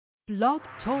Blog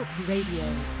Talk Radio.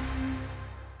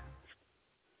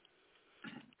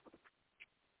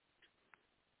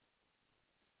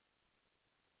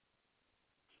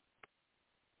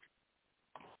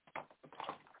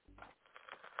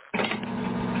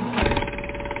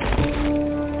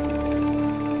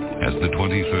 As the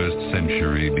 21st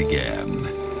century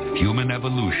began, human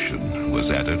evolution was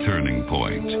at a turning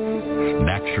point.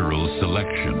 Natural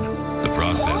selection, the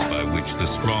process by which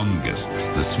the strongest,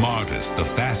 the smartest, the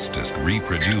fastest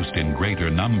reproduced in greater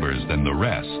numbers than the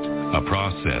rest, a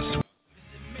process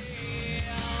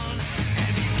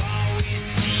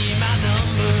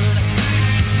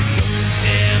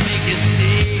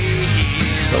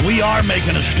But we are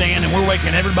making a stand, and we're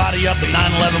waking everybody up that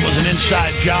 9/11 was an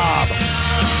inside job.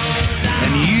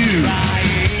 And you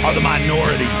are the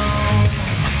minority.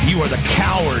 You are the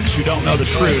cowards who don't know the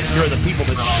truth. You're the people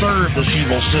that serve this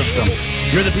evil system.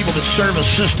 You're the people that serve a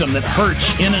system that hurts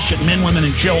innocent men, women,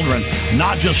 and children.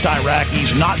 Not just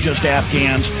Iraqis, not just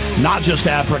Afghans, not just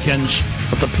Africans,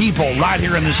 but the people right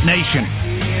here in this nation.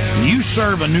 You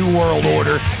serve a new world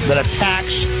order that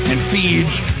attacks and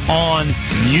feeds on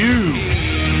you.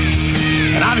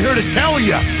 And I'm here to tell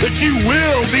you that you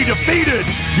will be defeated.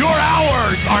 Your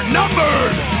hours are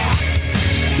numbered.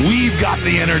 We've got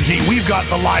the energy. We've got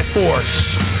the life force.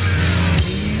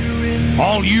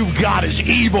 All you've got is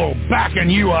evil backing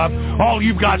you up. All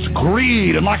you've got is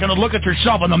greed and liking to look at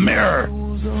yourself in the mirror.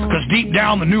 Because deep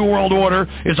down, the New World Order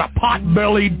is a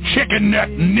pot-bellied,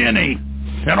 chicken-necked ninny.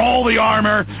 And all the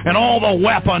armor and all the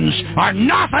weapons are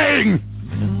nothing.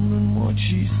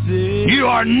 You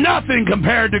are nothing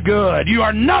compared to good. You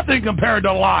are nothing compared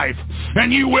to life.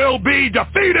 And you will be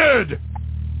defeated.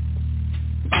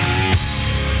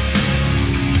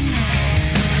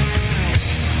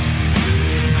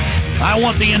 I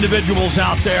want the individuals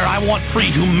out there, I want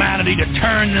free humanity to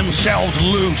turn themselves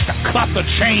loose, to cut the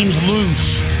chains loose.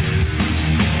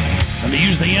 And to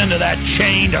use the end of that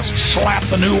chain to slap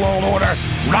the New World Order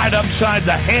right upside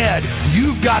the head.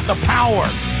 You've got the power.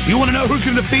 You want to know who's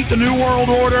going to defeat the New World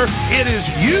Order? It is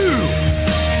you.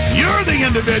 You're the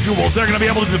individuals that are going to be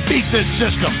able to defeat this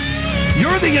system.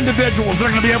 You're the individuals that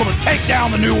are going to be able to take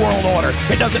down the New World Order.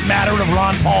 It doesn't matter if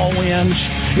Ron Paul wins.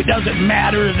 It doesn't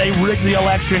matter if they rig the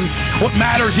election. What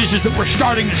matters is that we're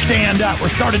starting to stand up.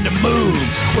 We're starting to move.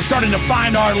 We're starting to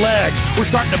find our legs.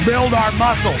 We're starting to build our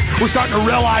muscle. We're starting to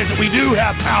realize that we do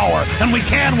have power, and we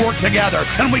can work together,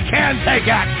 and we can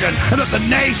take action, and that the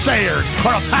naysayers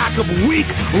are a pack of weak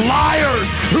liars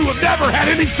who have never had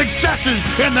any successes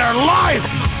in their life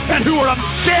and who are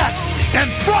upset and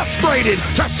frustrated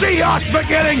to see us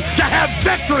beginning to have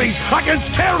victories against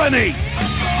tyranny.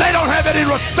 They don't have any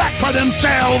respect for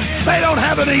themselves. They don't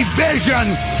have any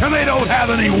vision, and they don't have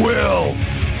any will.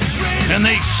 And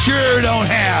they sure don't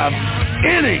have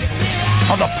any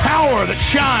of the power that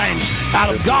shines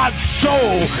out of God's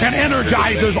soul and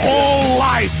energizes all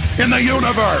life in the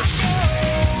universe.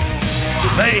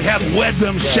 They have wed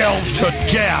themselves to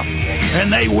death,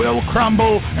 and they will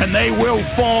crumble, and they will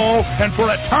fall, and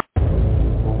for eternity.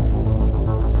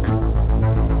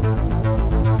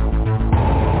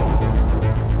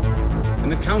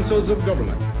 Councils of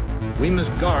government, we must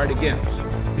guard against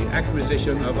the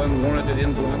acquisition of unwarranted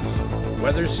influence,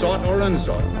 whether sought or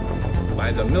unsought,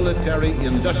 by the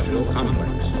military-industrial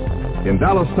complex. In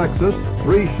Dallas, Texas,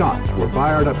 3 shots were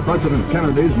fired at President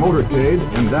Kennedy's motorcade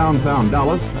in downtown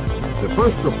Dallas. The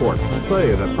first reports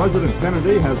say that President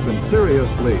Kennedy has been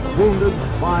seriously wounded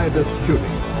by this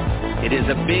shooting. It is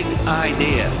a big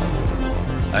idea,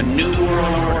 a new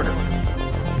world order.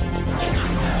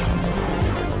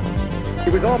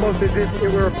 It was almost as if it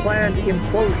were a planned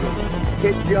implosion.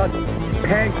 It just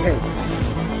pancaked.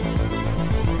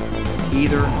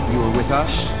 Either you are with us,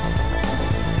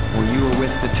 or you are with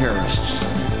the terrorists.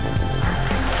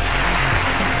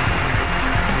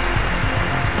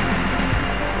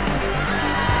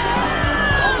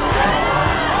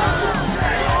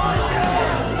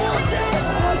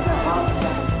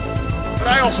 But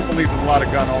I also believe that a lot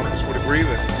of gun owners would agree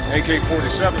that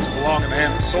AK-47s belong in the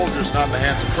hands of soldiers, not in the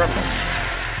hands of criminals.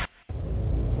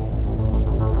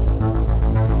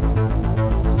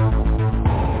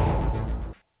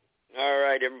 All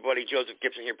right, everybody. Joseph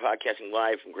Gibson here, podcasting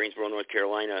live from Greensboro, North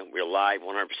Carolina. We're live, 100%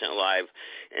 live,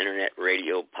 internet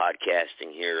radio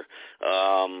podcasting here.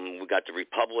 We got the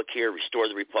Republic here, Restore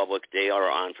the Republic. They are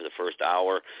on for the first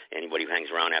hour. Anybody who hangs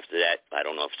around after that, I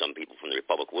don't know if some people from the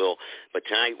Republic will. But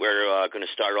tonight we're going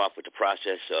to start off with the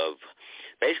process of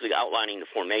basically outlining the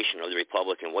formation of the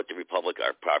Republic and what the Republic,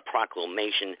 our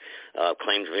proclamation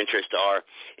claims of interest are.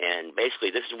 And basically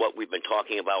this is what we've been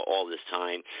talking about all this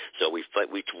time. So we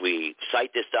cite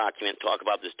this document, talk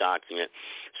about this document.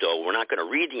 So we're not going to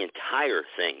read the entire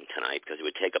thing tonight because it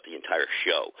would take up the entire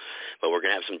show. But we're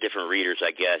going to have some different readers, I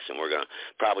guess, and we're going to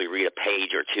probably read a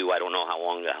page or two. I don't know how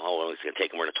long it's going to take,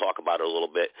 and we're going to talk about it a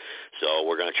little bit. So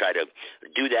we're going to try to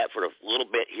do that for a little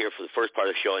bit here for the first part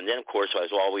of the show. And then, of course, as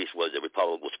always, was the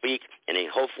Republic will speak. And then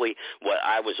hopefully what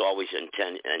I was always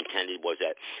intended was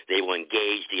that they will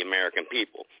engage the American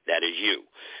people. That is you.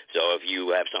 So if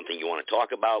you have something you want to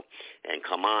talk about and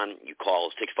come on, you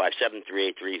call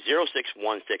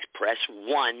 657-383-0616, press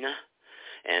 1.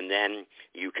 And then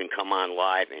you can come on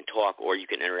live and talk, or you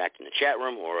can interact in the chat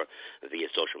room or via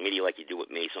social media like you do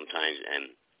with me sometimes, and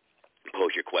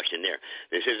pose your question there.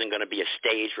 This isn't going to be a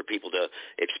stage for people to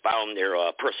expound their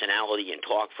personality and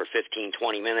talk for 15,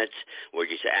 20 minutes. We're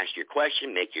just ask your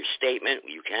question, make your statement.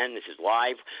 You can. This is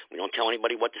live. We don't tell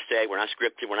anybody what to say. We're not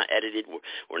scripted. We're not edited.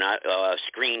 We're not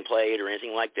screenplayed or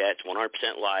anything like that. It's 100%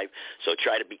 live. So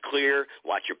try to be clear,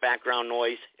 watch your background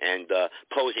noise, and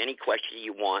pose any question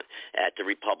you want at the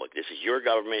Republic. This is your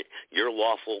government, your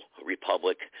lawful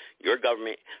Republic, your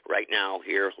government right now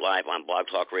here live on Blog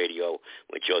Talk Radio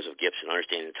with Joseph Gibson. And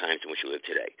understanding the times in which we live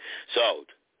today. So,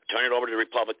 turn it over to the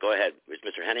Republic. Go ahead. Is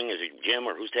Mr. Henning, is it Jim,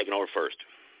 or who's taking over first?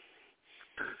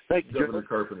 Thank you, Governor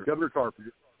Carpenter. Governor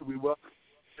Carpenter, we welcome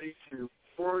you to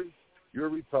your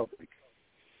Republic.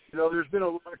 You know, there's been a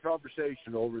lot of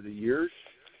conversation over the years.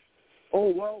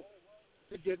 Oh, well,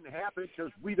 it didn't happen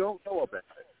because we don't know about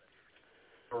it.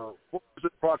 Or what was a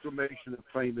proclamation of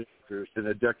claim of interest and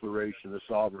a declaration of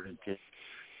sovereign intent?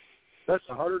 That's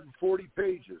 140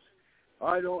 pages.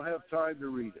 I don't have time to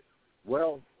read it.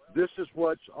 Well, this is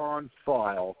what's on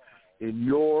file in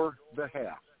your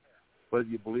behalf. Whether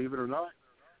you believe it or not,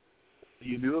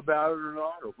 whether you knew about it or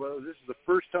not, or whether this is the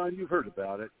first time you've heard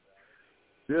about it,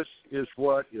 this is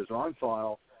what is on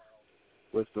file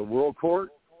with the World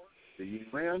Court, the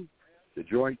UN, the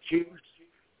Joint Chiefs,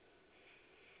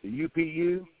 the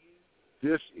UPU.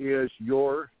 This is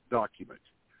your document.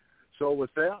 So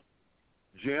with that,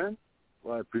 Jen,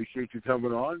 well, I appreciate you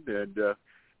coming on, and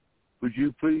would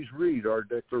you please read our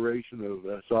Declaration of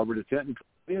Sovereign Intent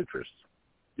and Interest?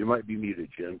 You might be muted,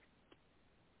 Jim.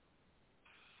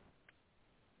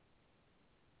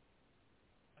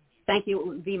 Thank you. It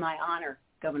would be my honor,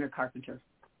 Governor Carpenter.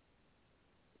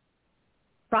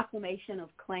 Proclamation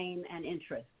of Claim and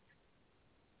Interest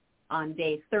on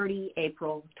day 30,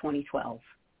 April 2012.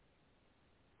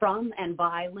 From and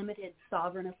by limited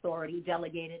sovereign authority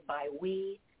delegated by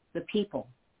we, the people,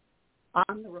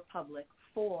 on the Republic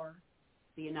for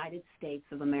the United States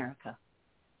of America.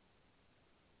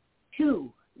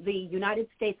 To the United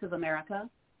States of America,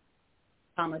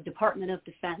 Department of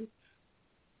Defense,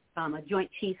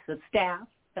 Joint Chiefs of Staff,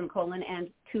 and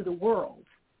to the world,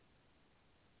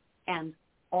 and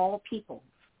all peoples,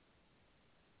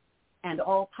 and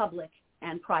all public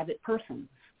and private persons,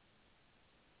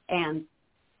 and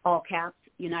all caps,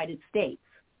 United States,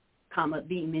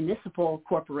 the municipal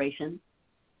corporation,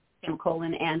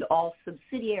 and all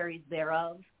subsidiaries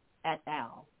thereof, et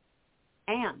al.,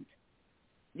 and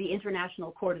the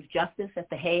International Court of Justice at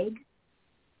The Hague,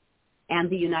 and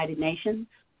the United Nations,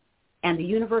 and the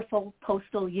Universal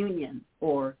Postal Union,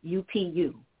 or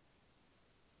UPU.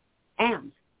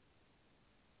 And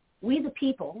we the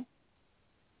people,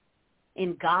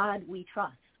 in God we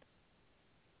trust,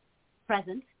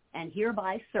 present and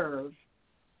hereby serve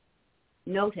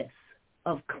notice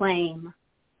of claim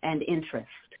and interest,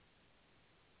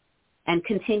 and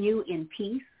continue in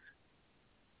peace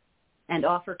and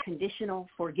offer conditional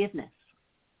forgiveness.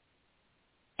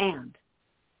 And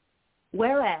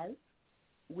whereas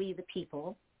we the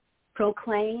people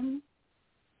proclaim,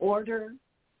 order,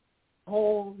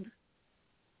 hold,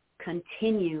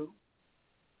 continue,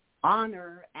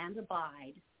 honor, and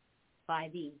abide by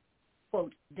the,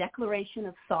 quote, Declaration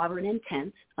of Sovereign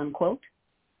Intent, unquote,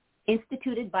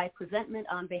 instituted by presentment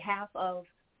on behalf of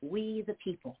we the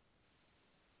people.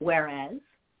 Whereas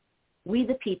we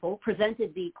the people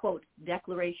presented the, quote,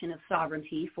 Declaration of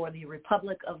Sovereignty for the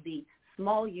Republic of the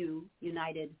small u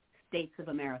United States of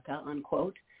America,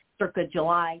 unquote, circa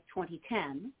July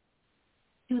 2010,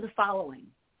 to the following,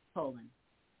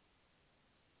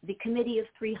 the Committee of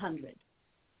 300,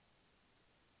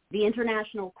 the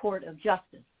International Court of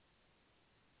Justice,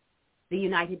 the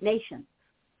United Nations,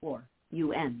 or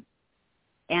UN,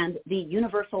 and the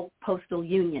Universal Postal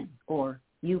Union, or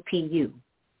UPU.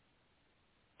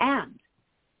 And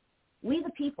we the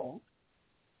people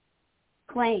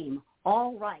claim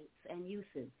all rights and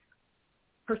uses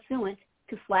pursuant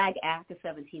to Flag Act of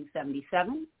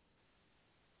 1777,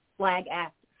 Flag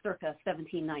Act circa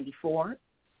 1794,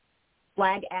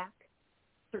 Flag Act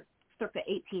circa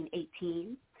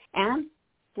 1818, and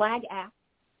Flag Act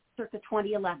circa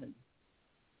 2011.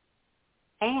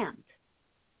 And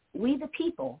we the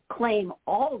people claim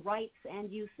all rights and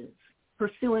uses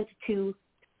pursuant to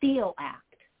Seal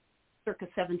Act circa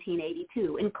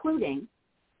 1782, including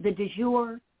the de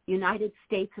jure United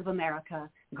States of America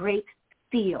Great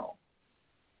Seal.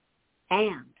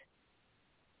 And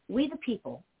we the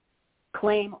people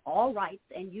claim all rights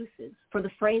and uses for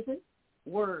the phrases,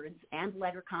 words, and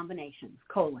letter combinations,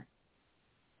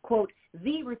 quote,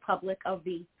 the Republic of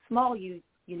the small U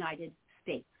United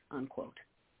States, unquote.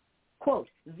 Quote,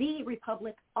 the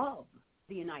Republic of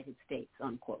the United States,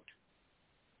 unquote.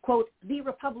 Quote, the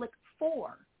Republic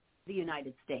for the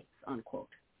United States, unquote.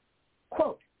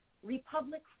 Quote,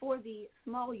 Republic for the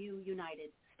small U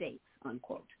United States,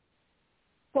 unquote.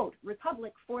 Quote,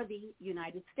 Republic for the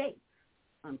United States,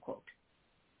 unquote.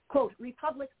 Quote,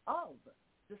 Republic of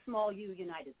the small U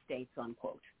United States,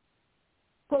 unquote.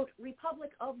 Quote,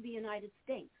 Republic of the United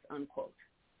States, unquote.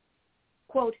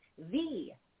 Quote,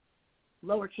 the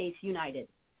lowercase United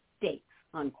States,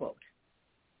 unquote.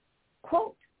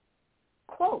 Quote,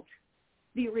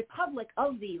 the Republic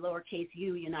of the lowercase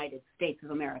U United States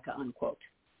of America, unquote.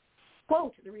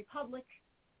 Quote, the Republic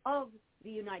of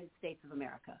the United States of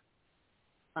America,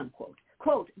 unquote.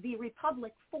 Quote, the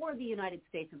Republic for the United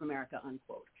States of America,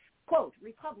 unquote. Quote,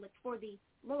 Republic for the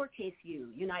lowercase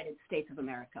U United States of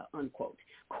America, unquote.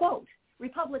 Quote,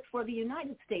 Republic for the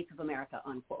United States of America,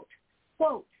 unquote.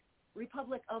 Quote,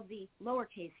 Republic of the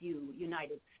lowercase U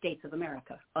United States of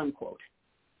America, unquote.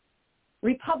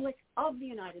 Republic of the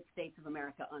United States of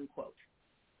America, unquote.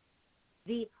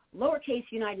 The lowercase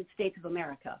United States of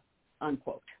America,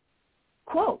 unquote.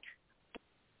 Quote,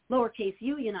 lowercase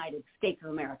U United States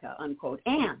of America, unquote.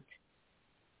 And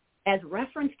as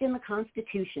referenced in the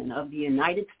Constitution of the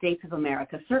United States of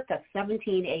America circa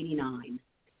 1789,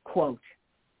 quote,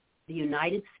 the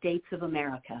United States of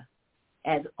America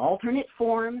as alternate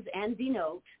forms and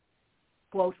denote,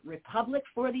 quote, Republic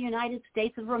for the United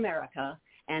States of America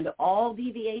and all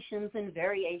deviations and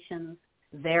variations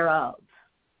thereof.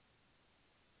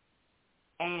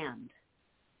 And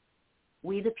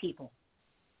we the people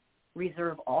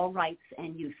reserve all rights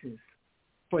and uses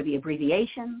for the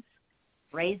abbreviations,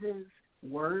 phrases,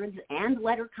 words, and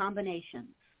letter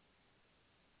combinations,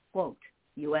 quote,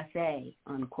 USA,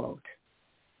 unquote,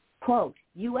 quote,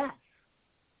 U.S.,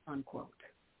 unquote,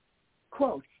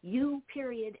 quote, U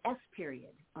period S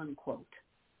period, unquote,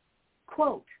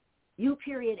 quote, U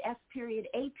period S period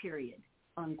A period,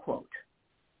 unquote,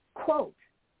 quote,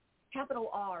 capital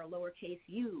R lowercase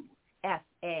U S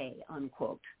A,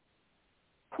 unquote,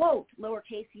 quote,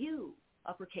 lowercase u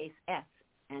uppercase S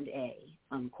and A,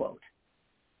 unquote,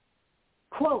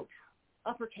 quote,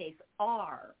 uppercase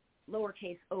R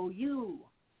lowercase OU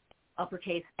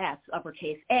uppercase S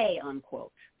uppercase A,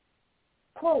 unquote,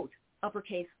 quote,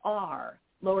 uppercase R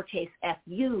lowercase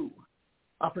FU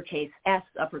uppercase S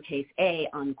uppercase A,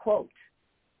 unquote,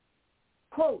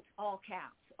 quote, all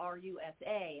caps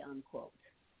RUSA, unquote,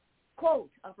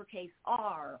 quote, uppercase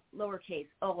R lowercase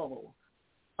O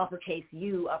uppercase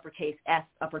U uppercase S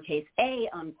uppercase A,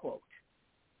 unquote,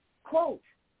 quote,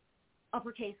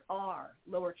 uppercase R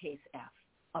lowercase f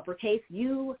uppercase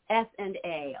U S and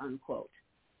A, unquote,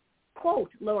 quote,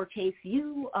 lowercase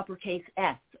u uppercase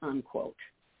S, unquote,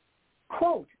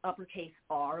 quote, uppercase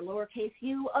R lowercase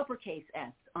u uppercase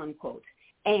S, unquote,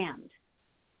 and,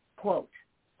 quote,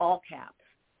 all caps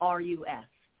RUS,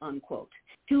 unquote,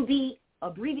 to the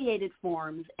abbreviated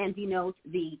forms and denote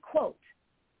the, quote,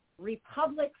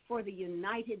 Republic for the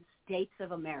United States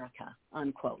of America,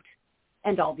 unquote,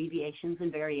 and all deviations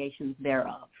and variations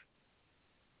thereof.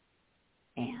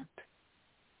 And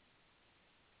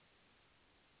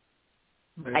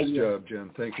nice job,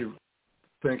 Jen. Thank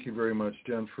you very much,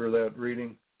 Jen, for that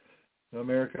reading.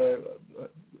 America,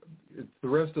 the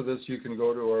rest of this you can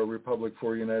go to our Republic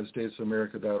for United States of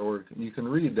America.org, and you can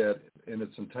read that in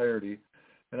its entirety.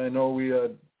 And I know we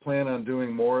plan on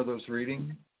doing more of those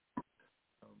reading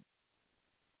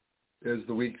as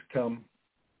the weeks come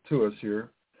to us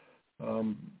here.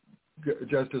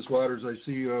 Justice Waters, I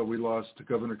see we lost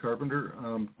Governor Carpenter.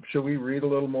 Shall we read a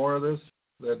little more of this?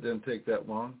 That didn't take that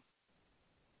long.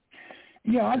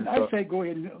 Yeah, I'd say go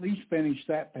ahead and at least finish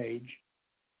that page.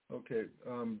 Okay.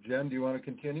 Jen, do you want to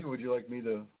continue, or would you like me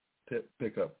to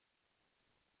pick up?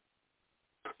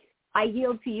 I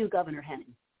yield to you, Governor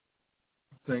Henning.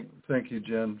 Thank you,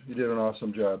 Jen. You did an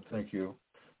awesome job. Thank you.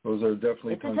 Those are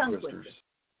definitely tongue twisters.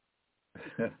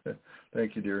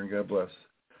 Thank you, dear, and God bless.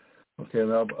 Okay,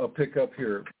 and I'll pick up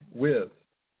here. With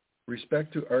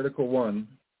respect to Article 1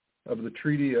 of the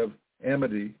Treaty of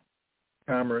Amity,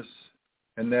 Commerce,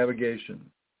 and Navigation,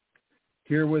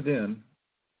 herein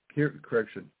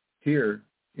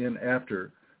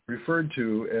after, referred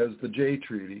to as the Jay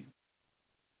Treaty,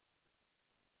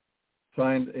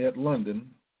 signed at London,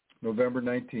 November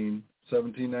 19,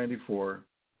 1794,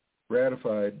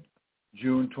 ratified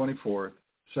June 24,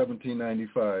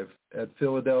 1795, at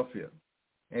Philadelphia,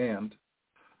 and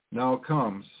now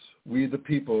comes, we the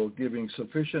people giving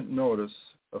sufficient notice,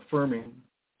 affirming,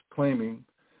 claiming,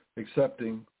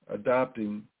 accepting,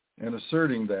 adopting, and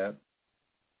asserting that,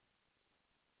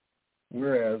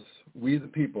 whereas we the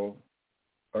people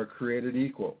are created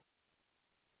equal,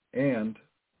 and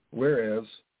whereas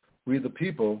we the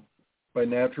people by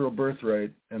natural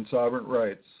birthright and sovereign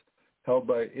rights held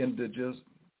by indigenous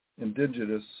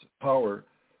power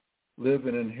live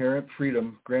in inherent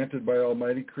freedom granted by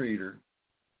Almighty Creator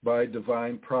by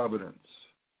divine providence,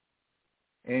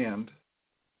 and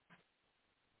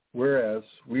whereas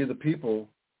we the people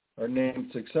are named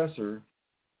successor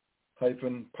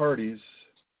parties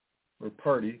or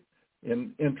party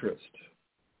in interest,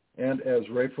 and as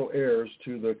rightful heirs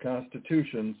to the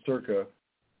Constitution circa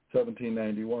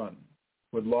 1791,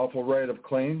 with lawful right of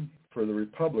claim for the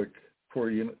Republic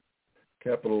for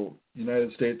capital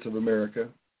United States of America,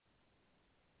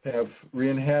 have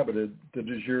re-inhabited the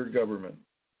de jure government,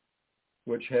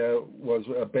 which was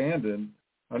abandoned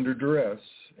under duress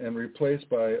and replaced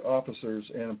by officers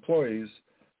and employees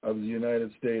of the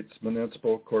United States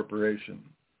Municipal Corporation.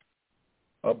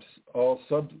 All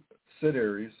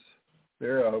subsidiaries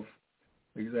thereof,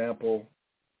 example,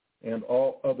 and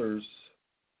all others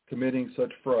committing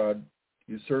such fraud,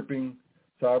 usurping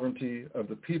sovereignty of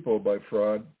the people by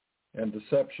fraud and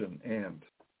deception, and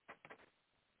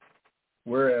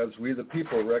whereas we the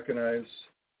people recognize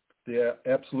the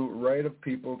absolute right of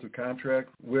people to contract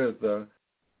with the,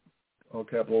 all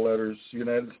capital letters,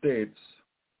 United States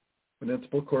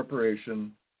Municipal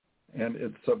Corporation and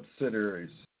its subsidiaries,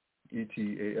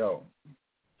 ETAL.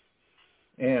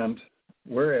 And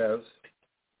whereas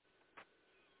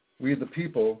we the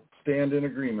people stand in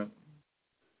agreement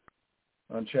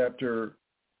on Chapter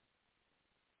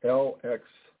LX11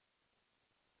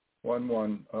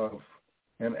 of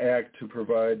an act to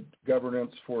provide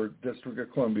governance for District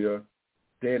of Columbia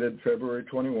dated February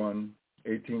 21,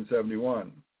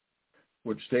 1871,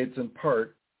 which states in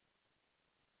part,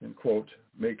 in quote,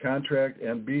 may contract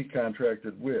and be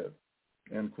contracted with,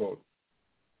 end quote.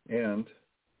 And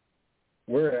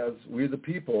whereas we the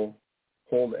people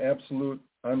hold absolute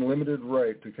unlimited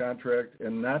right to contract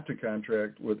and not to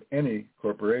contract with any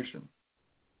corporation,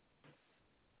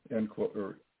 end quote,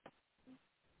 or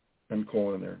end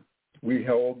colon there. We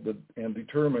held and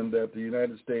determined that the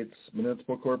United States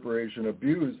Municipal Corporation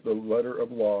abused the letter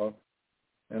of law,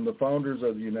 and the founders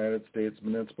of the United States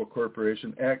Municipal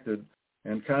Corporation acted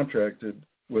and contracted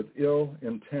with ill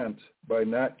intent by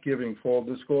not giving full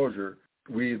disclosure,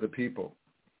 we the people.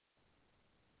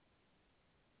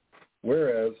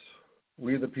 Whereas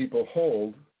we the people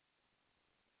hold,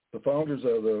 the founders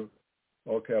of the,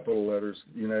 all capital letters,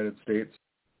 United States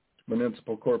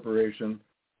Municipal Corporation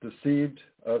deceived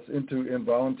us into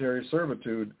involuntary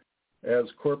servitude as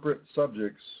corporate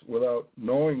subjects without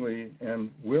knowingly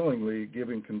and willingly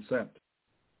giving consent.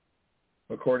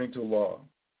 According to law,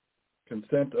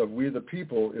 consent of we the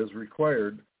people is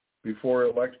required before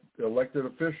elected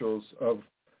officials of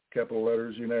capital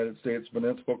letters United States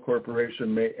Municipal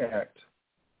Corporation may act.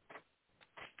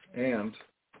 And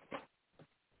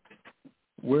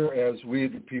whereas we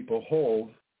the people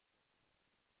hold,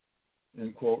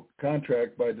 in quote,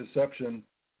 contract by deception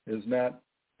is not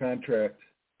contract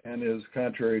and is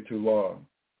contrary to law.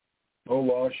 No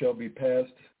law shall be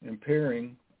passed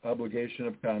impairing obligation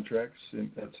of contracts,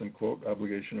 that's in quote,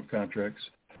 obligation of contracts,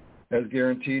 as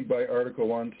guaranteed by Article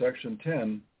 1, Section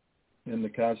 10 in the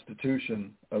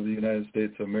Constitution of the United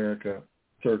States of America,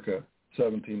 circa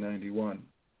 1791.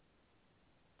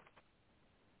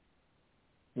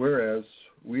 Whereas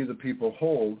we the people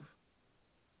hold,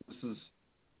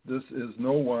 this is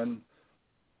no one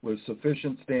with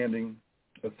sufficient standing,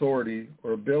 authority,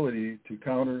 or ability to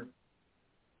counter,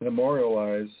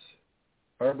 memorialize,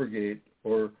 abrogate,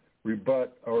 or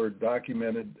rebut our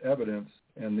documented evidence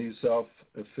and these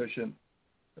self-evident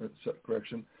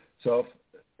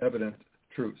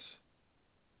truths.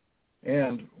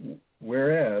 And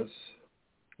whereas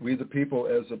we the people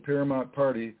as a paramount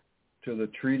party to the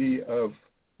Treaty of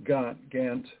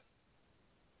Ghent,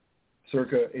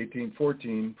 circa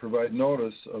 1814, provide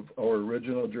notice of our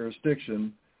original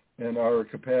jurisdiction and our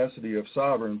capacity of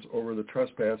sovereigns over the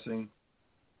trespassing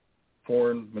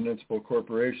foreign municipal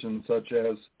corporations such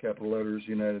as, capital letters,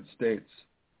 United States,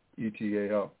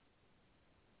 ETAL,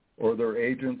 or their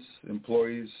agents,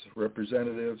 employees,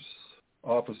 representatives,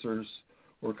 officers,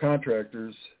 or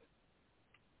contractors,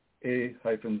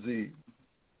 A-Z,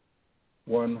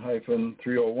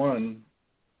 1-301,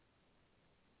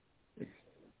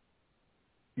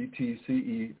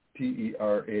 ETCETERA,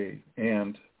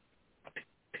 and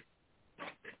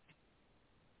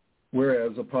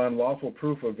whereas upon lawful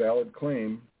proof of valid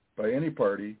claim by any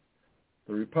party,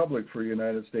 the Republic for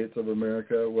United States of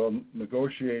America will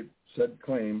negotiate said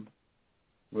claim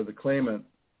with the claimant,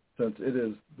 since it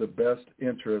is the best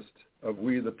interest of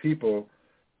we the people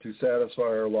to satisfy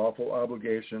our lawful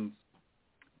obligations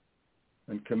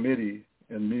and committee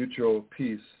in mutual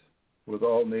peace with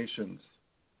all nations.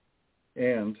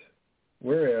 And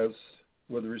whereas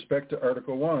with respect to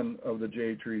Article 1 of the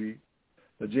Jay Treaty,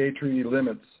 the Jay Treaty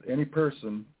limits any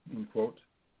person, end quote,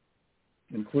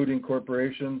 including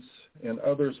corporations and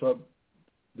other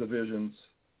subdivisions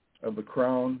of the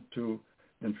Crown, to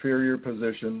inferior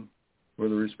position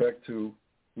with respect to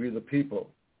we the people.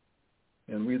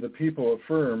 And we the people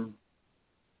affirm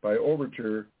by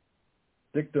overture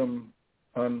dictum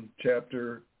on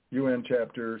UN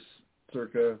chapter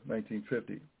circa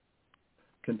 1950,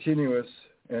 continuous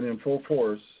and in full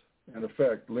force and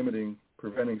effect, limiting,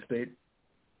 preventing state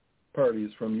parties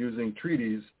from using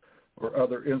treaties or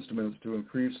other instruments to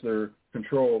increase their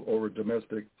control over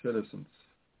domestic citizens.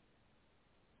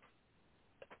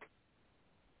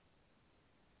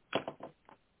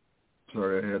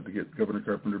 Sorry, I had to get Governor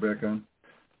Carpenter back on.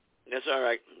 That's all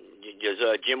right. Does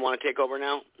Jim want to take over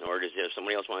now, or does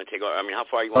somebody else want to take over? I mean, how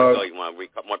far you want to go? You want to read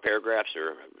a couple more paragraphs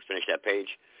or finish that page?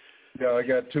 Yeah, I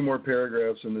got 2 more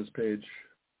paragraphs in this page.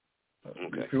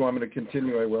 Okay. If you want me to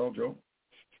continue, I will, Joe.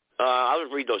 I'll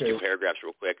just read those 2 paragraphs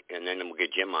real quick, and then we'll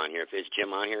get Jim on here. If it's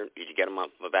Jim on here, did you get him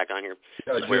back on here?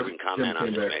 Yeah, Jim, where we can comment on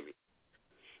this, maybe.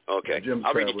 Okay. Yeah,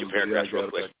 I'll read you 2 paragraphs real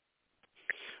quick.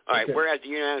 All right. Okay. Whereas the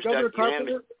United States...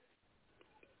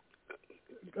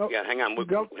 hang on.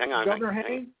 Governor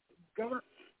Henning?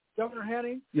 Governor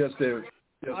Henning? Yes, David.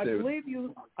 Yes, I David.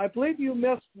 believe you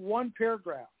missed one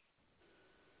paragraph.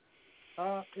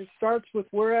 It starts with,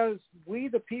 whereas we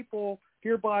the people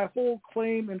hereby hold,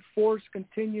 claim, enforce,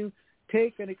 continue,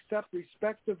 take, and accept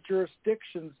respective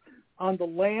jurisdictions on the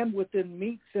land within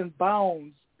metes and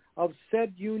bounds of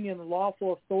said union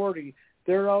lawful authority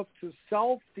thereof to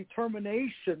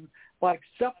self-determination by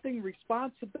accepting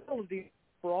responsibility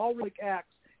for all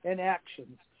acts and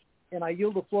actions. And I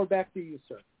yield the floor back to you,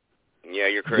 sir. Yeah,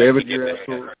 you're correct. David,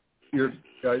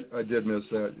 I did miss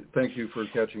that. Thank you for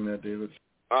catching that, David.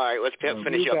 All right, let's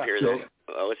finish up here then.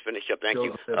 Let's finish up. Thank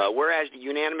you. Whereas the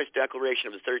unanimous declaration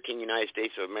of the 13 United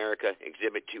States of America,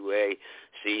 Exhibit 2A,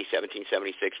 C,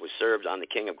 1776, was served on the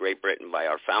King of Great Britain by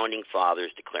our founding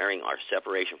fathers, declaring our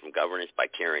separation from governance by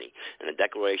tyranny. And the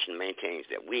declaration maintains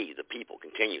that we, the people,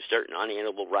 continue certain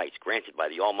unalienable rights granted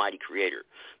by the Almighty Creator,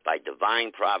 by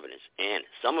divine providence. And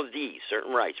some of these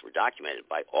certain rights were documented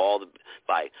by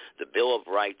the Bill of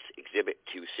Rights, Exhibit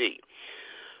 2C,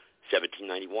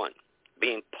 1791.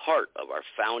 Being part of our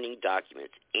founding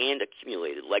documents and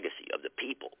accumulated legacy of the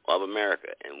people of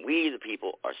America. And we, the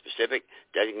people, are specific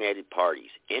designated parties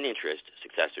in interest,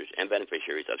 successors, and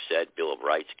beneficiaries of said Bill of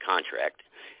Rights contract,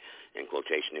 in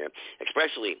quotation there,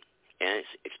 expressly and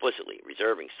explicitly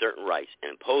reserving certain rights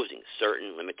and imposing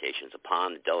certain limitations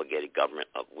upon the delegated government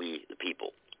of we, the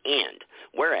people. And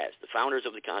whereas the founders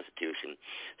of the Constitution,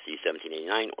 C.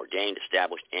 1789, ordained,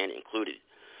 established, and included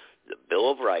the Bill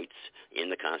of Rights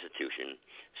in the Constitution,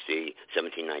 C.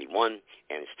 1791,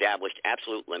 and established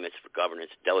absolute limits for governance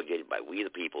delegated by we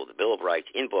the people. The Bill of Rights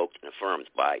invoked and affirmed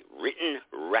by written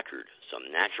record some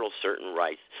natural certain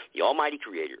rights the Almighty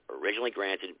Creator originally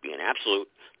granted, being absolute,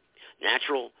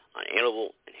 natural,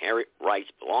 unalienable, inherent rights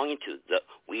belonging to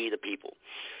we the people.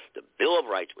 The Bill of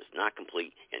Rights was not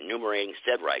complete in enumerating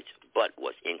said rights, but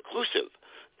was inclusive.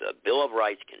 The Bill of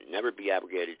Rights can never be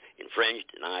abrogated, infringed,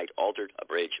 denied, altered,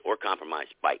 abridged, or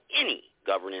compromised by any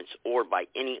governance or by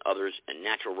any others, and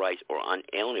natural rights or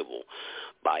unalienable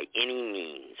by any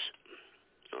means.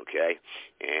 Okay?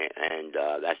 And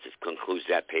that just concludes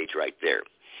that page right there.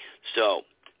 So,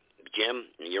 Jim,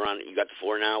 you're on. You got the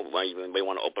floor now. Anybody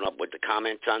want to open up with the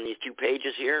comments on these 2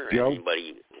 pages here? Joe?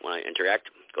 Anybody want to interact?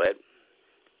 Go ahead.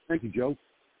 Thank you, Joe.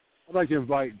 I'd like to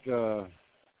invite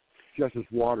Justice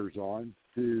Waters on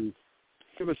to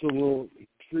give us a little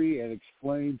history and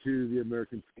explain to the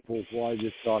American people why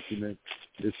this document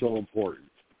is so important.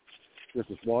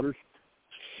 Justice Waters?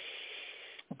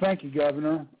 Well, thank you,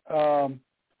 Governor.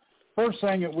 First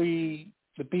thing that we,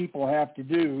 the people, have to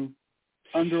do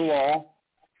under law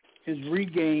is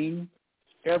regain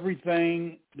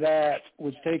everything that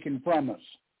was taken from us.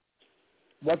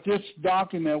 What this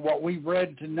document, what we've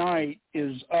read tonight,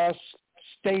 is us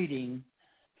stating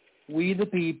we the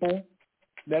people,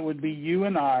 that would be you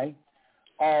and I,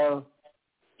 are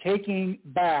taking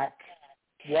back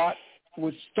what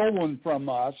was stolen from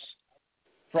us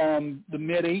from the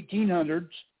mid-1800s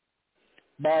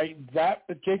by that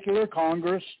particular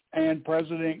Congress and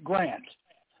President Grant,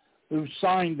 who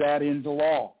signed that into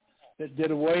law, that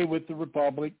did away with the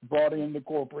republic, brought in the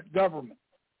corporate government.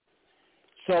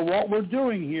 So what we're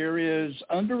doing here is,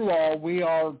 under law, we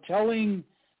are telling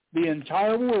the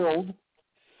entire world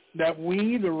that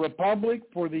we, the Republic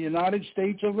for the United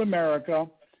States of America,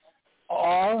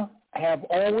 have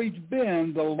always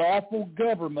been the lawful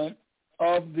government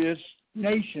of this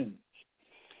nation.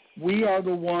 We are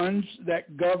the ones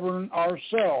that govern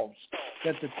ourselves,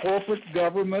 that the corporate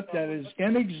government that is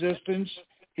in existence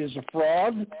is a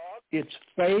fraud, it's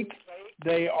fake,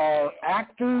 they are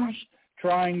actors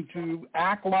trying to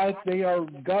act like they are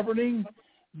governing,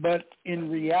 but in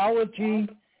reality,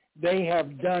 they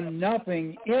have done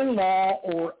nothing in law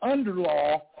or under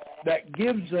law that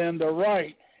gives them the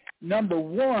right. Number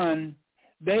one,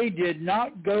 they did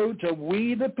not go to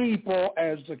we the people,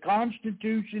 as the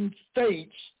Constitution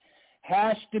states,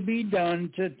 has to be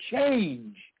done to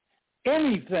change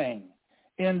anything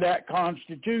in that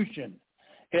Constitution.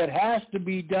 It has to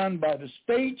be done by the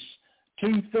states,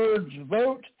 2/3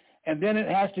 vote, and then it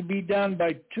has to be done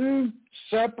by two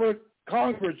separate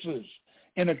Congresses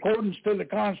in accordance to the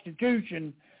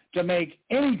Constitution to make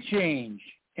any change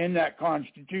in that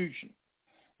Constitution.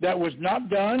 That was not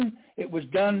done. It was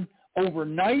done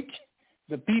overnight.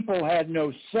 The people had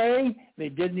no say. They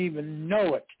didn't even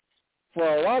know it.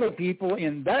 For a lot of people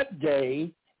in that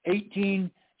day,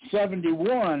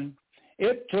 1871,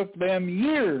 it took them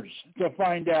years to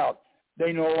find out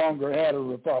they no longer had a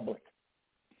republic.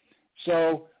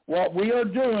 So what we are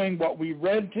doing, what we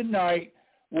read tonight,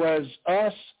 was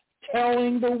us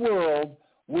telling the world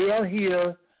we are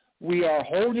here, we are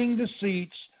holding the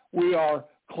seats, we are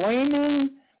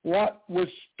claiming what was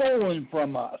stolen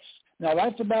from us. Now,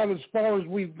 that's about as far as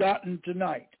we've gotten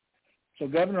tonight. So,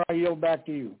 Governor, I yield back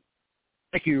to you.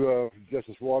 Thank you,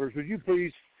 Justice Waters. Would you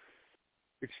please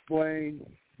explain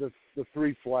the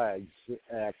three flags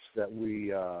acts that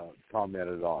we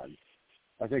commented on?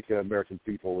 I think the American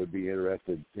people would be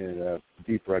interested in a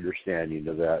deeper understanding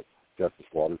of that, Justice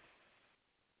Waters.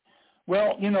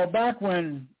 Well, back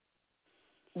when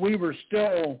we were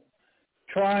still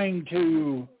trying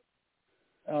to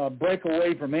break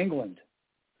away from England,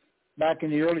 back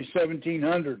in the early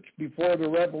 1700s, before the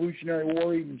Revolutionary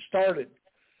War even started,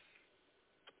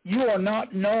 you are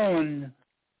not known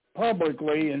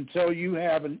publicly until you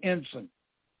have an ensign.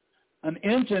 An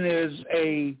ensign is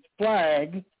a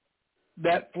flag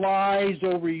that flies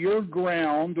over your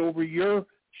ground, over your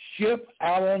ship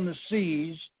out on the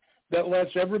seas, that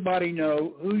lets everybody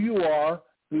know who you are,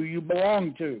 who you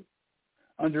belong to.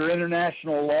 Under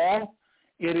international law,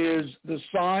 it is the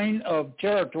sign of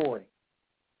territory.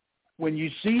 When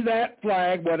you see that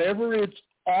flag, whatever it's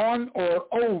on or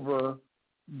over,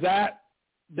 that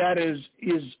is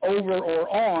over or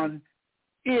on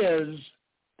is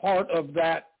part of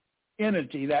that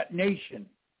entity, that nation.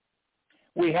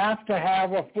 We have to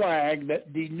have a flag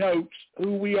that denotes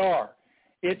who we are.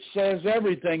 It says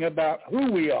everything about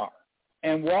who we are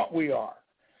and what we are.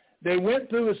 They went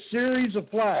through a series of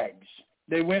flags.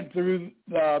 They went through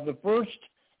the first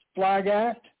Flag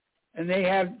Act, and they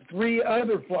had two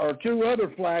other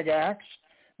flag acts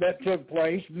that took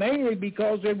place, mainly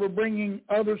because they were bringing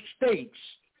other states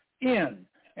in,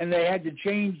 and they had to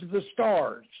change the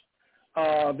stars.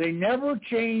 They never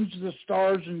changed the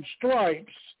stars and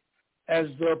stripes as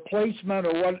their placement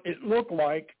or what it looked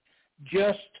like,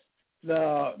 just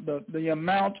the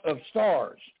amount of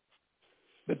stars.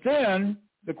 But then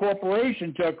the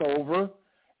corporation took over,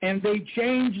 and they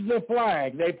changed the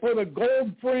flag. They put a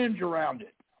gold fringe around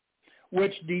it,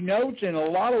 which denotes in a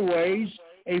lot of ways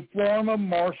a form of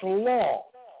martial law,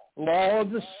 law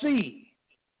of the sea.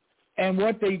 And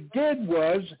what they did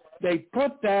was they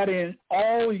put that in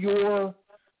all your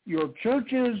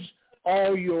churches,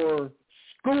 all your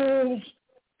schools,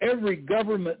 every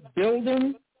government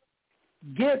building.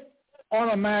 Get on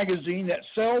a magazine that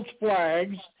sells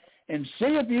flags and see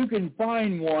if you can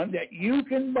find one that you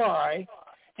can buy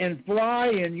and fly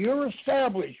in your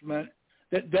establishment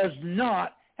that does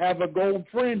not have a gold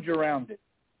fringe around it.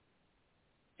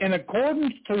 In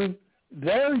accordance to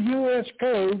their U.S.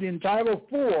 Code in Title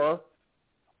IV,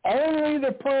 only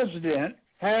the president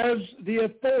has the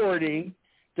authority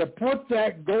to put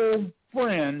that gold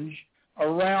fringe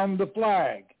around the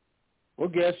flag. Well,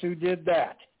 guess who did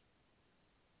that?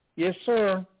 Yes,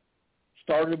 sir.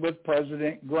 Started with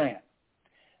President Grant.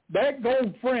 That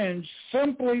gold fringe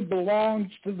simply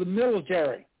belongs to the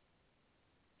military.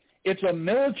 It's a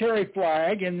military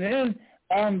flag, and then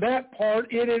on that part,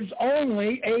 it is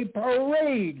only a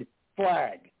parade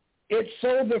flag. It's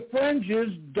so the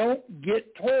fringes don't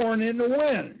get torn in the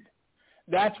wind.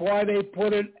 That's why they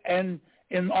put it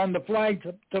on the flag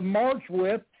to march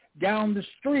with down the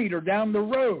street or down the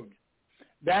road.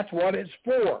 That's what it's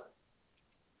for.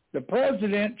 The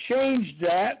president changed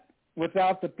that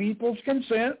without the people's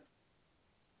consent,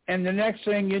 and the next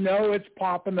thing you know, it's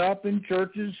popping up in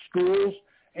churches, schools,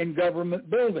 and government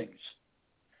buildings.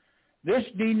 This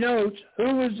denotes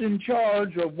who is in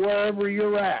charge of wherever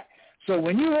you're at. So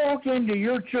when you walk into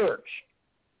your church,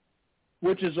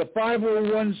 which is a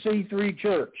 501c3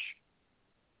 church,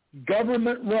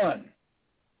 government-run,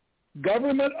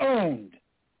 government-owned,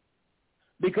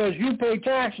 because you pay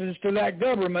taxes to that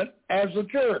government as a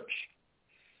church.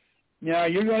 Now,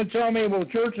 you're going to tell me, well,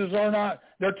 churches are not,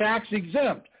 they're tax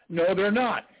exempt. No, they're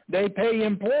not. They pay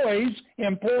employees.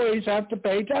 Employees have to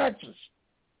pay taxes.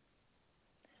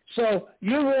 So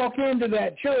you walk into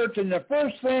that church, and the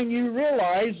first thing you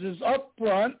realize is up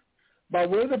front, by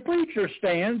where the preacher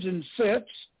stands and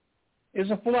sits, is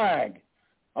a flag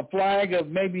of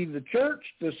maybe the church,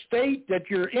 the state that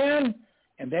you're in,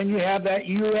 and then you have that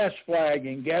U.S. flag,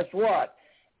 and guess what?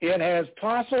 It has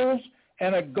tassels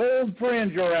and a gold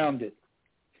fringe around it.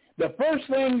 The first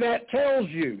thing that tells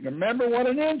you, remember what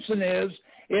an ensign is,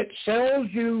 it tells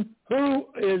you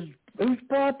whose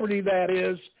property that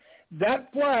is.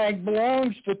 That flag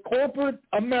belongs to corporate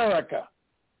America,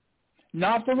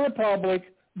 not the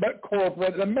Republic, but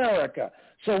corporate America.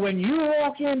 So when you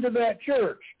walk into that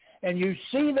church and you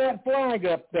see that flag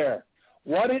up there,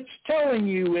 what it's telling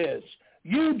you is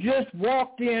you just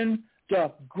walked in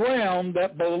to ground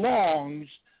that belongs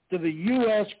to the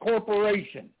U.S.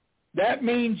 corporation. That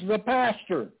means the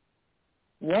pastor,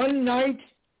 one night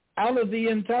out of the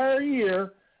entire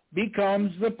year,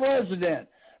 becomes the president,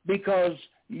 because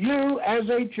you as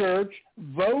a church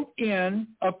vote in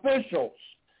officials.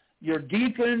 Your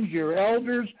deacons, your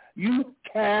elders, you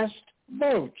cast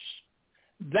votes.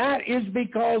 That is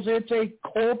because it's a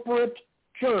corporate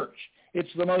church. It's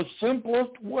the most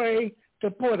simplest way to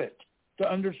put it, to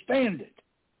understand it.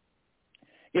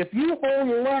 If you hold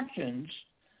elections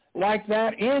like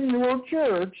that in your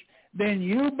church, then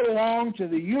you belong to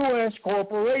the U.S.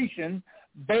 corporation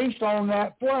based on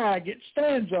that flag. It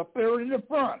stands up there in the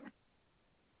front.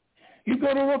 You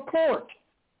go to a court.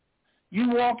 You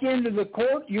walk into the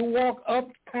court, you walk up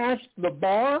past the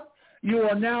bar, you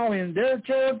are now in their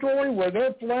territory where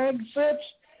their flag sits.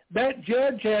 That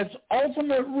judge has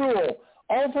ultimate rule,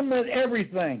 ultimate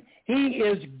everything. He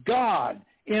is God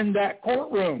in that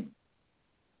courtroom.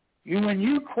 When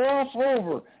you cross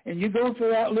over and you go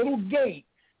through that little gate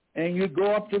and you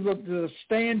go up to the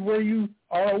stand where you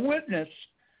are a witness,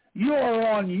 you are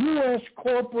on U.S.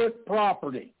 corporate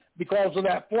property because of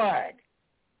that flag.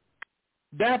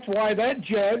 That's why that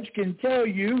judge can tell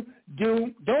you,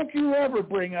 don't you ever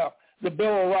bring up the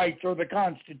Bill of Rights or the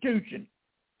Constitution.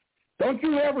 Don't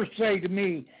you ever say to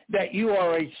me that you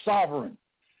are a sovereign,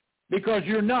 because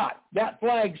you're not. That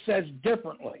flag says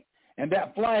differently, and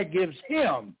that flag gives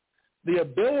him the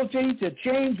ability to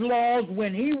change laws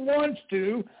when he wants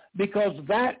to, because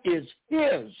that is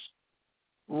his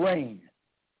reign.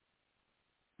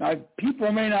 Now,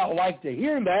 people may not like to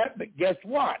hear that, but guess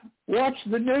what? Watch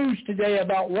the news today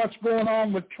about what's going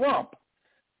on with Trump.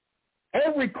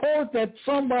 Every court that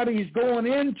somebody's going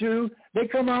into, they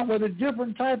come out with a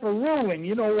different type of ruling.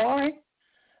 You know why?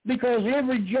 Because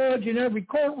every judge in every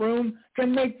courtroom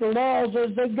can make the laws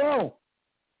as they go.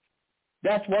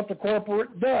 That's what the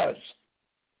corporate does.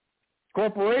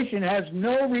 Corporation has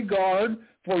no regard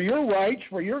for your rights,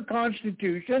 for your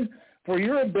Constitution, for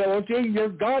your ability, your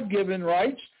God-given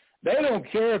rights. They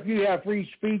don't care if you have free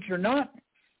speech or not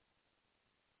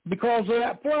because of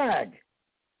that flag.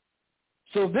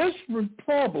 So this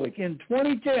republic in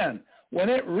 2010, when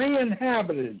it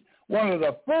re-inhabited, one of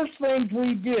the first things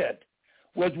we did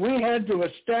was we had to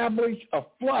establish a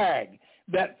flag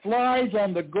that flies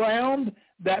on the ground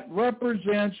that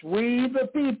represents we, the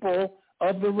people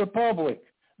of the republic,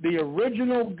 the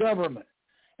original government.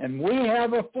 And we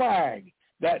have a flag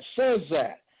that says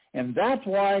that. And that's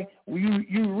why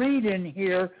you read in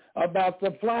here about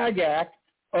the Flag Act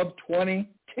of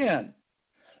 2010,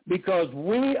 because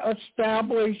we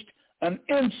established an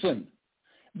ensign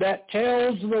that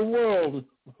tells the world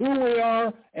who we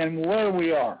are and where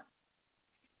we are.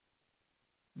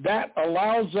 That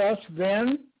allows us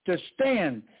then to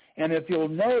stand And if you'll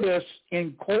notice,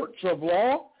 in courts of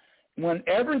law, when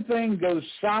everything goes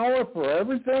sour for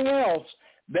everything else,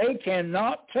 they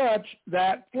cannot touch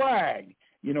that flag.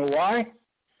 You know why?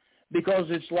 Because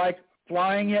it's like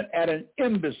flying it at an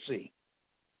embassy.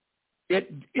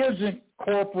 It isn't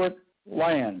corporate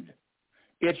land.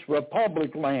 It's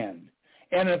Republic land.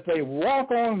 And if they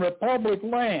walk on Republic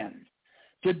land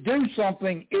to do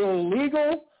something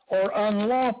illegal or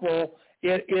unlawful,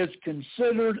 it is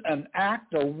considered an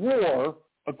act of war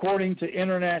according to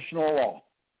international law.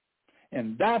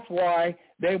 And that's why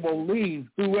they will leave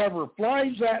whoever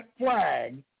flies that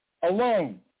flag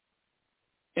alone,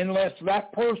 unless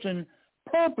that person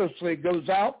purposely goes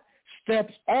out,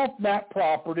 steps off that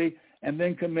property, and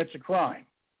then commits a crime.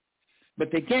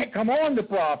 But they can't come on the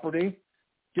property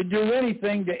to do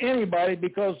anything to anybody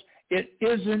because it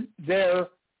isn't their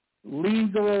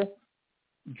legal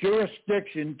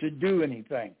jurisdiction to do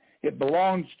anything. It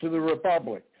belongs to the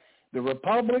Republic. The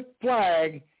Republic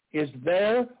flag is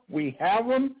there. We have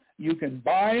them. You can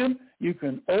buy them. You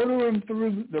can order them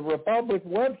through the Republic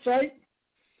website.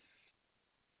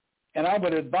 And I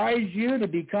would advise you to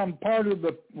become part of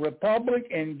the Republic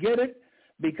and get it,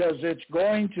 because it's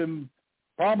going to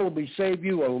probably save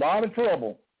you a lot of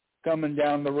trouble coming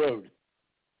down the road.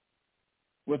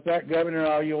 With that, Governor,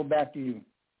 I'll yield back to you.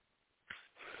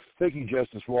 Thank you,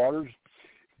 Justice Waters.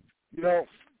 You know,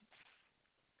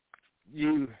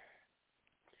 you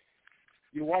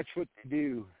watch what they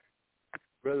do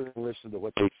rather than listen to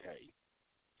what they say.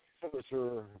 Some of us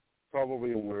are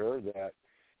probably aware that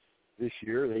this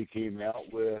year they came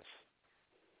out with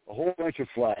a whole bunch of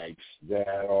flags that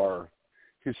are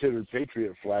considered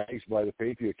patriot flags by the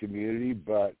patriot community,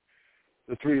 but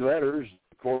the three letters,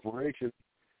 the corporation,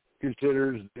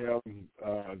 considers them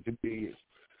to be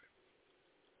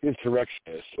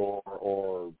insurrectionists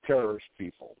or terrorist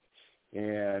people.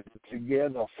 And it's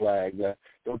again a flag that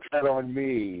don't tread on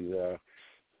me.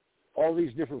 All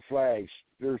these different flags,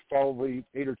 there's probably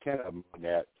 8 or 10 of them on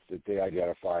that they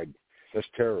identified as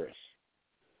terrorists.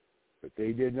 But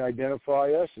they didn't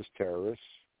identify us as terrorists.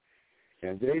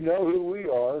 And they know who we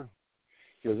are,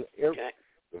 because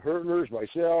the Hurtlers,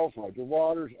 myself, Roger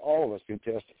Waters, all of us can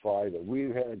testify that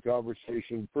we've had a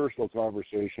conversation, personal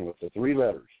conversation with the three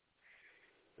letters.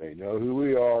 They know who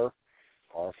we are.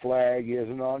 Our flag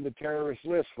isn't on the terrorist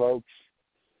list, folks.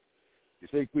 You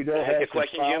think we don't have some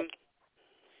clout? Jim?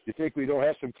 You think we don't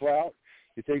have some clout?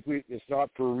 You think it's not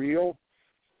for real?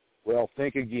 Well,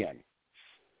 think again.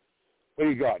 What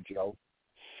do you got, Joe?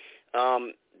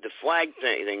 The flag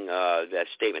thing, that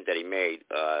statement that he made,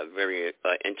 very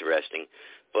interesting.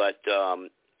 But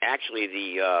actually,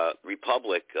 the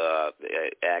Republic,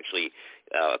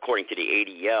 according to the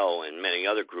ADL and many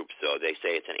other groups, though, they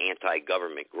say it's an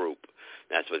anti-government group.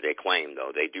 That's what they claim,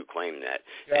 though. They do claim that.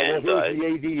 Yeah, and, well, who's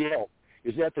the ADL?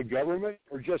 Is that the government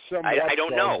or just some? I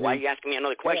don't know. Why are you asking me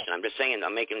another question? Yeah. I'm just saying.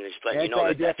 I'm making this. You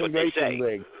know that's what they say.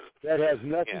 League. That has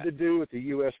nothing to do with the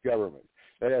U.S. government.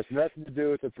 That has nothing to do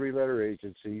with the three-letter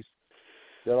agencies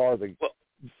that are the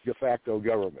de facto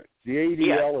government. The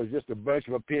ADL is just a bunch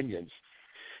of opinions.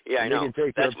 Yeah, I know.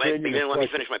 That's my opinion. Let me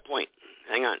finish my point.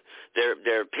 Hang on.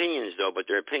 They're opinions, though, but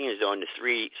they're opinions, though, in the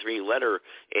three-letter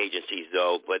agencies,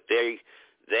 though, but they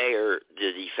are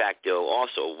the de facto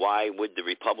also. Why would the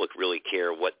Republic really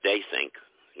care what they think?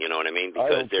 You know what I mean?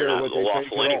 Because they're not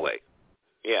lawful anyway.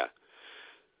 Yeah.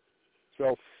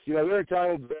 So, they're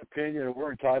entitled to their opinion, and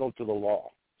we're entitled to the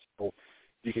law. So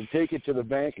you can take it to the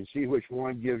bank and see which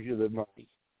one gives you the money.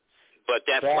 But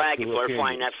that flag, if we're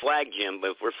flying that flag, Jim,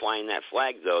 but if we're flying that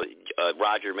flag, though,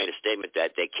 Roger made a statement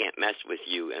that they can't mess with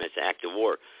you and it's an act of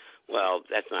war. Well,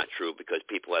 that's not true, because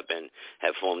people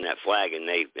have flown that flag, and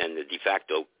the de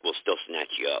facto will still snatch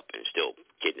you up and still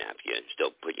kidnap you and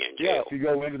still put you in jail. Yeah, if you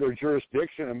go into their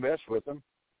jurisdiction and mess with them.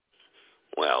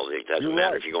 Well, it doesn't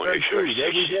matter if you go into their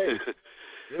jurisdiction.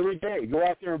 Every day. Go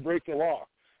out there and break the law.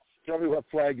 Tell me what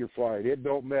flag you're flying. It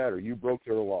don't matter. You broke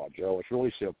their law, Joe. It's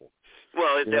really simple.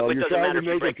 Well, it doesn't matter if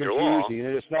you break their law. And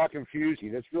it's not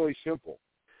confusing. It's really simple.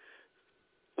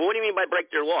 Well, what do you mean by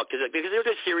break their law? Because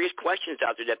there's serious questions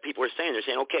out there that people are saying. They're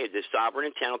saying, okay, this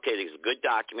sovereign intent, okay, this is a good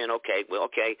document, okay, well,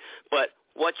 okay, but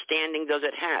what standing does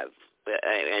it have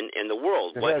in the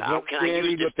world? How can I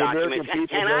use this document?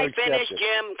 Can I finish,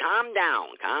 Jim? Calm down,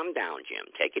 Jim.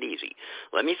 Take it easy.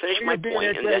 Let me finish my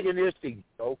point.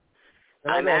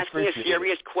 I'm asking a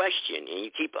serious question, and you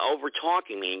keep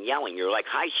over-talking me and yelling. You're like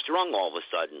high-strung all of a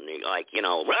sudden. You're like,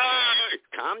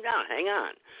 calm down, hang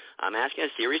on. I'm asking a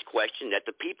serious question that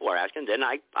the people are asking, then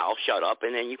I'll shut up,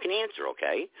 and then you can answer,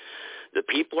 okay? The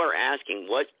people are asking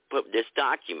this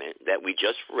document that we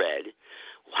just read,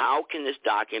 how can this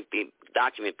document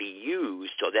be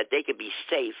used so that they could be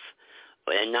safe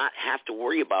and not have to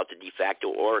worry about the de facto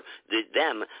or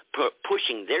them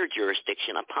pushing their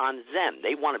jurisdiction upon them.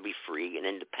 They want to be free and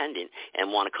independent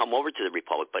and want to come over to the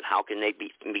Republic, but how can they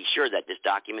be sure that this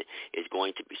document is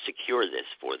going to secure this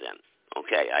for them?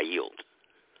 Okay, I yield.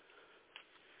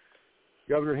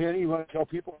 Governor Haney, you want to tell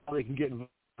people how they can get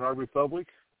involved in our Republic?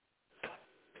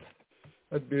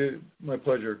 That'd be my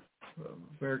pleasure.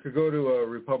 America, go to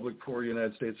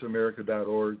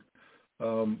republicforunitedstatesofamerica.org.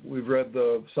 We've read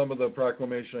some of the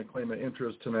proclamation and claim of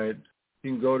interest tonight.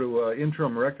 You can go to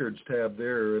interim records tab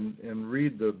there and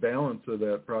read the balance of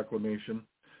that proclamation.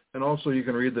 And also you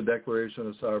can read the Declaration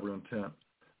of Sovereign Intent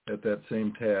at that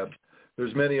same tab.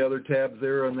 There's many other tabs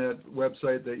there on that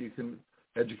website that you can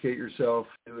educate yourself.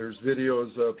 There's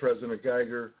videos of President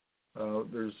Geiger.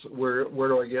 There's where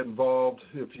do I get involved?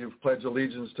 If you've pledged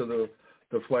allegiance to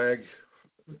the flag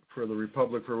for the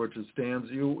republic for which it stands,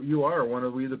 you are one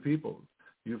of we the people.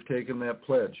 You've taken that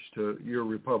pledge to your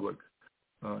republic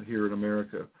here in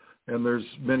America. And there's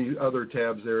many other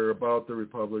tabs there about the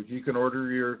republic. You can order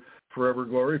your Forever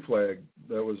Glory flag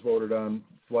that was voted on,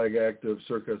 Flag Act of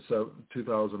circa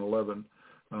 2011.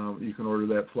 You can order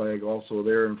that flag also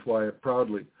there and fly it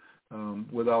proudly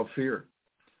without fear.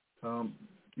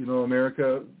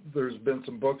 America, there's been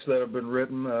some books that have been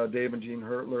written. Dave and Jean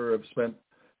Hertler have spent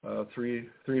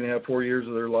 3.5-4 years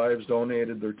of their lives,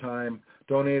 donated their time,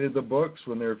 donated the books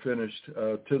when they're finished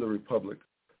to the Republic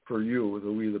for you,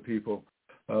 we the people.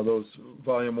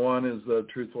 Volume 1 is the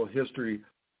truthful history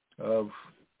of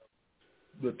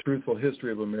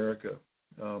America.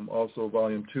 Also,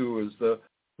 Volume 2 is the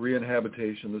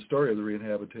reinhabitation, the story of the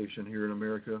reinhabitation here in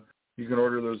America. You can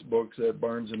order those books at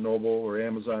Barnes & Noble or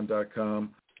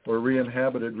Amazon.com or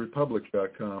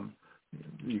reinhabitedrepublic.com.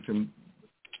 You can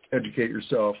educate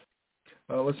yourself.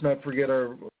 Let's not forget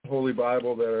our Holy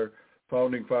Bible that our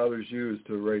founding fathers used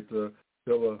to write the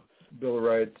Bill of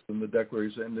Rights and the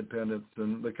Declaration of Independence,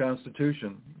 and the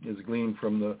Constitution is gleaned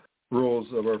from the rules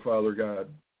of our Father God.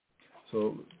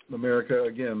 So America,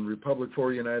 again,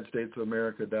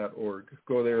 republicforunitedstatesofamerica.org.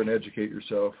 Go there and educate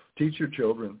yourself. Teach your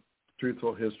children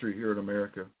truthful history here in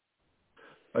America.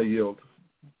 I yield.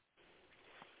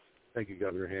 Thank you,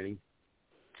 Governor Haney.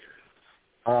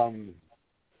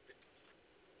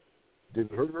 Did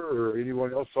Herter or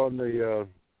anyone else on the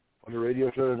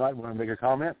radio show tonight want to make a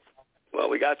comment? Well,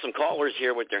 we got some callers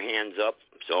here with their hands up.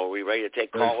 So are we ready to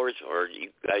take callers, or do you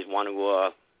guys want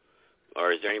to,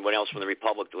 or is there anyone else from the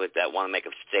Republic that want to make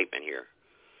a statement here?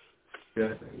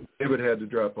 Yeah, David had to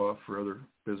drop off for other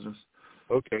business.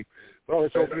 Okay. Well,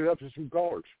 let's open it up to some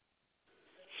callers.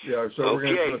 Yeah, so we're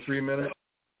going to do 3 minutes,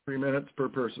 3 minutes per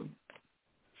person.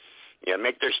 Yeah,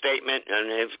 make their statement,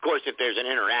 and of course, if there's an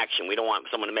interaction, we don't want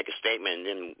someone to make a statement, and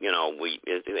then,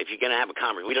 if you're going to have a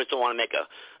conversation, we just don't want to make a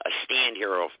stand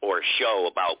here or a show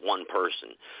about one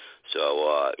person,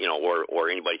 so, or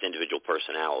anybody's individual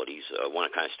personalities. I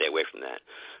want to kind of stay away from that.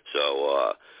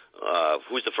 So,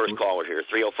 who's the first caller here,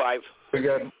 305? We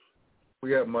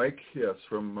got Mike, yes,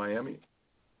 from Miami.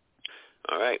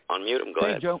 All right, unmute him, go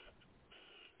ahead. Hey, Joe.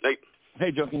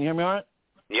 Hey, Joe, can you hear me all right?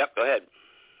 Yep, go ahead.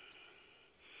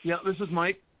 Yeah, this is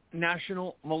Mike,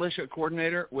 National Militia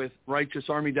Coordinator with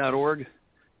RighteousArmy.org,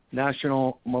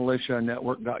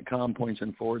 NationalMilitiaNetwork.com points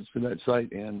and forwards to that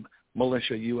site, and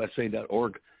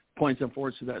MilitiaUSA.org points and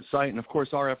forwards to that site. And, of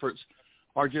course, our efforts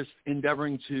are just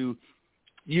endeavoring to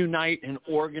unite and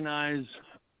organize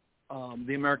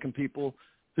the American people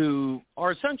who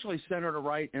are essentially center to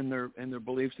right in their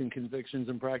beliefs and convictions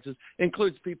and practice. It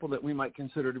includes people that we might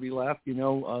consider to be left,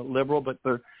 liberal, but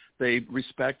they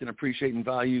respect and appreciate and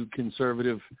value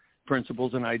conservative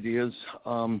principles and ideas.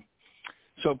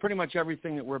 So pretty much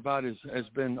everything that we're about has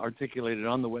been articulated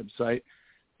on the website.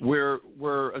 We're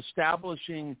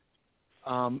establishing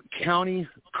county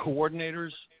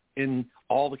coordinators in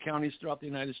all the counties throughout the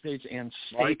United States and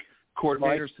state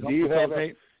coordinators to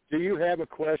facilitate. Do you have a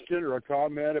question or a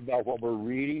comment about what we're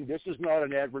reading? This is not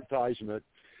an advertisement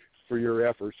for your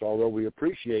efforts, although we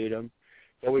appreciate them,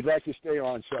 but we'd like to stay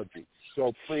on subject.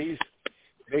 So please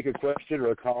make a question or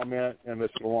a comment, and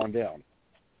let's go on down.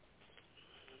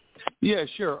 Yeah,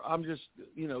 sure. I'm just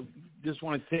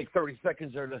want to take 30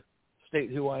 seconds there to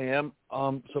state who I am.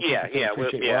 So appreciate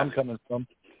where I'm coming from.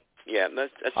 Yeah,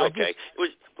 that's okay.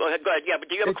 Go ahead. Yeah, but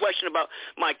do you have a question about,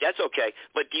 Mike, that's okay,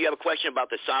 but do you have a question about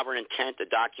the sovereign intent, the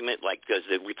document? Like, because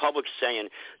the Republic's saying,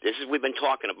 we've been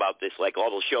talking about this, like, all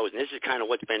those shows, and this is kind of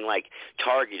what's been, like,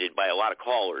 targeted by a lot of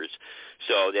callers.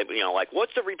 So, that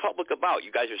what's the Republic about?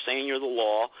 You guys are saying you're the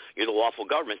law, you're the lawful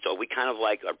government, so we kind of,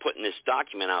 are putting this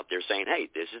document out there saying, hey,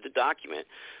 this is the document.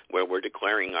 where we're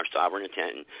declaring our sovereign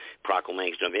intent and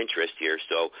proclamation of interest here.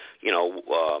 So,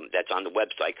 that's on the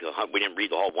website. We didn't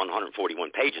read the whole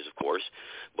 141 pages, of course,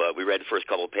 but we read the first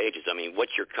couple of pages. I mean,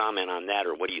 what's your comment on that,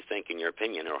 or what do you think in your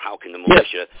opinion, or how can the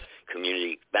militia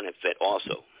community benefit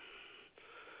also?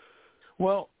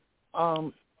 Well,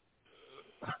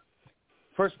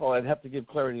 first of all, I'd have to give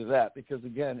clarity to that because,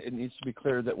 again, it needs to be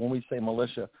clear that when we say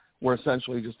militia, we're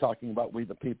essentially just talking about we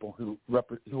the people who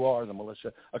are the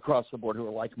militia across the board, who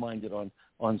are like-minded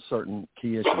on certain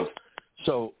key issues.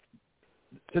 So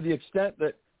to the extent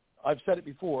that I've said it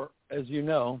before, as you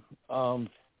know,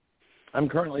 I'm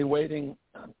currently waiting,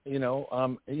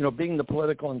 being the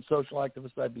political and social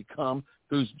activist I've become,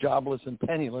 who's jobless and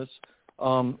penniless,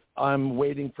 I'm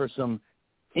waiting for some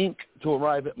ink to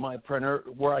arrive at my printer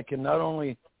where I can not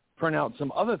only print out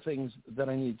some other things that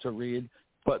I need to read,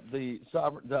 but the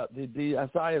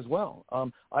DSI as well.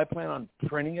 I plan on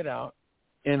printing it out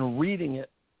and reading it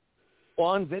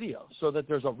on video so that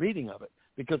there's a reading of it,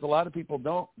 because a lot of people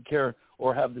don't care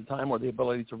or have the time or the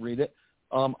ability to read it.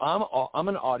 I'm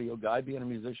an audio guy, being a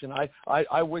musician.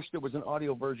 I wish there was an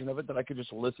audio version of it that I could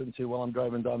just listen to while I'm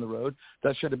driving down the road.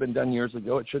 That should have been done years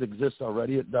ago. It should exist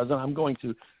already. It doesn't. I'm going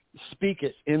to speak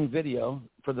it in video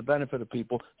for the benefit of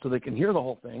people so they can hear the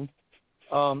whole thing.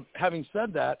 Having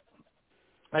said that,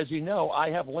 as you know, I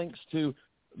have links to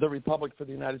the Republic for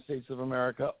the United States of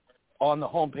America on the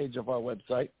homepage of our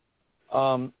website.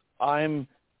 I'm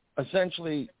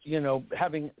essentially,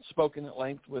 having spoken at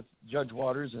length with Judge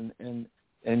Waters and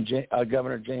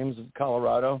Governor James of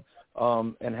Colorado,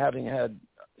 and having had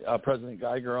President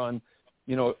Geiger on,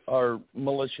 our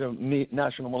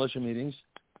national militia meetings,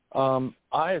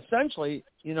 I essentially,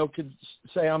 could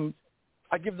say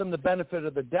I give them the benefit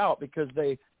of the doubt because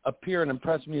they appear and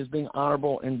impress me as being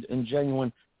honorable and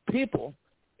genuine people.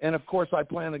 And, of course, I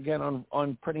plan again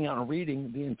on printing out and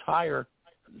reading the entire,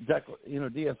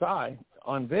 DSI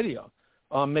on video.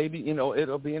 Maybe,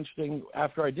 it'll be interesting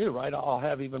after I do, right? I'll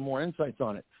have even more insights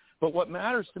on it. But what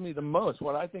matters to me the most,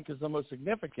 what I think is the most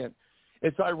significant,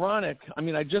 it's ironic. I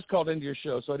mean, I just called into your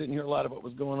show, so I didn't hear a lot of what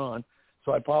was going on.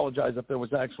 So I apologize if there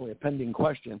was actually a pending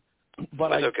question.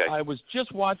 But I was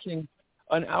just watching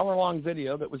an hour-long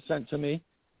video that was sent to me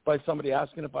by somebody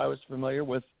asking if I was familiar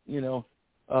with,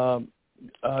 Gould,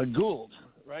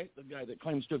 right, the guy that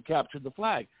claims to have captured the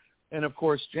flag. And, of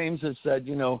course, James has said,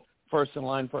 first in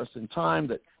line, first in time,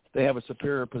 that they have a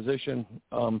superior position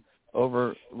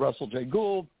over Russell J.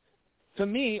 Gould. To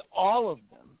me, all of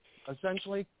them,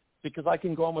 essentially, because I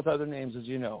can go on with other names, as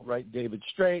you know, right, David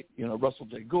Straight, Russell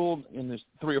J. Gould, and there's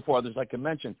 3 or 4 others I can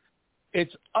mention.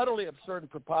 It's utterly absurd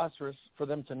and preposterous for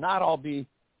them to not all be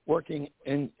working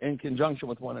in conjunction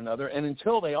with one another. And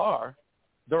until they are,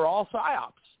 they're all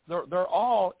psyops. They're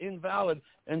all invalid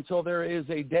until there is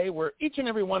a day where each and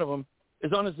every one of them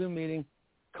is on a Zoom meeting,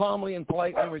 calmly and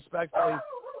politely and respectfully,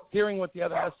 hearing what the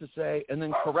other has to say, and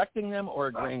then correcting them or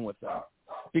agreeing with them.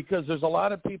 Because there's a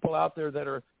lot of people out there that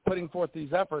are putting forth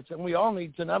these efforts, and we all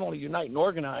need to not only unite and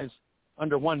organize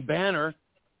under one banner,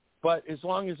 but as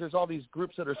long as there's all these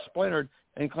groups that are splintered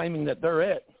and claiming that they're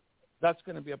it, that's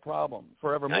going to be a problem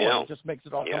forevermore. It just makes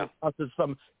it all come out as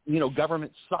some,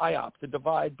 government psyop to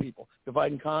divide people,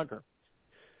 divide and conquer.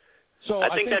 So I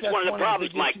think that's one of the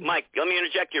problems, Mike. Mike, let me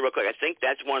interject here real quick. I think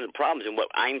that's one of the problems, and what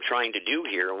I'm trying to do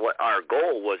here, what our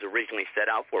goal was originally set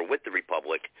out for with the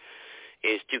Republic,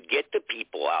 is to get the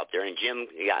people out there, and Jim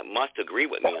must agree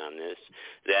with me on this,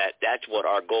 that's what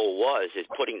our goal was,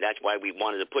 that's why we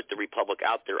wanted to put the Republic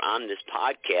out there on this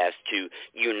podcast, to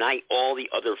unite all the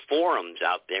other forums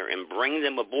out there and bring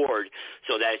them aboard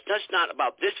so that it's just not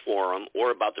about this forum or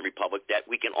about the Republic, that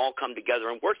we can all come together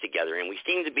and work together. And we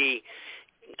seem to be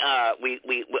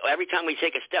we every time we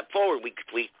take a step forward,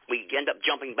 we end up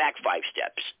jumping back 5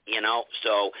 steps,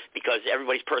 so because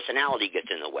everybody's personality gets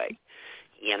in the way.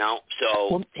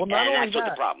 So well, that's what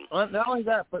the problem. Not only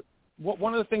that, but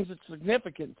one of the things that's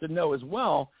significant to know as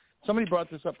well, somebody brought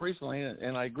this up recently,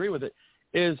 and I agree with it,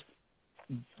 is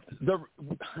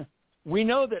we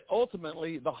know that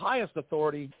ultimately the highest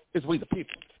authority is we the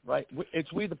people, right?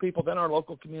 It's we the people, then our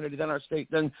local community, then our state,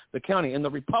 then the county, and the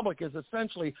Republic is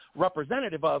essentially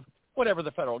representative of whatever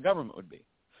the federal government would be.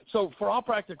 So for all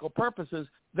practical purposes,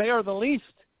 they are the least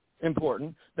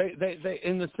important. They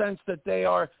in the sense that they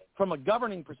are, from a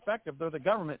governing perspective, they're the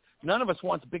government. None of us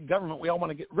wants big government. We all want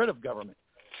to get rid of government.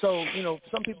 So,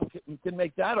 some people can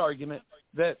make that argument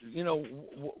that,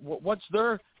 what's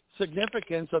their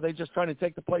significance? Are they just trying to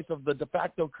take the place of the de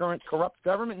facto current corrupt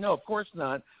government? No, of course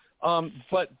not.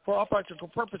 But for all practical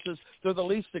purposes, they're the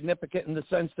least significant in the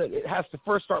sense that it has to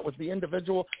first start with the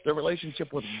individual, their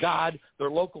relationship with God, their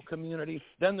local community,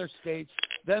 then their states,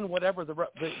 then whatever the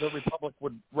republic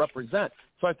would represent.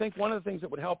 So I think one of the things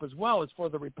that would help as well is for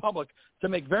the republic to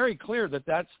make very clear that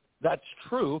that's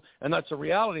true and that's a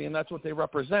reality and that's what they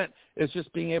represent, is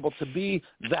just being able to be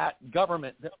that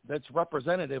government that's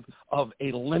representative of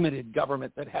a limited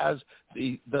government that has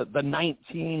the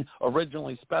 19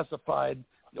 originally specified,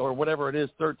 or whatever it is,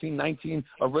 13, 19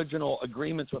 original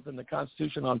agreements within the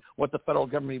Constitution on what the federal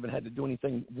government even had to do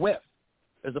anything with,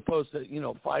 as opposed to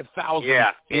 5,000.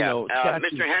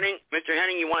 Mr.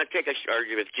 Henning, you want to take or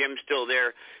if Jim's still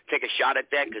there, take a shot at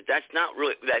that, because that's not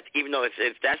really that. Even though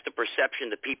if that's the perception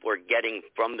that people are getting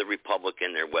from the Republic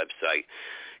and their website.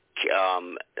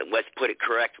 Let's put it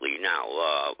correctly now,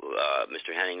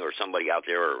 Mr. Henning, or somebody out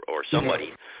there, or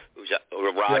somebody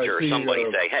or Roger, or somebody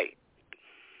say, hey.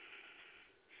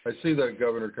 I see that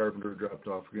Governor Carpenter dropped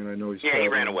off again. I know he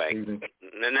ran away. And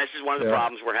this is one of the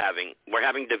problems we're having. We're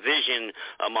having division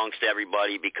amongst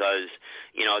everybody because,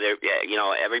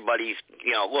 everybody's,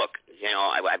 look,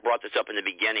 I brought this up in the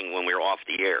beginning when we were off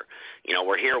the air.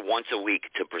 We're here once a week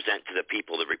to present to the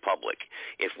people the Republic.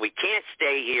 If we can't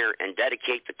stay here and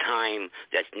dedicate the time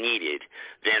that's needed,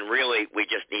 then really we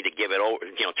just need to give it over,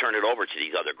 turn it over to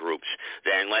these other groups,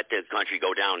 then let the country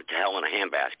go down to hell in a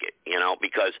handbasket,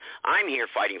 because I'm here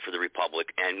fighting for the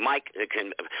Republic, and Mike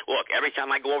can look. Every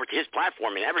time I go over to his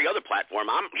platform and every other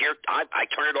platform, I'm here. I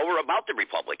turn it over about the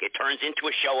Republic. It turns into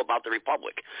a show about the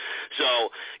Republic. So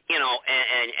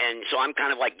so I'm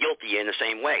kind of like guilty in the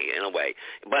same way, in a way.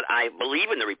 But I believe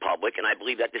in the Republic, and I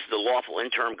believe that this is the lawful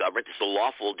interim government. This is the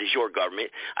lawful de jure government.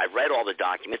 I've read all the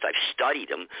documents. I've studied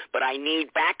them, but I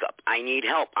need backup. I need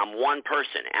help. I'm one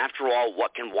person. After all,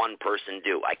 what can one person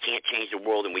do? I can't change the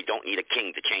world, and we don't need a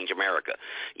king to change America.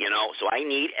 So I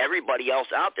need everybody else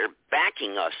out there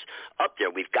backing us up there.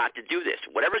 We've got to do this.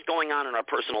 Whatever's going on in our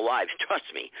personal lives, trust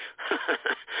me,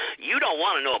 you don't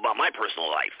want to know about my personal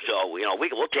life. So,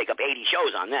 we'll take up 80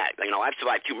 shows on that. I've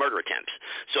survived 2 murder attempts.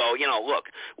 So, look,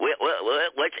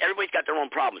 everybody's got their own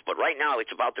problems, but right now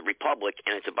it's about the Republic,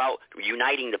 and it's about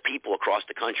uniting the people across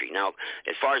the country. Now,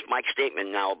 as far as Mike's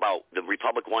statement now about the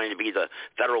Republic wanting to be the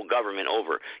federal government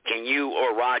over, can you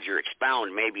or Roger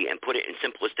expound maybe and put it in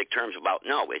simplistic terms about,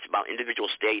 no, it's about individual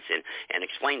states and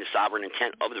explain the sovereign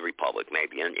intent of the Republic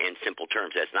maybe in simple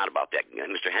terms. That's not about that.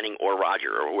 Mr. Henning or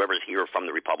Roger or whoever's here from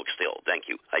the Republic still. Thank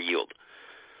you. I yield.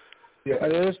 Yeah,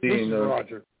 this is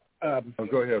Roger.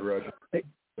 Go ahead, Roger.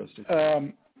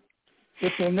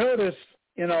 If you'll notice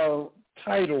in our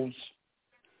titles,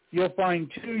 you'll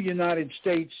find 2 United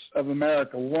States of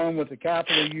America, one with a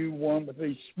capital U, one with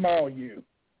a small u.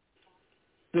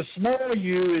 The small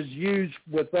u is used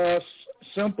with us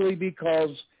simply because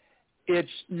it's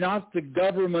not the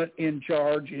government in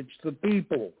charge, it's the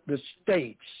people, the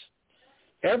states.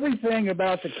 Everything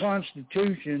about the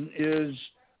Constitution is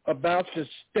about the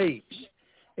states.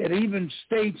 It even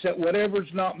states that whatever's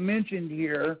not mentioned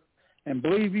here, and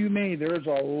believe you me, there's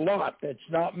a lot that's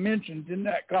not mentioned in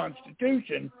that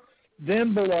Constitution,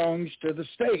 then belongs to the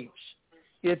states.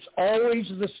 It's always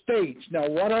the states. Now,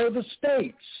 what are the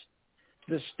states?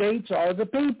 The states are the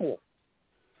people.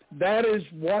 That is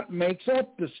what makes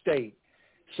up the state.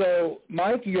 So,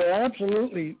 Mike, you're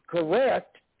absolutely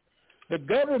correct. The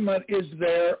government is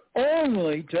there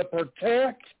only to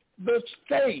protect the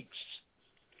states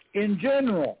in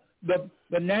general.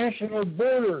 The national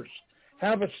borders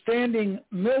have a standing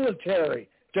military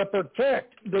to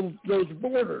protect those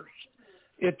borders,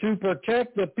 to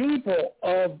protect the people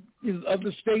of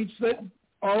the states that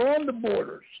are on the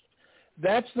borders.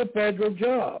 That's the federal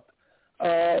job.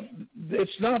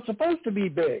 It's not supposed to be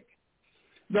big.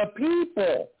 The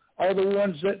people are the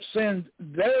ones that send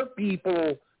their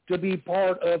people to be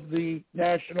part of the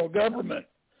national government.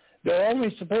 They're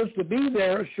only supposed to be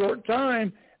there a short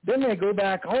time, then they go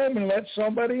back home and let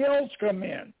somebody else come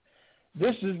in.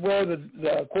 This is where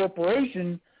the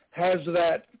corporation has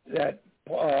that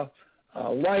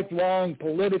lifelong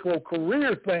political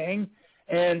career thing,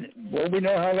 and well, we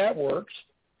know how that works.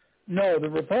 No, the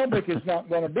Republic is not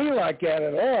going to be like that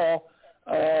at all.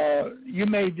 You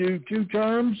may do 2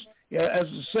 terms as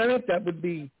the Senate. That would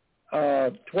be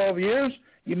 12 years.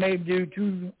 You may do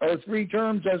 2 or 3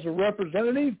 terms as a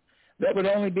representative. That would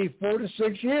only be 4 to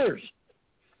 6 years.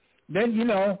 Then,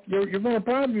 you're going to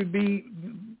probably be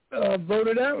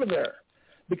voted out of there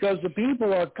because the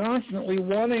people are constantly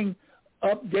wanting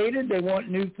updated. They want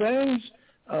new things.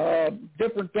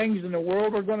 Different things in the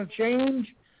world are going to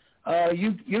change.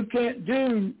 You can't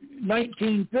do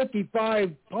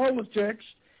 1955 politics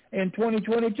in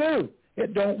 2022.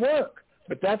 It don't work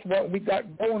But that's what we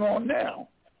got going on now.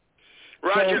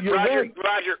 Roger, so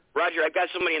Roger, I got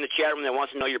somebody in the chat room that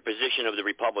wants to know your position of the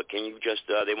Republic. Can you just,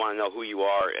 they want to know who you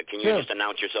are. Can you just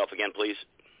announce yourself again, please?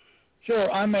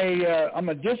 Sure. I'm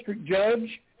a district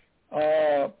judge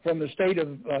from the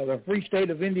free state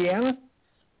of Indiana.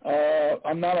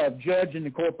 I'm not a judge in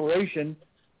the corporation.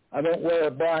 I don't wear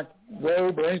a black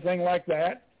robe or anything like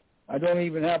that. I don't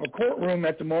even have a courtroom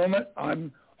at the moment.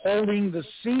 I'm holding the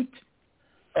seat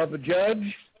of a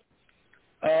judge.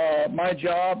 My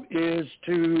job is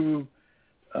to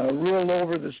rule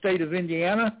over the state of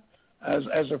Indiana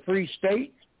as a free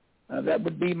state. That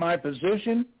would be my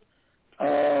position.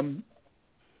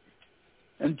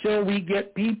 Until we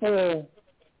get people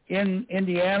in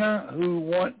Indiana who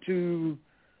want to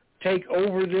take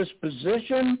over this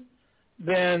position,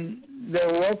 then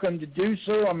they're welcome to do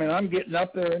so. I mean, I'm getting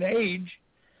up there in age,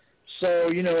 so,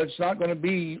 it's not going to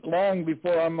be long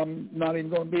before I'm not even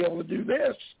going to be able to do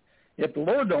this if the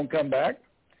Lord don't come back.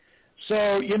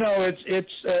 So,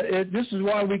 this is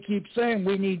why we keep saying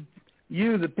we need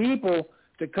you, the people,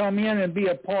 to come in and be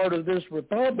a part of this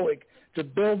republic to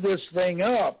build this thing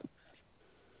up.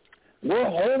 We're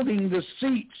holding the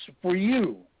seats for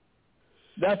you.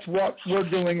 That's what we're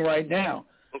doing right now.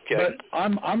 Okay. But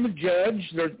I'm a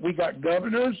judge. We got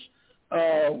governors.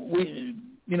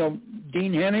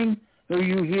 Dean Henning, who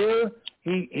you hear,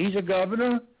 he's a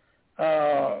governor.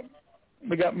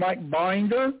 We got Mike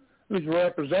Binder, who's a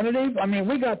representative. I mean,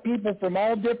 we got people from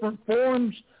all different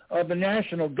forms of the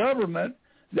national government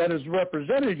that is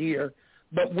represented here,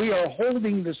 but we are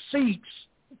holding the seats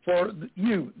for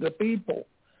you, the people.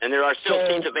 And there are still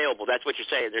seats available. That's what you're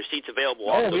saying. There's seats available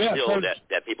also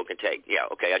that people can take. Yeah,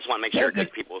 okay. I just want to make sure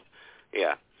that people,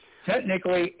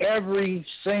 Technically, every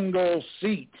single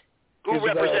seat Who is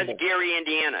represents available. Gary,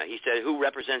 Indiana? He said, who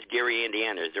represents Gary,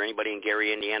 Indiana? Is there anybody in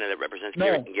Gary, Indiana that represents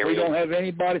No, Gary? we don't have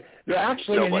anybody. They're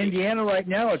actually Nobody. in Indiana right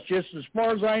now. It's just, as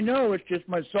far as I know, it's just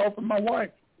myself and my wife.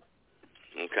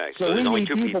 Okay. So we there's only need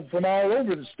two people from all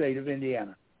over the state of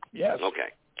Indiana. Yes.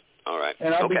 Okay. All right.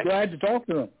 And I'll be glad to talk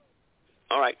to them.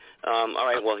 All right.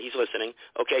 Well, he's listening.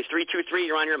 Okay, 323,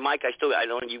 you're on here. Mike, I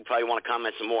know you probably want to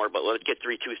comment some more, but let's get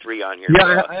 323 on here.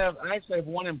 Yeah, I actually have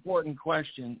one important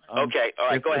question. Okay, all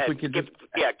right, go ahead. Give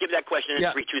that question in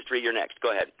 323. You're next.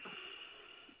 Go ahead.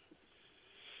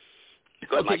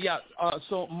 Go ahead, Mike. Yeah.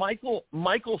 So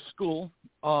Michael School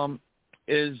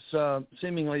is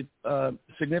seemingly a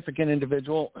significant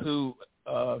individual who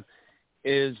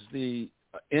is the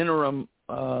interim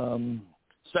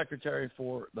secretary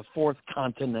for the Fourth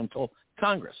Continental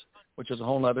Congress, which is a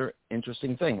whole other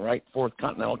interesting thing, right? Fourth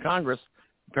Continental Congress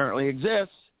apparently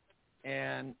exists,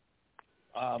 and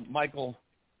Michael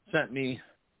sent me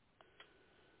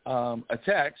a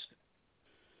text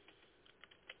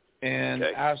and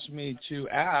asked me to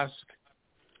ask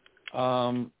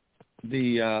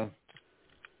the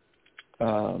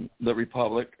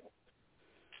Republic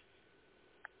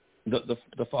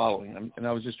the following, and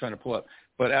I was just trying to pull up,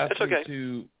 but asked me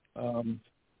to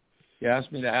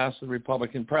asked me to ask the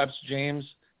Republican, perhaps James,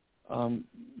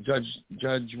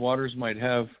 Judge Waters might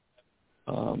have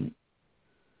an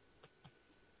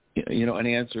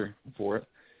answer for it,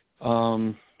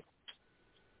 and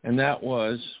that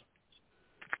was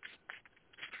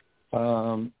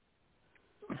my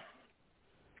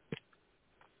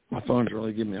phone's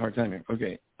really giving me a hard time here.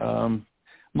 Okay,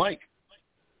 Mike,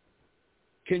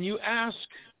 can you ask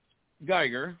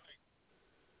Geiger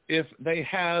if they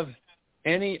have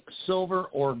any silver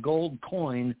or gold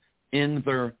coin in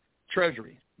their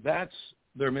treasury? That's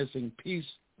their missing piece,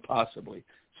 possibly.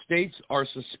 States are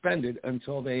suspended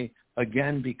until they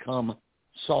again become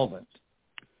solvent.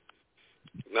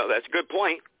 No, that's a good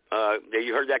point.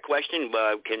 You heard that question.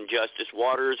 Can Justice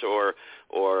Waters or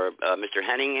Mr.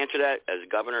 Henning answer that as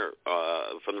governor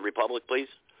from the Republic, please?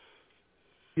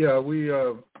 Yeah, we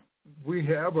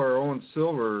have our own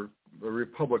silver, the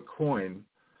Republic coin.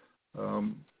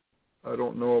 I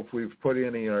don't know if we've put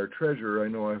any in our treasurer. I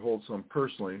know I hold some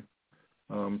personally.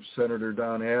 Senator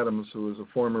Don Adams, who was a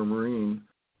former Marine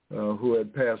who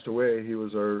had passed away, he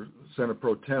was our Senate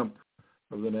Pro Temp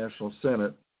of the National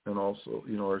Senate, and also,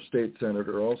 our state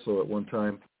senator also at one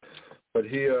time. But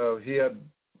he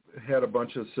had a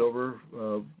bunch of silver,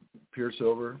 pure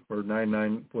silver, or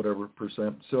 99 whatever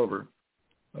percent silver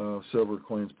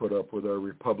coins put up with our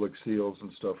Republic seals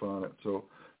and stuff on it. So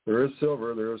there is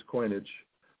silver, there is coinage,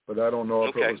 but I don't know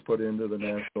if it was put into the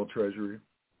National Treasury.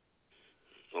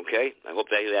 Okay. I hope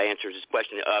that answers his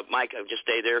question. Mike, just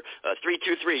stay there.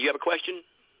 323, you have a question?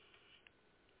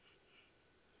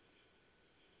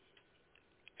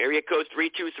 Area code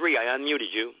 323, I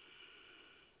unmuted you.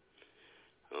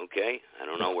 Okay, I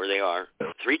don't know where they are.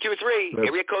 323,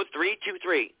 area code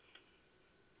 323.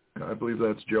 I believe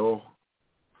that's Joe.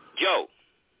 Joe.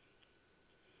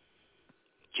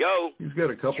 He's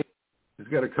got a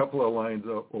couple of lines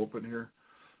open here.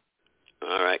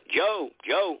 All right, Joe,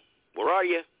 where are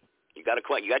you? You got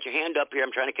your hand up here.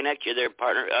 I'm trying to connect you there,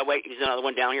 partner. Wait, there's another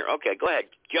one down here. Okay, go ahead,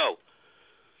 Joe.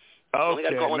 Okay,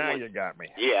 now you got me.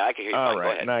 Yeah, I can hear you. All fine. right,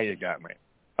 Go ahead. now you got me.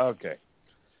 Okay.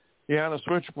 Yeah, on the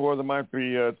switchboard, there might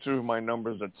be two of my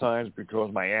numbers at times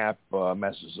because my app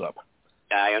messes up.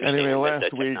 I understand anyway, that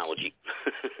technology.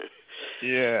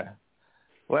 Yeah.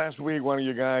 Last week, one of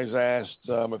you guys asked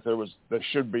if there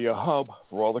should be a hub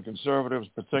for all the conservatives,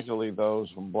 particularly those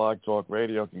from Blog Talk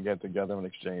Radio, can get together and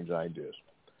exchange ideas.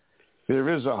 There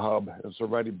is a hub. It's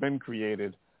already been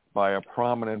created by a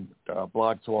prominent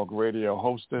Blog Talk Radio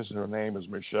hostess. Her name is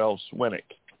Michelle Swinick.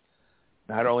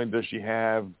 Not only does she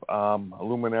have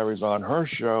luminaries on her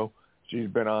show, she's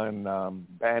been on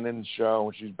Bannon's show,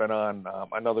 and she's been on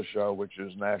another show which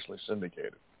is nationally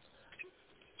syndicated.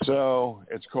 So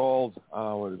it's called,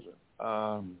 what is it?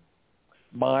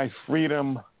 My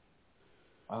Freedom,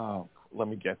 let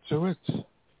me get to it.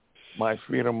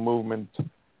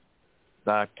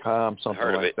 MyFreedomMovement.com,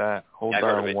 something like that. Hold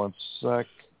on one sec.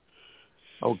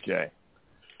 Okay.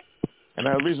 And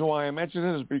the reason why I mention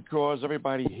it is because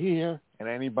everybody here and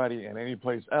anybody and any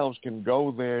place else can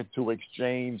go there to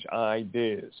exchange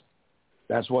ideas.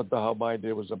 That's what the hub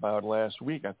idea was about last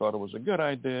week. I thought it was a good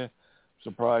idea.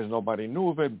 Surprised nobody knew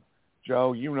of it.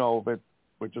 Joe, you know of it,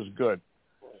 which is good.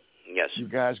 Yes. You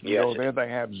guys can go there. They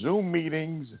have Zoom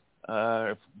meetings,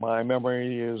 if my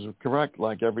memory is correct,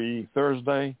 like every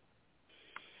Thursday.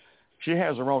 She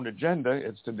has her own agenda.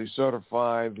 It's to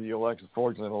decertify the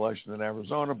fraudulent election in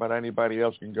Arizona, but anybody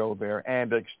else can go there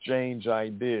and exchange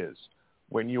ideas.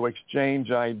 When you exchange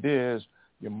ideas,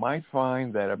 you might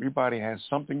find that everybody has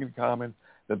something in common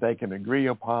that they can agree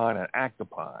upon and act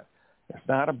upon. It's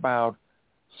not about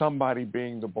somebody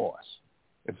being the boss.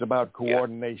 It's about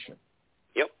coordination.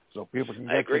 Yep. So people can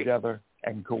get together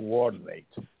and coordinate.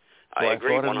 So I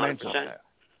agree 100%.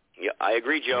 Yeah, I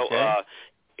agree, Joe. Okay.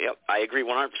 Yep, I agree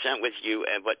 100% with you,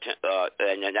 and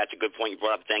that's a good point you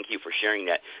brought up. Thank you for sharing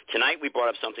that. Tonight we brought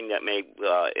up something that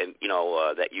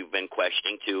that you've been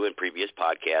questioning too in previous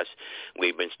podcasts.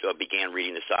 We began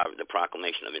reading the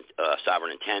Proclamation of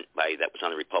Sovereign Intent that was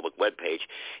on the Republic webpage,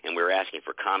 and we were asking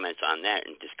for comments on that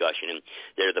and discussion. And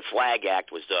the Flag Act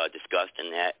was discussed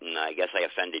in that, and I guess I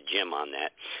offended Jim on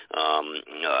that.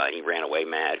 He ran away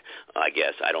mad. I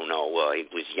guess I don't know. He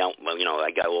was yelling. I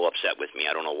got a little upset with me.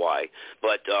 I don't know why,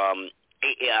 but. I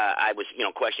was,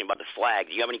 questioning about the flag.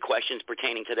 Do you have any questions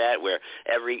pertaining to that? Where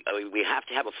we have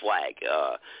to have a flag.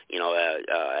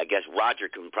 I guess Roger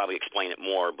can probably explain it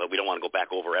more, but we don't want to go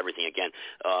back over everything again.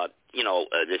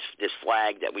 This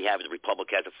flag that we have, the Republic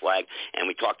has a flag, and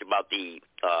we talked about the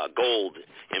gold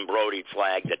embroidered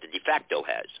flag that the de facto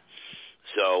has.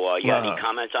 So, you have any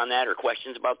comments on that or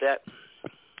questions about that?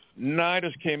 No, I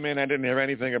just came in. I didn't hear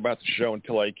anything about the show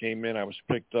until I came in. I was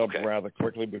picked up rather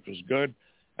quickly, which was good.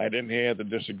 I didn't hear the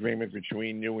disagreement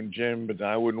between you and Jim, but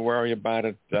I wouldn't worry about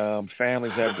it.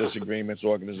 Families have disagreements,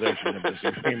 organizations have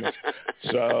disagreements.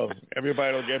 So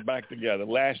everybody will get back together.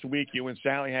 Last week, you and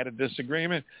Sally had a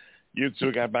disagreement. You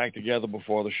two got back together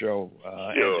before the show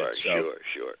ended.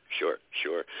 Sure.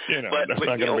 That's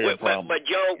not going to be a problem. But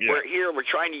Joe, we're here. We're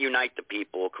trying to unite the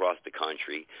people across the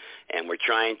country, and we're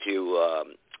trying to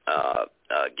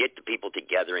get the people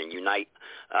together and unite.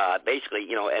 Basically,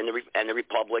 and the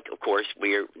Republic, of course,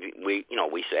 we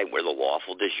say we're the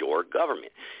lawful de jure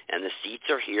government, and the seats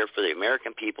are here for the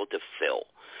American people to fill.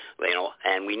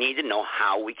 And we need to know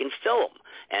how we can fill them.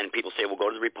 And people say, well, go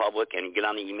to the Republic and get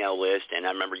on the email list. And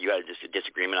I remember you had a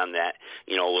disagreement on that,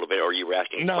 a little bit, or you were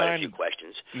asking quite a few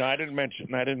questions. No, I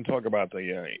didn't talk about the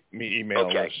email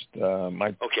list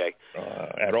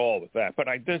at all with that. But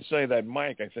I did say that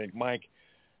Mike,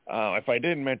 if I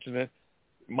didn't mention it,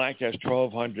 Mike has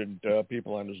 1,200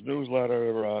 people on his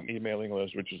newsletter emailing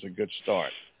list, which is a good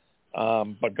start.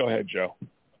 But go ahead, Joe.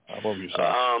 What were you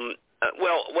saying?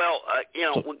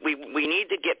 We need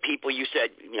to get people. You said,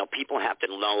 people have to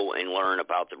know and learn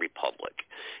about the Republic,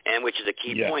 and which is a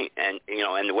key point. And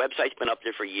and the website's been up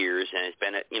there for years, and it's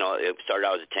been, it started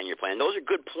out as a 10-year plan. Those are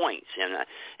good points,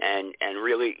 and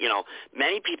really,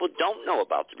 many people don't know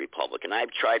about the Republic, and I've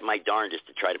tried my darndest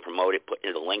to try to promote it,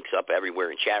 putting the links up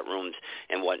everywhere in chat rooms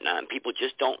and whatnot. And people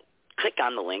just don't click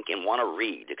on the link and want to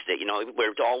read. Because, we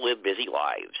all live busy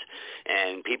lives,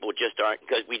 and people just aren't,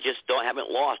 because we just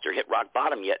haven't lost or hit rock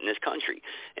bottom yet in this country.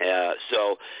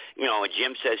 So,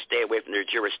 Jim says stay away from their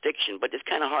jurisdiction, but it's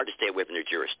kind of hard to stay away from their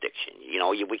jurisdiction.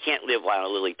 We can't live on a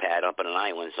lily pad up on an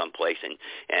island someplace and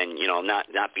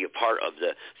not be a part of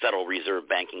the Federal Reserve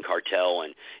banking cartel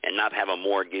and not have a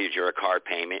mortgage or a car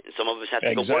payment. And some of us have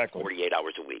to go work 48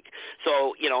 hours a week.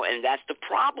 So, and that's the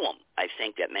problem I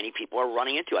think that many people are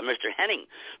running into. Mr. Henning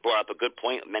brought up a good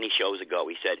point many shows ago.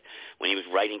 He said when he was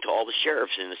writing to all the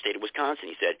sheriffs in the state of Wisconsin,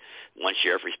 he said one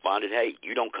sheriff responded, "Hey,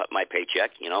 you don't cut my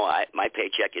paycheck. My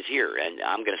paycheck is here, and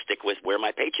I'm going to stick with where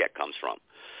my paycheck comes from."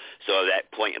 So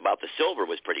that point about the silver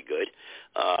was pretty good.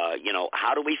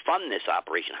 How do we fund this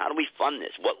operation? How do we fund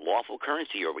this? What lawful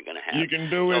currency are we going to have? You can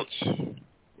do it.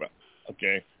 Well,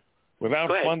 okay.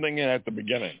 Without funding it at the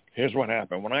beginning, here's what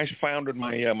happened. When I founded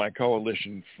my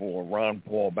coalition for Ron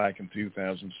Paul back in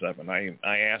 2007,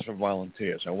 I asked for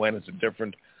volunteers. I went into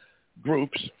different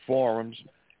groups, forums,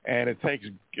 and it takes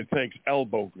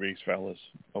elbow grease, fellas.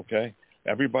 Okay,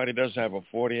 everybody does have a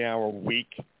 40-hour week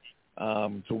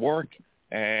to work,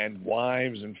 and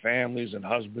wives and families and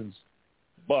husbands.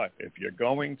 But if you're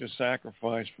going to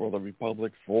sacrifice for the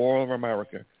Republic, for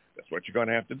America, that's what you're going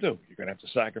to have to do. You're going to have to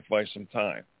sacrifice some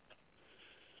time.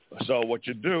 So what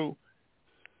you do,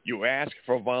 you ask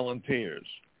for volunteers.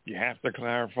 You have to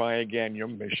clarify again your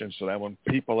mission so that when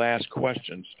people ask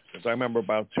questions, because I remember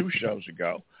about 2 shows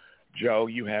ago, Joe,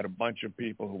 you had a bunch of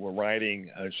people who were writing,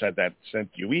 sent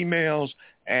you emails,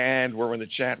 and were in the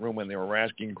chat room when they were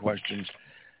asking questions.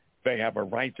 They have a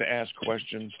right to ask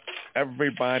questions.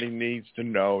 Everybody needs to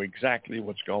know exactly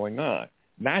what's going on,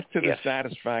 not to the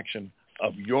satisfaction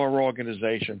of your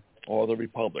organization or the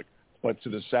Republic, but to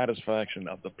the satisfaction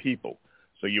of the people.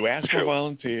 So you ask for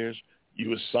volunteers,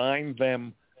 you assign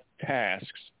them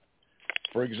tasks,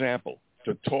 for example,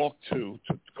 to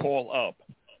call up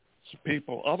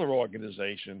people, other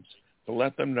organizations, to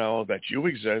let them know that you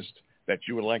exist, that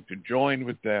you would like to join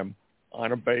with them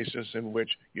on a basis in which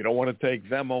you don't want to take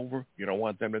them over, you don't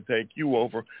want them to take you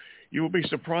over. You will be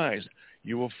surprised.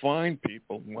 You will find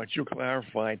people, once you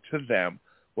clarify to them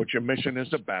what your mission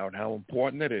is about, how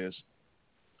important it is,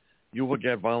 you will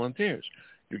get volunteers.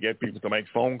 You get people to make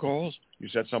phone calls. You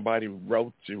said somebody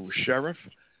wrote to a sheriff.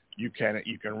 You can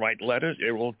write letters.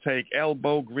 It will take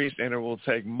elbow grease, and it will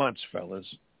take months, fellas.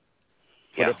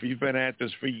 But if you've been at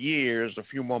this for years, a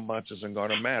few more months isn't going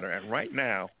to matter. And right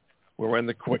now, we're in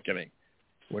the quickening.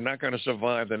 We're not going to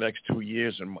survive the next 2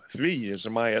 years and 3 years,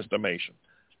 in my estimation.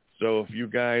 So if you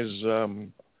guys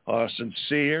are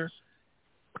sincere,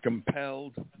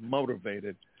 compelled,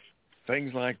 motivated,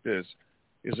 things like this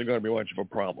isn't going to be much of a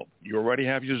problem. You already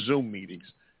have your Zoom meetings.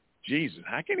 Jesus,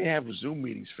 how can you have Zoom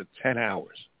meetings for 10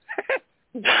 hours?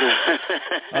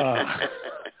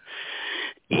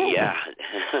 Yeah.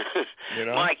 You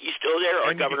know? Mike, you still there?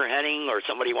 Or Governor Henning or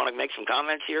somebody want to make some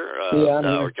comments here?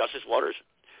 Or Justice Waters?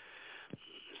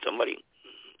 Somebody?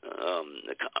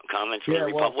 The comments from the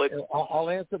Republic? Well, I'll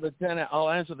answer the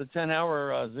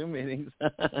 10-hour Zoom meetings.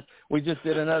 We just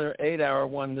did another 8-hour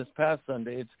one this past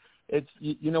Sunday. It's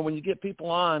when you get people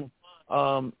on,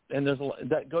 and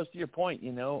that goes to your point,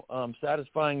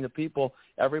 satisfying the people.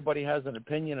 Everybody has an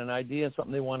opinion, an idea,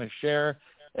 something they want to share,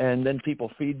 and then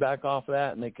people feedback off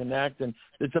that, and they connect. And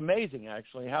it's amazing,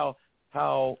 actually, how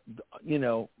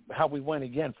we went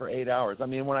again for 8 hours. I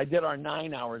mean, when I did our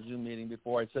 9-hour Zoom meeting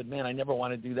before, I said, man, I never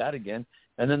want to do that again.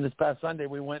 And then this past Sunday,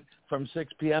 we went from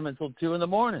 6 p.m. until 2 in the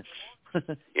morning.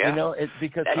 It's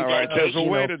because all right, there's a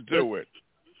way to do it.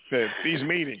 These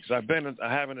meetings, I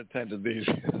haven't attended these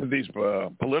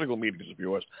political meetings of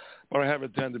yours, but I have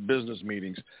attended business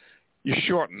meetings. You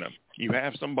shorten them. You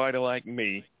have somebody like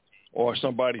me, or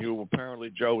somebody who apparently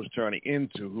Joe is turning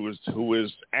into, who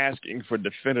is asking for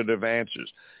definitive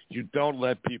answers. You don't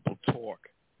let people talk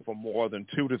for more than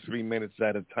 2 to 3 minutes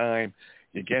at a time.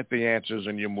 You get the answers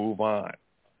and you move on.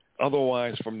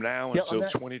 Otherwise, from now until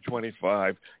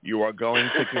 2025, you are going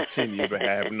to continue to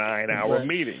have 9-hour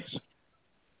meetings.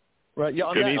 Right.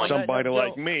 Yeah, you need somebody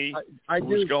like me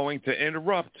who's going to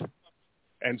interrupt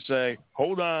and say,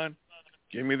 hold on,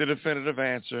 give me the definitive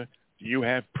answer. Do you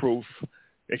have proof?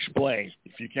 Explain.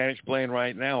 If you can't explain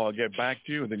right now, I'll get back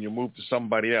to you, and then you move to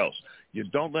somebody else. You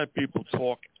don't let people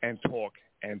talk and talk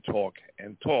and talk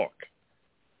and talk.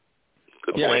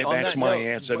 Okay, that's my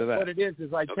answer to that. What it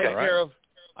is I take care of,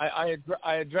 I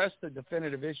address the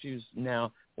definitive issues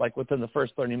now, like within the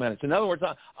first 30 minutes. In other words,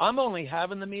 I'm only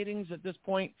having the meetings at this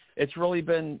point. It's really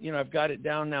been, I've got it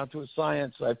down now to a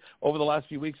science. Over the last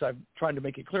few weeks, I've tried to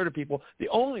make it clear to people. The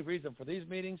only reason for these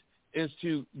meetings is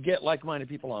to get like-minded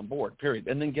people on board, period,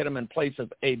 and then get them in place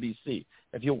of ABC.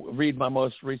 If you read my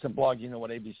most recent blog, you know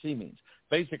what ABC means.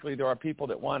 Basically, there are people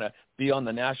that want to be on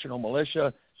the National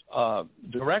Militia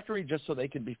directory just so they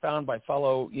can be found by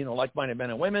fellow, like-minded men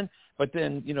and women. But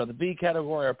then, the B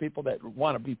category are people that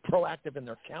want to be proactive in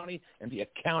their county and be a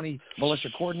county militia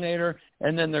coordinator.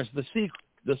 And then there's the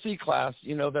C class,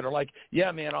 that are like,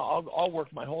 yeah, man, I'll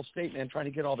work my whole state, man, trying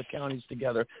to get all the counties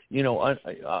together, on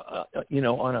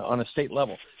a state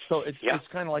level. So it's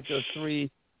kind of like those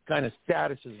three kind of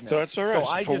statuses now. So it's all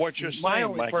right. So for what you're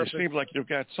saying, Mike, it seems like you've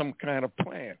got some kind of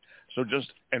plan. So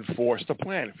just enforce the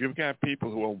plan. If you've got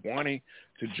people who are wanting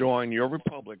to join your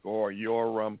republic or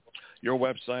your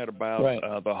website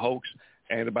about the hoax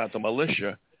and about the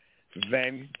militia,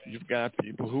 then you've got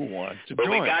people who want to join.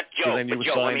 But we got Joe. So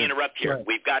Joe, let me interrupt here. Right.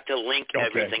 We've got to link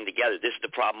everything together. This is the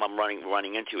problem I'm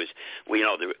running into is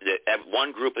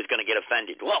one group is going to get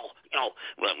offended. Well,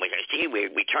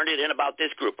 we turned it in about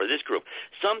this group or this group.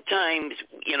 Sometimes,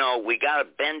 we got to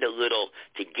bend a little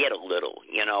to get a little.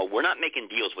 We're not making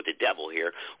deals with the devil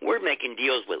here. We're making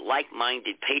deals with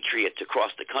like-minded patriots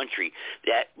across the country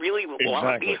that really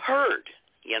want to be heard,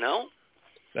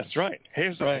 That's right.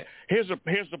 Here's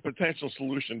a potential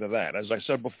solution to that. As I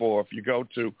said before, if you go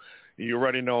to, you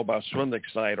already know about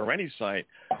Swindlick's site or any site,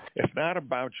 it's not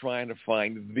about trying to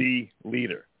find the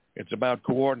leader. It's about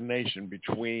coordination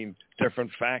between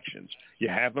different factions. You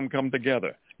have them come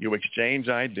together. You exchange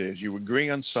ideas. You agree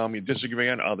on some. You disagree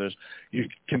on others. You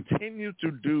continue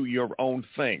to do your own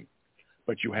thing,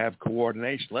 but you have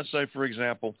coordination. Let's say, for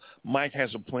example, Mike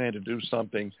has a plan to do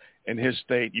something in his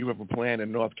state. You have a plan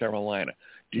in North Carolina.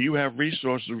 Do you have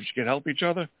resources which can help each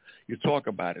other? You talk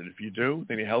about it. If you do,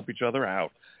 then you help each other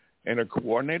out. In a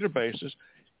coordinated basis,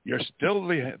 you're still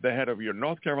the head of your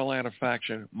North Carolina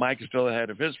faction. Mike is still the head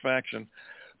of his faction,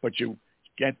 but you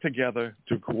get together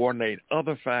to coordinate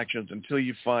other factions until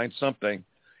you find something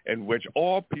in which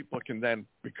all people can then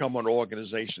become an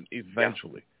organization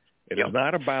eventually. It is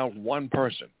not about one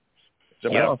person. It's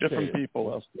about different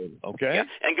people. Okay? Yeah.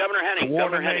 And Governor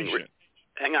Henning,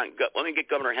 hang on. Let me get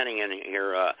Governor Henning in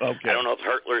here. Okay. I don't know if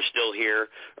Hertler's still here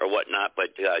or whatnot,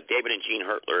 but David and Jean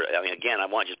Hertler, again, I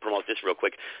want to just promote this real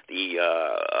quick. The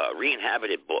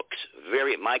Re-Inhabited books.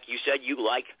 Mike, you said you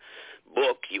like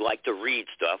books. You like to read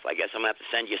stuff. I guess I'm going to have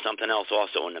to send you something else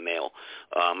also in the mail.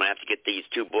 I'm going to have to get these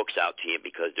two books out to you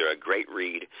because they're a great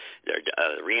read. They're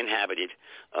Re-Inhabited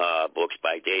books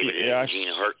by David and Jean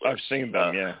Hertler. I've seen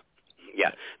them,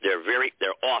 Yeah, they're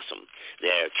awesome.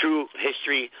 They're true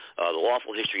history, the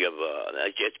lawful history of,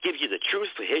 it gives you the truth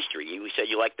for history. You said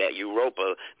you like that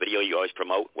Europa video you always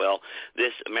promote. Well,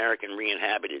 this American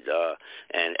Re-Inhabited,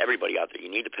 and everybody out there,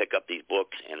 you need to pick up these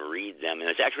books and read them. And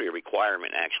it's actually a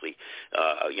requirement, actually,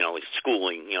 it's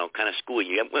schooling, kind of school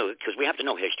you, because we have to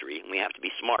know history, and we have to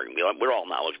be smart. And we're all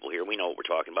knowledgeable here. We know what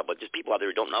we're talking about, but there's people out there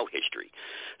who don't know history.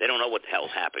 They don't know what the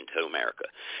hell's happened to America.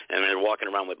 And they're walking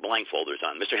around with blindfolders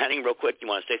on. Mr. Henning, real quick, you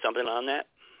want to say something on that?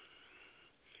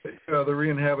 The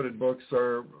Re-Inhabited books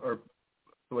are,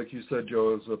 like you said,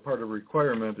 Joe, is a part of a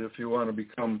requirement if you want to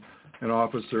become an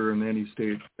officer in any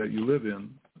state that you live in.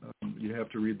 You have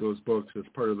to read those books. It's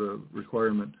part of the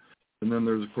requirement. And then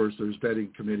there's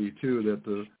vetting committee, too, that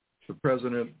the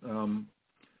president and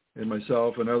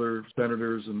myself and other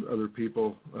senators and other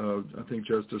people, I think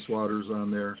Justice Waters on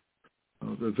there,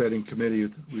 the vetting committee,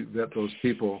 we vet those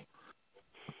people.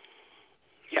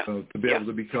 To be able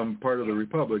to become part of the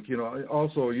Republic.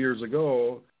 Also years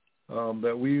ago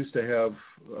that we used to have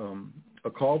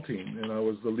a call team, and I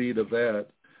was the lead of that.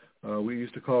 We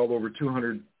used to call over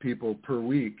 200 people per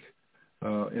week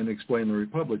and explain the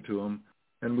Republic to them.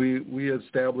 And we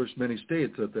established many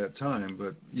states at that time.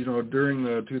 But, during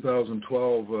the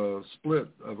 2012 split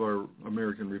of our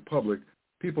American Republic,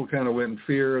 people kind of went in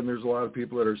fear, and there's a lot of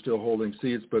people that are still holding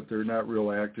seats, but they're not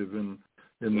real active in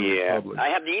the Republic. I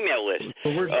have the email list.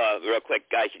 Real quick,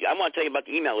 guys, I want to tell you about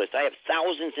the email list. I have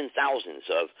thousands and thousands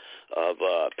of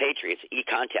patriots,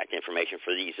 e-contact information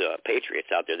for these patriots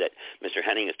out there that Mr.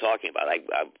 Henning is talking about. I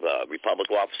have Republic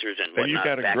officers and whatnot. And you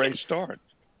got a great start.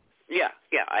 Yeah,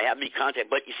 I have the contact,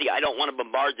 but you see, I don't want to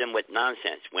bombard them with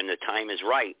nonsense. When the time is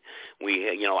right,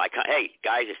 hey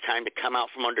guys, it's time to come out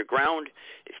from underground.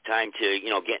 It's time to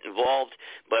get involved,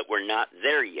 but we're not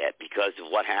there yet because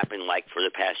of what happened. Like for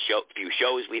the past few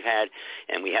shows we've had,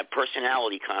 and we have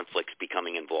personality conflicts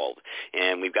becoming involved,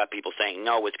 and we've got people saying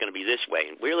no, it's going to be this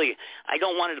way. And really, I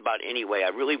don't want it about any way. I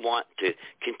really want to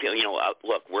continue.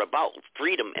 Look, we're about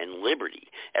freedom and liberty.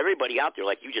 Everybody out there,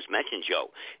 like you just mentioned,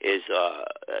 Joe, is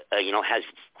has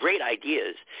great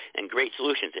ideas and great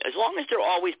solutions, as long as they're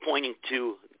always pointing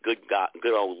to good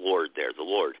old Lord there, the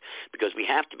Lord, because we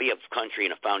have to be a country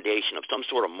and a foundation of some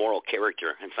sort of moral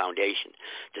character and foundation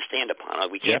to stand upon.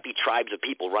 We can't be tribes of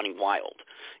people running wild,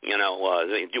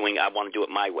 doing I want to do it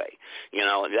my way.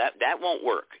 That won't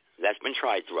work. That's been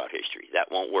tried throughout history.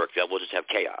 That won't work. That we'll just have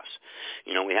chaos.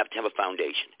 We have to have a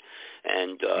foundation.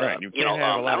 And right. You can't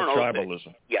have a lot of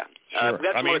tribalism. Sure. We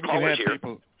got some other callers here.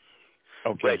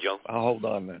 Okay. Go ahead, Joe. I'll hold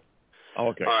on then.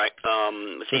 Okay. All right.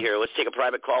 Let's see here. Let's take a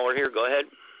private caller here. Go ahead.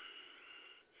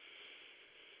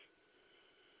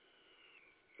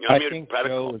 I think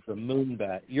Joe is a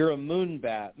moonbat. You're a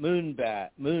moonbat.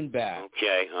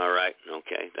 Okay, all right.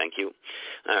 Okay, thank you.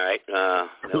 All right,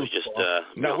 that was just...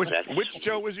 now, which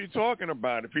Joe was he talking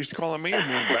about? If he's calling me a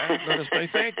moonbat, I'm going to say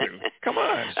thank you. Come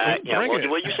on,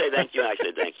 will you say thank you? I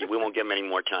said thank you. We won't give him any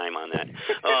more time on that.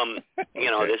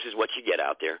 This is what you get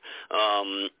out there.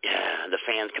 The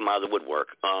fans come out of the woodwork.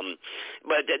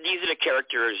 But these are the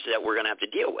characters that we're going to have to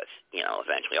deal with,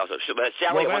 eventually. Also, but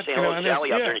Sally, I want to say hello to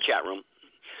Sally out there in the chat room.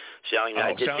 Sally,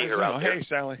 I did see her out there. Hey,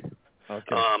 Sally.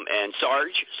 Okay. And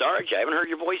Sarge, I haven't heard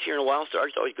your voice here in a while. Sarge,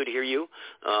 it's always good to hear you.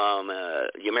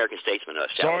 The American Statesman.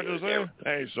 Sarge is there?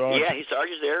 Hey, Sarge. Yeah, Sarge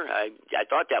is there. I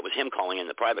thought that was him calling in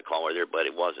the private caller there, but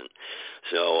it wasn't.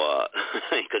 So,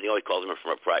 because he always calls him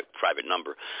from a private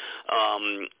number.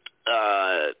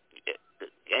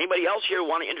 Anybody else here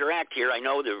want to interact here? I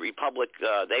know the Republic,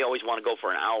 they always want to go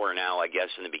for an hour now, I guess,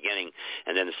 in the beginning.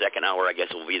 And then the second hour, I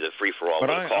guess, will be the free-for-all. But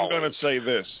I'm going to say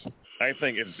this. I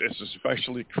think it's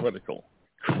especially critical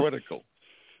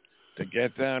to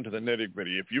get down to the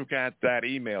nitty-gritty. If you got that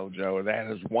email, Joe, that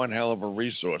is one hell of a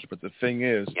resource. But the thing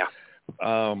is,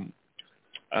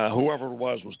 whoever it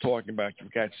was talking about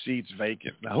you've got seats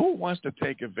vacant. Now, who wants to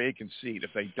take a vacant seat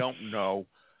if they don't know?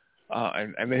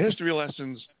 And the history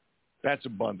lessons, that's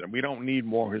abundant. We don't need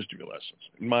more history lessons,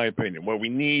 in my opinion. What we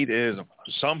need is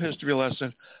some history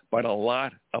lesson, but a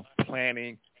lot of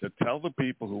planning to tell the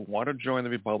people who want to join the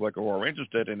Republic or are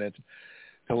interested in it,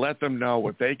 to let them know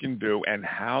what they can do and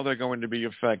how they're going to be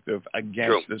effective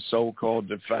against the so-called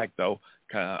de facto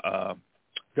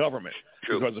government.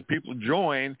 Because if people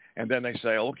join and then they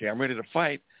say, okay, I'm ready to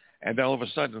fight, and then all of a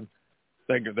sudden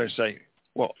they say,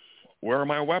 well, where are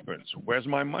my weapons? Where's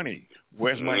my money?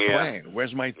 Where's my plan?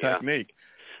 Where's my technique?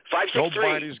 563.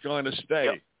 Nobody's going to stay.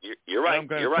 Yep. You're right. I'm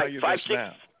going to tell you this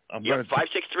now.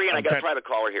 563, and I got a private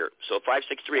caller here. So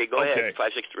 563, go ahead.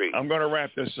 563. I'm going to wrap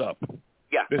this up.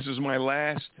 Yeah. This is going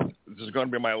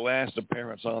to be my last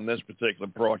appearance on this particular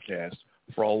broadcast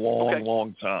for a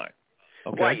long time.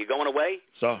 Okay. Why, you going away?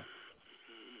 So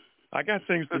I got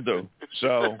things to do.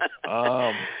 So,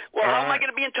 well, how am I going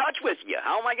to be in touch with you?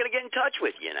 How am I going to get in touch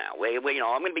with you now? Wait,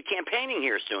 I'm going to be campaigning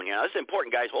here soon. This is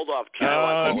important, guys. Hold off.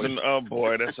 Oh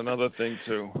boy, that's another thing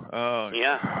too.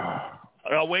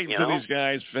 I'll wait until these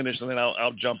guys finish, and then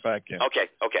I'll jump back in. Okay.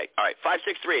 All right,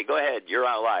 563. Go ahead. You're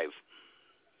on live.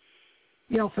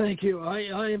 Yeah, thank you.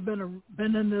 I have been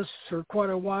in this for quite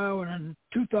a while, and in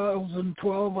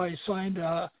 2012 I signed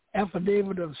an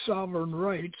affidavit of sovereign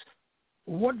rights.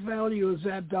 What value is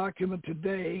that document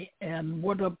today, and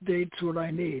what updates would I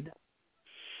need?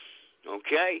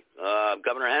 Okay.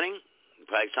 Governor Henning,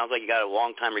 probably sounds like you got a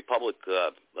long-time Republic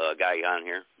guy on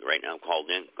here right now called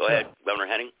in. Go ahead, Governor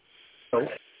Henning.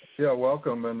 Yeah,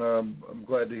 welcome, and I'm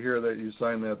glad to hear that you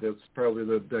signed that. That's probably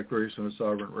the Declaration of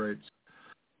Sovereign Rights.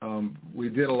 We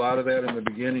did a lot of that in the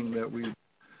beginning,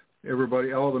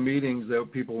 all the meetings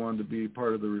that people wanted to be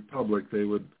part of the Republic, they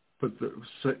would put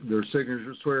their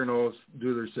signature, swear an oath,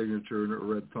 do their signature in a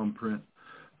red thumbprint.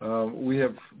 We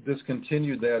have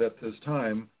discontinued that at this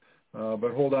time,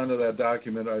 but hold on to that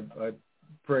document. I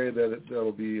pray that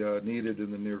that'll be needed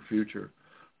in the near future.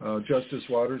 Justice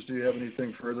Waters, do you have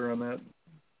anything further on that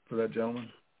for that gentleman?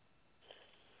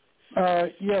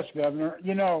 Yes, Governor.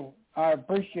 I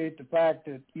appreciate the fact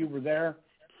that you were there.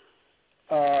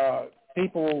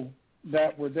 People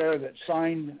that were there that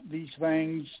signed these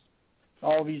things,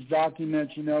 all these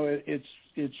documents,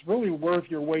 it's really worth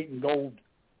your weight in gold.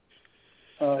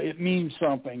 It means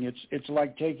something. It's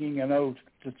like taking an oath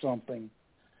to something.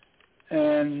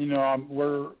 And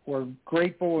we're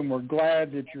grateful and we're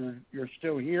glad that you're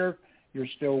still here. You're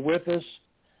still with us.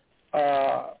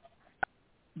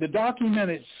 The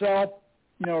document itself,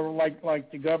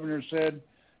 like the governor said,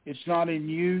 it's not in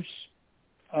use.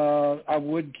 I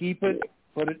would keep it,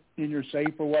 put it in your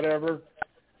safe or whatever.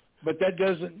 But that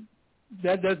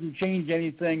doesn't change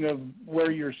anything of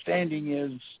where your standing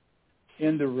is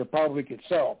in the Republic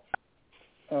itself.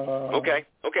 Okay.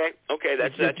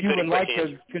 That's if you would like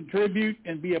to contribute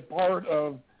and be a part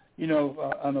of,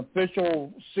 an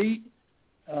official seat,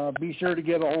 be sure to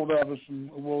get a hold of us, and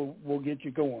we'll get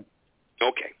you going.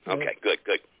 Okay, good.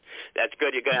 That's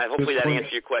good. Hopefully that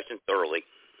answers your question thoroughly.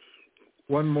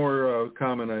 One more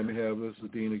comment I have. This is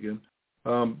Dean again.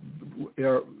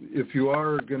 If you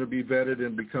are going to be vetted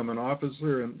and become an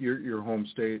officer in your home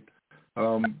state,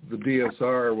 the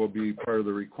DSR will be part of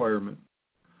the requirement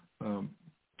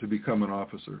to become an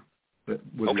officer with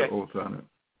your oath on it.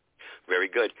 Very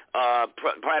good.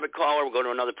 Private caller. We'll go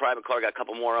to another private caller. Got a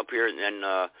couple more up here, and then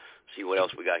see what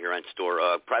else we got here on store.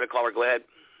 Private caller, go ahead.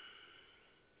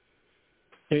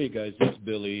 Hey, guys, this is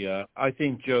Billy. I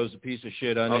think Joe's a piece of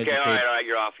shit, uneducated. Okay, all right,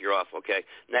 you're off. Okay.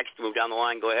 Next, move down the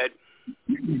line. Go ahead.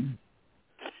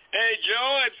 Hey,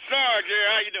 Joe, it's Sarge here.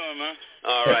 How you doing, man?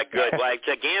 All right, good. Well, it's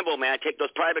a gamble, man. I take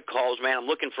those private calls, man. I'm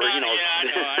looking for, Yeah,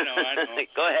 I know.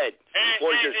 Go ahead. Hey,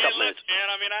 listen, man.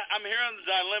 I mean, I'm hearing the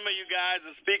dilemma you guys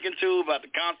are speaking to about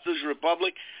the Constitutional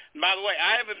Republic. And by the way,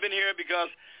 I haven't been here because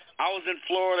I was in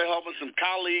Florida helping some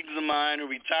colleagues of mine who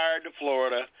retired to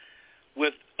Florida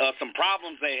with some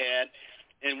problems they had.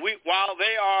 And while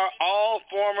they are all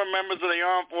former members of the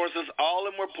armed forces, all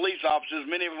of them were police officers,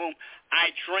 many of whom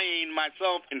I trained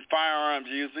myself in firearms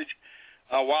usage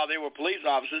while they were police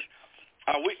officers.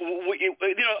 A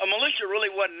militia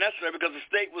really wasn't necessary because the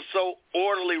state was so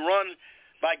orderly run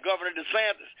by Governor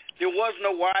DeSantis. There was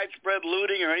no widespread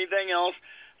looting or anything else.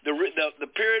 The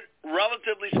period,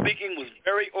 relatively speaking, was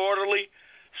very orderly.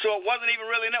 So it wasn't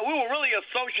even really we were really an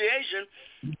association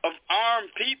of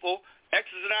armed people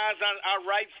exercising our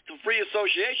rights to free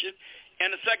association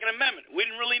and the Second Amendment. We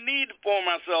didn't really need to form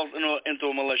ourselves into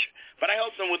a militia. But I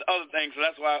helped them with other things, so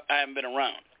that's why I haven't been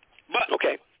around. But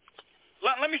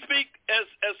let me speak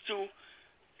as to,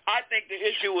 I think, the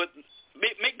issue with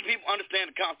making people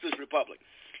understand the Constitutional Republic.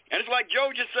 And it's like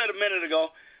Joe just said a minute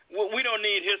ago, we don't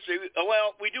need history.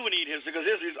 Well, we do need history because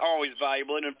history is always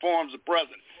valuable. It informs the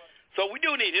present. So we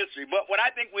do need history, but what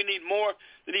I think we need more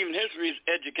than even history is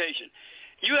education.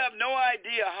 You have no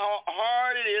idea how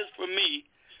hard it is for me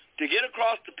to get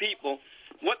across to people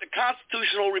what the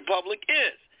Constitutional Republic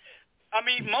is. I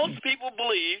mean, most people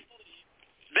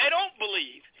they don't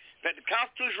believe that the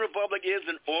Constitutional Republic is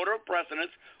an order of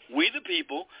precedence, we the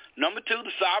people, number 2,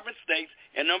 the sovereign states,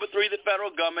 and number 3, the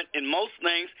federal government in most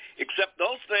things, except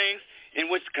those things in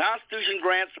which the Constitution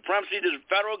grants supremacy to the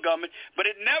federal government, but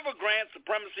it never grants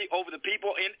supremacy over the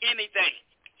people in anything.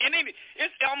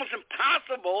 It's almost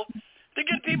impossible to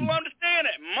get people to understand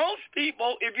it. Most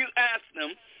people, if you ask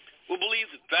them, will believe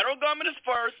the federal government is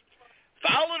first,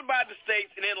 followed by the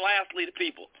states, and then lastly the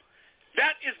people.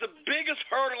 That is the biggest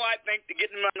hurdle, I think, to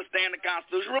getting them to understand the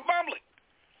Constitutional Republic.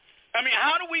 I mean,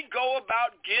 how do we go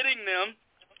about getting them?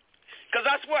 Because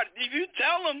that's what, if you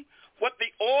tell them what the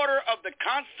order of the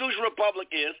Constitutional Republic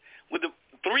is, with the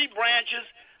 3 branches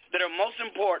that are most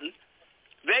important,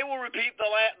 they will repeat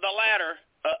the latter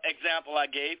example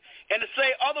I gave, and to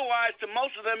say otherwise to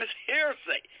most of them is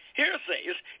hearsay.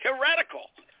 Hearsay is heretical.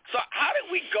 So how do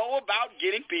we go about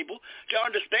getting people to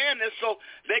understand this so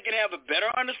they can have a better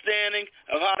understanding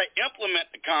of how to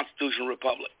implement the Constitutional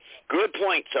Republic? Good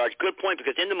point, Sarge. Good point,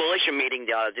 because in the militia meeting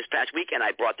this past weekend,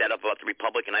 I brought that up about the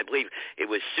Republic, and I believe it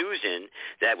was Susan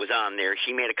that was on there.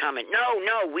 She made a comment, no,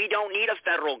 we don't need a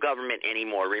federal government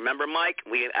anymore. Remember, Mike?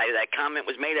 That comment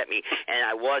was made at me, and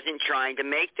I wasn't trying to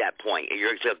make that point.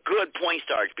 It's a good point,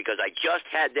 Sarge, because I just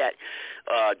had that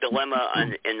dilemma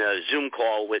in the Zoom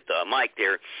call with Mike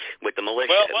there with the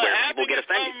militia, where people get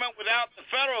offended. Government without the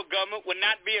federal government would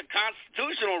not be a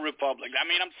constitutional republic. I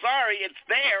mean, I'm sorry, it's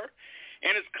there.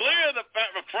 And it's clear the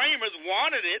framers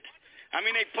wanted it. I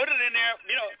mean, they put it in there,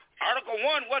 Article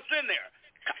 1, what's in there?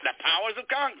 The powers of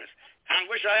Congress.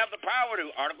 Congress shall have the power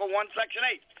to, Article 1, Section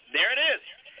 8. There it is.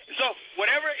 So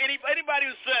whatever anybody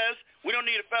who says we don't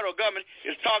need a federal government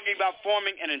is talking about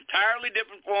forming an entirely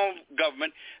different form of government.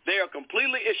 They are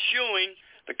completely eschewing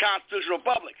the Constitutional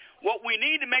Republic. What we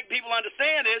need to make people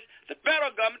understand is the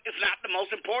federal government is not the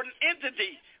most important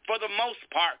entity for the most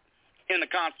part in the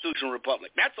Constitutional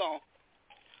Republic. That's all.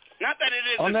 Not that it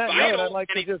is on that vital. note, I'd like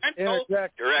to just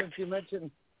interject. Correct. Since you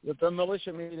mentioned the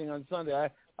militia meeting on Sunday,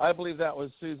 I believe that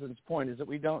was Susan's point, is that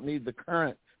we don't need the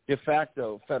current de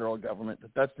facto federal government,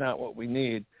 that's not what we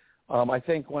need. I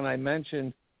think when I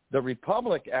mentioned the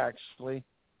Republic, actually,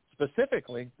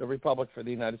 specifically the Republic for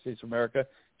the United States of America,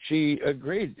 she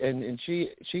agreed, and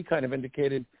she kind of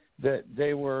indicated that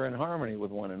they were in harmony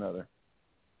with one another.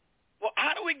 Well,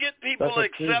 how do we get people to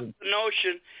accept the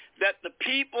notion that the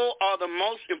people are the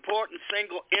most important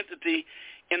single entity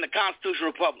in the Constitutional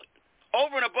Republic,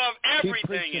 over and above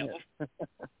everything else?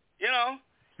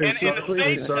 And the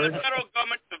states and the federal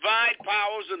government divide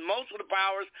powers, and most of the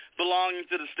powers belonging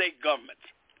to the state governments.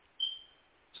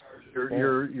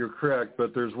 You're correct,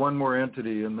 but there's one more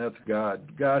entity, and that's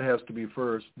God. God has to be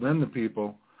first, then the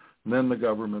people, and then the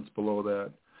governments below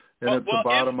that. And it's a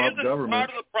bottom-up government.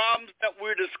 Part of the problems that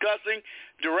we're discussing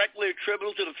directly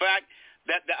attributable to the fact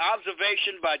that the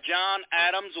observation by John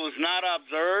Adams was not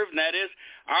observed, and that is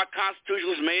our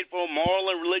Constitution was made for moral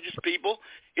and religious people.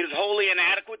 It is wholly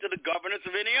inadequate to the governance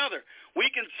of any other. We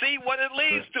can see what it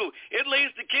leads to. It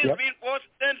leads to kids being forced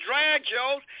to attend drag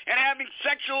shows and having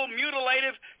sexual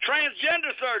mutilative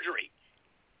transgender surgery.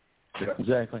 Yeah.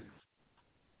 Exactly.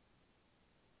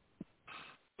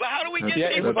 But how do we get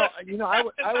people? I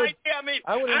would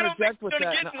interject with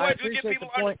that. I appreciate get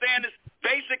people the point. understand this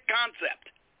basic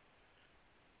concept.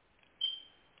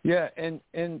 Yeah, and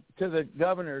to the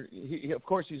governor, he of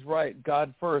course he's right.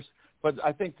 God first, but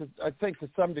I think to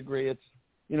some degree it's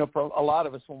for a lot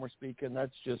of us when we're speaking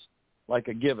that's just like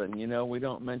a given. We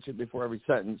don't mention it before every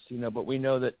sentence. But we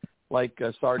know that, like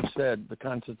Sarge said, the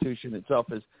Constitution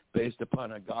itself is based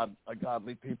upon a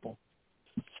godly people.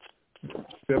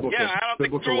 Biblical, I don't think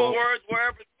cruel words were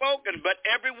ever spoken, but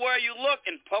everywhere you look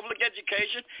in public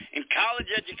education, in college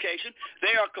education,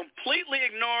 they are completely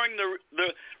ignoring the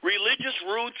religious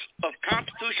roots of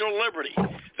constitutional liberty.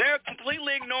 They're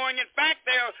completely ignoring it. In fact,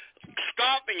 they're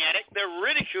scoffing at it. They're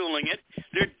ridiculing it.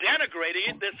 They're denigrating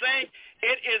it. They're saying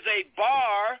it is a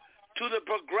bar to the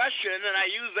progression, and I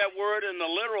use that word in the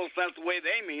literal sense the way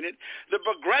they mean it, the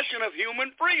progression of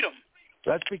human freedom.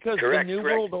 That's because the New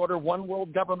World Order, one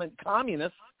world government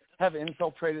communists have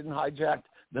infiltrated and hijacked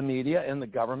the media and the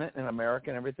government and America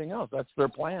and everything else. That's their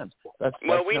plan.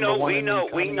 We know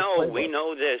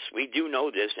this. We do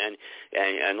know this,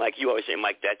 and like you always say,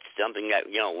 Mike, that's something that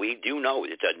we do know.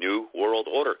 It's a new world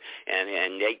order,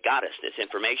 and they got us. This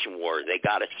information war, they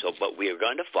got us. So, but we are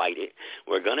going to fight it.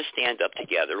 We're going to stand up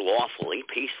together, lawfully,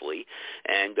 peacefully,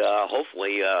 and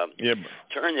hopefully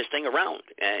turn this thing around.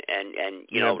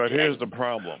 And but here's the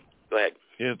problem. Go ahead.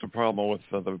 Here's the problem with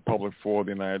the Republic for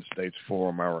the United States, for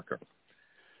America.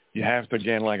 You have to,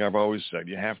 again, like I've always said,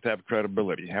 you have to have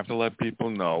credibility. You have to let people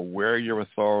know where your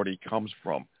authority comes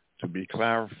from, to be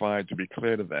clarified, to be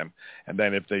clear to them. And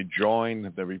then if they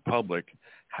join the Republic,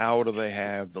 how do they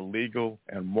have the legal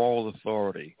and moral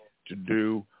authority to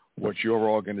do what your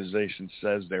organization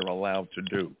says they're allowed to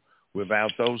do?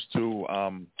 Without those two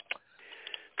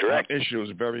issues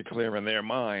very clear in their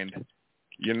mind,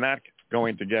 you're not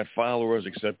going to get followers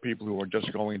except people who are just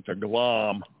going to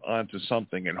glom onto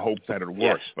something and hope that it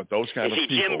works. Yes. But those kind of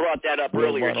people... Jim brought that up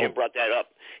earlier. Jim brought that up.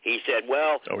 He said,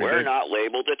 we're not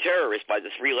labeled a terrorist by the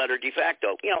three-letter de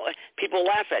facto. People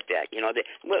laugh at that.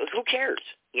 Who cares?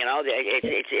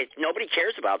 It's nobody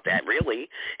cares about that, really.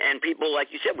 And people,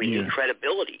 like you said, we need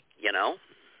credibility, You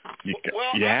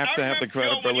have to have the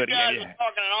credibility. You guys are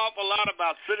talking an awful lot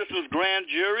about citizens' grand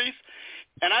juries.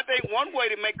 And I think one way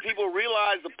to make people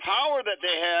realize the power that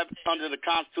they have under the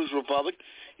Constitutional Republic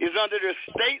is under their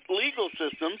state legal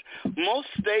systems. Most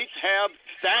states have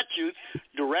statutes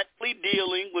directly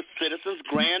dealing with citizens'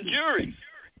 grand juries.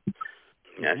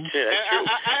 That's true.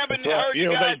 I haven't heard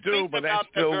you guys they do, speak but about that's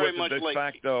still that very with much the de lately.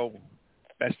 facto.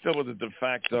 That's still with the de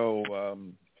facto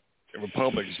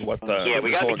republic is what the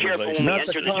we got to be careful when we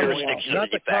enter the jurisdiction of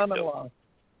the de facto. Common law.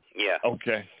 Yeah.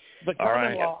 Okay. The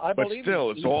common law, I but believe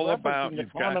still, it's all about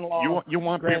you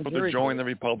want people to join the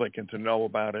jury. Republic and to know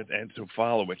about it and to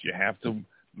follow it. You have to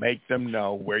make them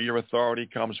know where your authority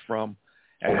comes from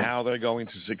and how they're going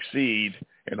to succeed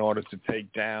in order to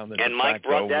take down the And Mike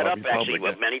brought that up actually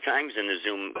Republic. many times in the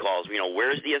Zoom calls.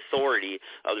 Where's the authority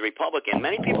of the Republic? And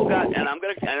many people got, and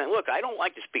look, I don't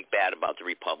like to speak bad about the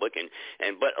Republic,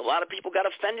 but a lot of people got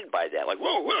offended by that. Like,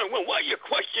 whoa, why are you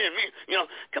questioning me?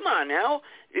 Come on now.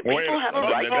 People have a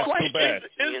right to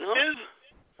question.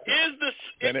 Is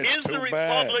the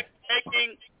Republic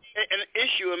taking an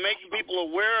issue and making people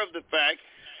aware of the fact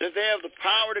that they have the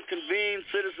power to convene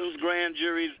citizens' grand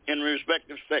juries in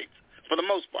respective states? For the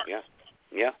most part.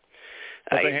 Yeah.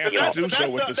 But they have to do so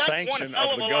with the sanction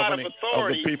of the governing of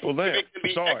the people there.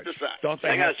 Sarge, don't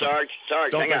they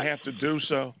have to do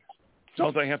so?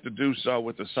 Don't they have to do so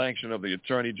with the sanction of the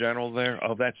Attorney General there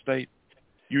of that state?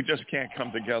 You just can't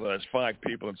come together as five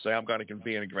people and say, I'm going to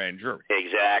convene a grand jury.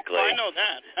 Exactly. I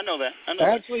know that.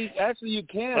 Actually, you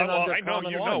can. I know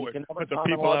you know it, but the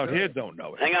people out here don't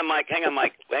know it. Hang on,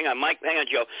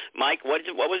 Joe. Mike, what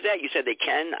was that? You said they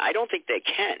can? I don't think they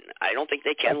can. I don't think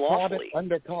they can lawfully.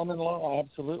 Under common law,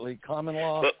 absolutely. Common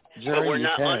law. But we're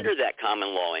not under that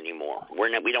common law anymore.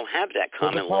 We don't have that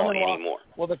common law anymore.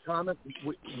 Well,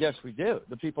 yes, we do.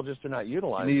 The people just are not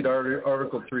utilizing You need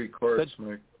Article 3 courts,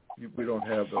 Mike. We don't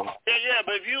have those. Yeah,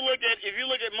 but if you look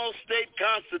at most state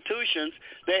constitutions,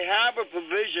 they have a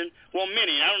provision. Well,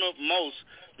 many. I don't know if most,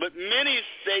 but many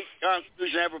state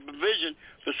constitutions have a provision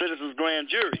for citizens' grand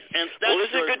juries. And well, this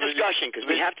is a good discussion because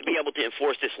we have to be able to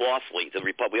enforce this lawfully.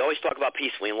 We always talk about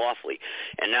peacefully and lawfully,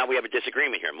 and now we have a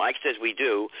disagreement here. Mike says we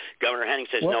do. Governor Henning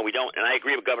says no, we don't. And I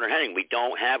agree with Governor Henning. We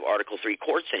don't have Article III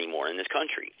courts anymore in this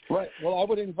country. Right. Well, I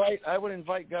would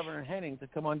invite Governor Henning to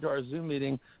come onto our Zoom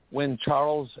meeting when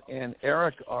Charles and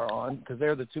Eric are on, because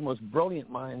they're the two most brilliant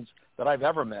minds that I've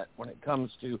ever met when it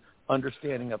comes to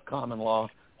understanding of common law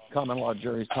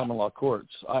juries, common law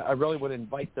courts. I really would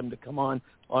invite them to come on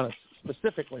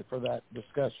specifically for that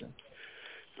discussion.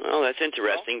 Well, that's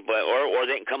interesting, but or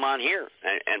they can come on here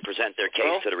and present their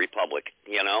case to the Republic,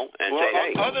 and say,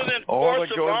 hey. Other than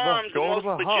force of arms, the most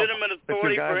legitimate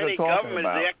authority for any government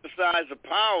is the exercise of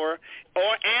power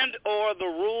or the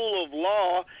rule of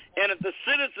law, and if the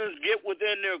citizens get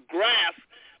within their grasp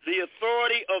the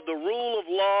authority of the rule of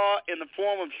law in the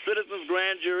form of citizens'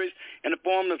 grand juries, in the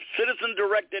form of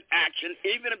citizen-directed action,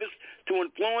 even if it's to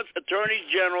influence attorneys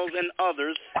generals and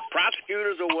others,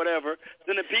 prosecutors or whatever,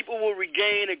 then the people will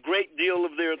regain a great deal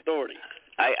of their authority.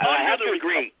 I have to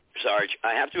agree. Sarge,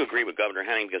 I have to agree with Governor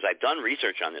Henning because I've done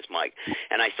research on this, Mike,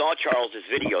 and I saw Charles's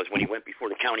videos when he went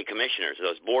before the county commissioners,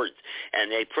 those boards,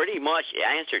 and they pretty much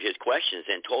answered his questions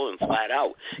and told him flat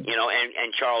out, and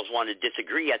Charles wanted to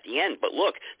disagree at the end. But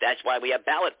look, that's why we have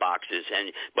ballot boxes,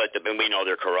 but we know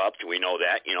they're corrupt. We know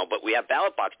that, but we have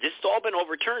ballot boxes. This has all been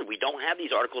overturned. We don't have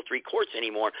these Article III courts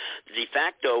anymore. The de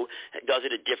facto does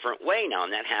it a different way now,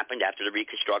 and that happened after the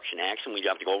Reconstruction Acts, and we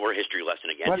have to go over a history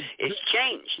lesson again. It's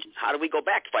changed. How do we go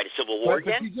back to fight a civil war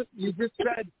again?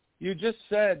 You just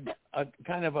said a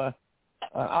kind of an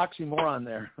oxymoron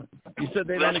there. You said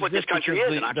they don't exist. That's what this country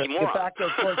is, an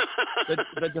oxymoron.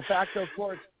 The de facto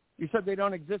courts. You said they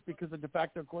don't exist because the de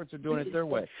facto courts are doing it their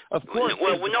way. Of course.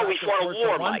 Well, no, we fought a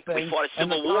war, Mike. We fought a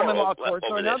civil war common law courts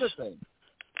are another thing.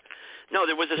 No,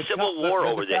 there was a civil war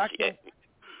over this.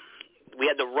 We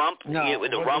had the rump,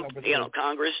 with the rump,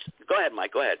 Congress. Go ahead,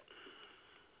 Mike. Go ahead.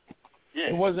 Yeah.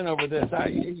 It wasn't over this.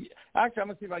 Actually,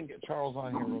 I'm going to see if I can get Charles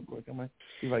on here real quick. I'm going to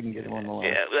see if I can get him on the line.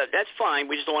 Yeah, that's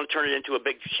fine. We just don't want to turn it into a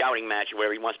big shouting match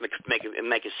where he wants to make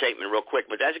a statement real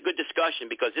quick. But that's a good discussion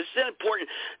because this is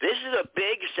important. This is a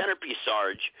big centerpiece,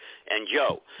 Sarge and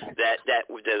Joe, that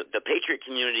the Patriot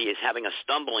community is having a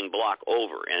stumbling block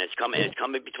over, and it's coming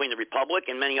between the Republic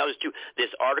and many others too.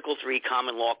 This Article III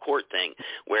common law court thing,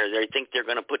 where they think they're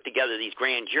going to put together these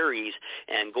grand juries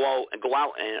and go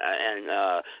out and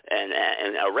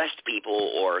arrest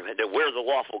people or where's the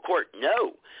lawful court?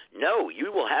 No,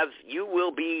 you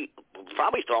will be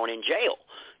probably thrown in jail.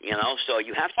 So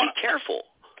you have to be careful.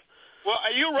 Well,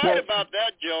 you're right about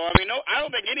that, Joe. I mean, no, I don't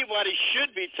think anybody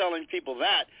should be telling people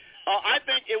that. I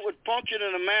think it would function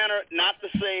in a manner not the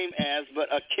same as, but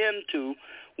akin to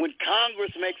when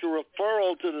Congress makes a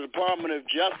referral to the Department of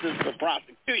Justice for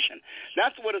prosecution.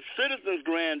 That's what a citizen's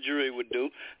grand jury would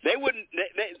do. They would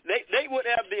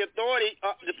have the authority,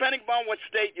 depending upon what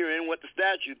state you're in, what the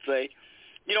statutes say,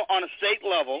 on a state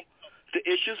level, to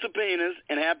issue subpoenas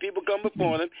and have people come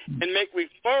before them and make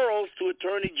referrals to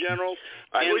attorney generals.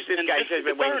 Who's this guy says he's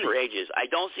been waiting for ages? I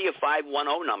don't see a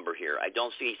 510 number here.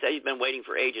 He said he's been waiting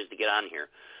for ages to get on here.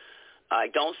 I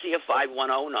don't see a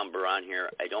 510 number on here.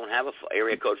 I don't have a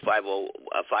area code 510,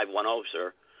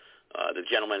 sir. The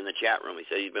gentleman in the chat room, he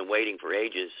said he's been waiting for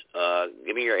ages.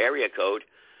 Give me your area code.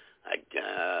 I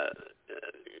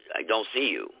don't see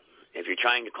you. If you're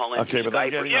trying to call in Skype.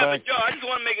 But Joe, I just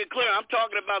want to make it clear. I'm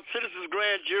talking about citizens'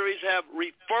 grand juries have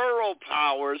referral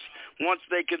powers once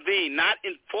they convene, not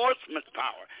enforcement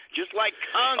power. Just like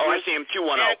Congress. I see him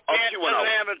 210. Doesn't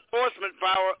have enforcement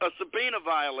power, a subpoena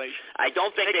violation. I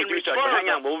don't think they do so. But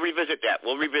hang on, we'll revisit that.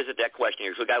 We'll revisit that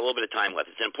question here. So we've got a little bit of time left.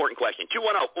 It's an important question.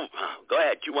 210. Go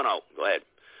ahead. 210. Go ahead.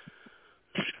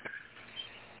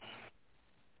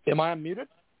 Am I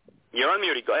unmuted? You're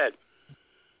unmuted. Go ahead.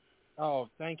 Oh,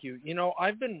 thank you.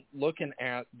 I've been looking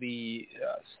at the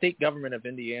state government of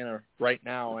Indiana right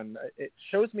now, and it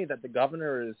shows me that the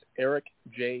governor is Eric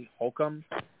J. Holcomb.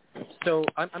 So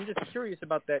I'm just curious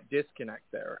about that disconnect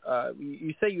there.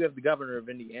 You say you have the governor of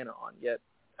Indiana on, yet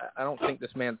I don't think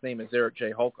this man's name is Eric J.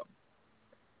 Holcomb.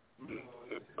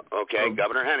 Okay,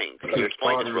 Governor Henning, can you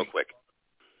explain this real quick?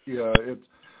 Yeah,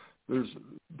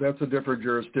 that's a different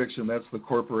jurisdiction. That's the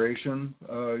corporation,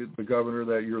 the governor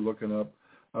that you're looking up.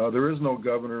 There is no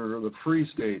governor of the free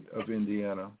state of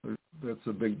Indiana. That's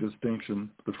a big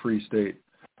distinction, the free state.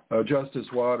 Justice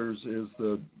Waters is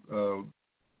the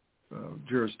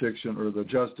jurisdiction or the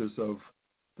justice of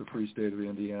the free state of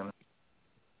Indiana.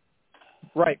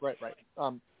 Right.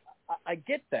 I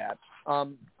get that.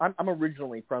 I'm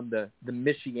originally from the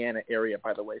Michiana area,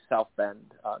 by the way, South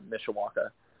Bend,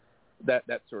 Mishawaka,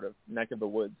 that sort of neck of the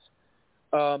woods.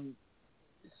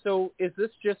 So is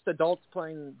this just adults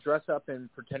playing dress up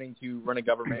and pretending to run a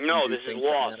government? No, this is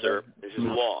law, sir. This is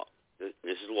law.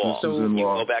 This is law. So you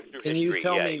go back through can history. You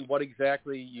tell me what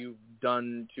exactly you've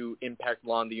done to impact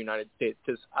law in the United States?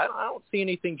 Because I don't see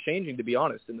anything changing, to be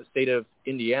honest, in the state of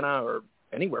Indiana or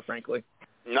anywhere, frankly.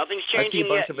 Nothing's changing yet. I see a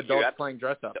bunch yet. of adults playing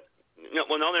dress up. No,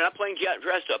 well, no, they're not playing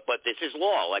dress up, but this is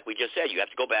law. Like we just said, you have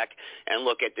to go back and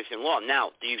look at this in law.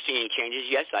 Now, do you see any changes?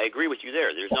 Yes, I agree with you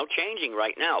there. There's no changing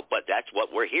right now, but that's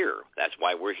what we're here. That's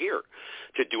why we're here,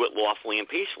 to do it lawfully and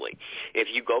peacefully. If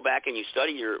you go back and you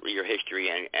study your history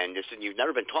and you've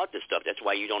never been taught this stuff, that's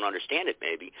why you don't understand it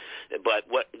maybe. But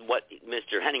what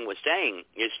Mr. Henning was saying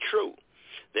is true.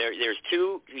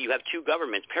 You have two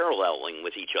governments paralleling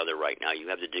with each other right now. You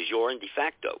have the de jure and de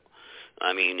facto.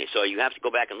 I mean, so you have to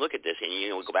go back and look at this, and we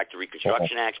go back to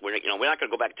Reconstruction Acts. We're not going to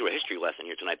go back through a history lesson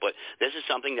here tonight, but this is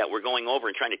something that we're going over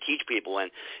and trying to teach people and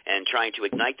trying to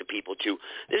ignite the people to.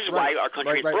 This is why our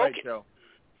country is broken. Right,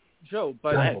 Joe,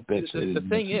 but the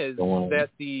thing is that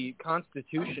the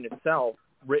Constitution itself,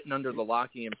 written under the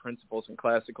Lockean principles and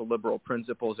classical liberal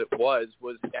principles, was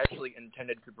actually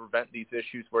intended to prevent these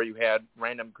issues where you had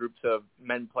random groups of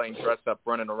men playing dress up,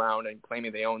 running around and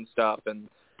claiming they own stuff, and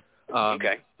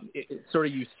it sort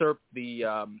of usurped the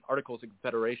Articles of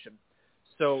Confederation.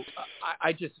 So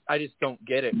I just don't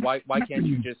get it. Why can't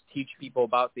you just teach people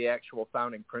about the actual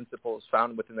founding principles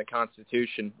found within the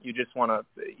Constitution? You just want to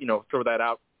throw that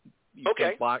out. You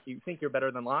think you're better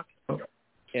than Locke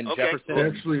and Jefferson?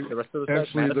 Actually, the rest of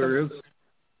there is.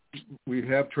 We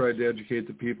have tried to educate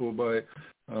the people by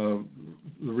the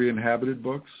Re-Inhabited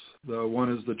books. One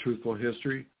is The Truthful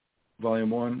History,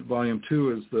 Volume 1. Volume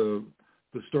 2 is the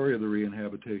story of the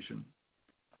reinhabitation.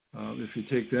 If you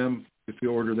take them, if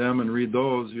you order them and read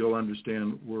those, you'll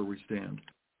understand where we stand.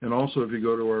 And also, if you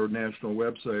go to our national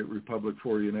website,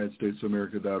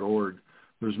 republicforunitedstatesamerica.org,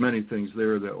 there's many things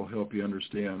there that will help you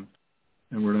understand.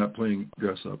 And we're not playing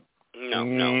dress up.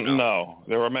 No.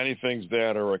 There are many things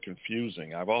that are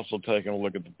confusing. I've also taken a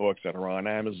look at the books that are on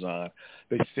Amazon.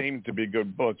 They seem to be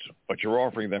good books, but you're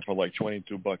offering them for like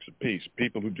 $22 a piece.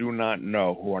 People who do not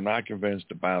know, who are not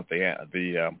convinced about the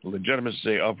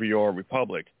legitimacy of your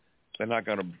republic, they're not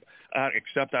going to,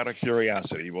 except out of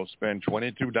curiosity, will spend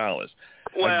 $22.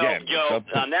 Well, again, Joe,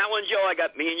 on that one, Joe,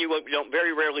 me and you don't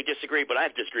very rarely disagree, but I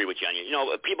have to disagree with you on you.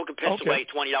 People can piss away a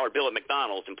 $20 bill at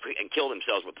McDonald's and kill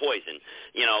themselves with poison,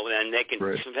 and they can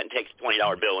take a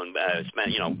 $20 bill and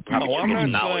spend, probably No, I'm not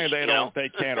knowledge, saying they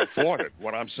can't afford it.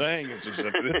 What I'm saying is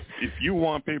that if you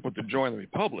want people to join the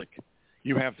republic,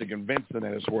 you have to convince them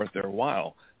that it's worth their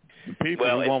while. The people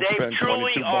who won't if they spend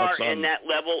truly $22 are on in that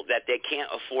level that they can't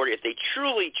afford it, if they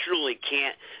truly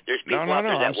can't, there's people No, out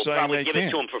there that I'm will saying probably they give it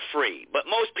can't. to them for free. But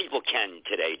most people can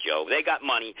today, Joe. They got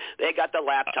money. They got the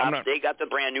laptops. They got the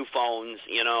brand new phones,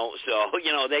 so,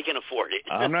 they can afford it.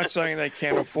 I'm not saying they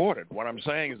can't afford it. What I'm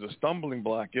saying is the stumbling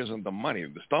block isn't the money.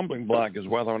 The stumbling block is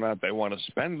whether or not they want to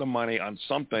spend the money on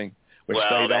something which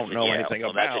they don't know anything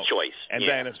about. That's a choice. And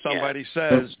then if somebody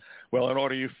says, well, in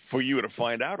order for you to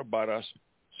find out about us,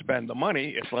 spend the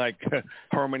money, it's like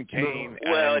Herman Cain.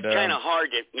 Well, and, it's kind of hard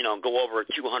to, go over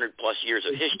 200-plus years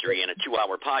of history in a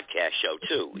 2-hour podcast show,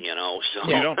 too, So.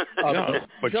 You don't,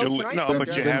 but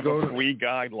you have a free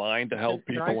guideline to help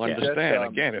people understand.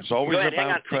 Again, it's always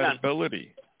about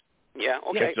credibility. Yeah,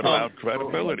 okay. It's about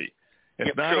credibility.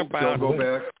 It's not about.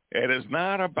 It is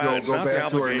not about. It's not the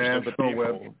obligation of the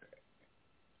people.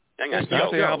 It's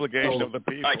not the obligation of the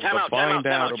people to find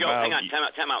out Joe, about.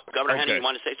 Time out. Governor Henning, you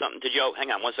want to say something to Joe?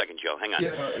 Hang on 1 second, Joe. Hang on.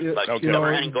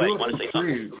 Governor Henning, go ahead. You want to say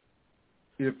something?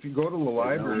 If you go to the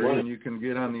library and you can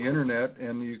get on the internet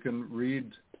and you can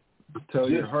read, tell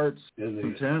your heart's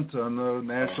content on the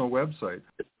national website.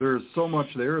 There's so much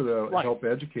there that will help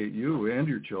educate you and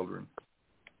your children.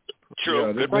 True.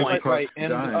 Yeah, good point. Right.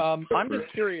 And I'm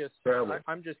just curious.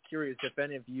 I'm just curious if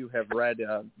any of you have read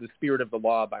The Spirit of the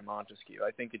Law by Montesquieu.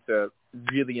 I think it's a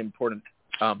really important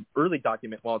early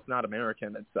document. While it's not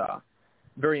American, it's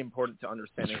very important to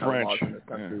understanding how laws in this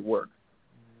country work.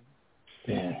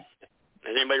 Yeah.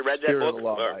 Has anybody read that book?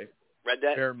 Read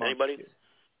that? Anybody?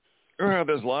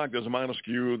 There's Locke, there's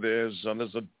Montesquieu, there's a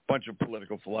bunch of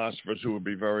political philosophers who would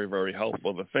be very, very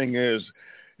helpful. The thing is,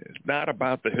 it's not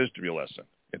about the history lesson.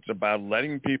 It's about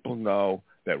letting people know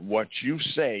that what you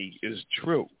say is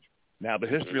true. Now, the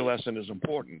history lesson is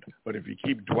important, but if you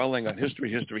keep dwelling on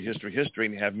history,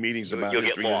 and you have meetings about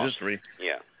history,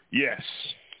 yes.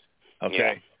 Okay?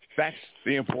 Yeah. That's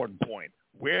the important point.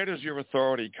 Where does your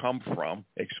authority come from?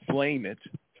 Explain it.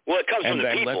 Well, it comes from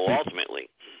the people, ultimately.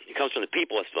 It comes from the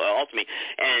people, ultimately.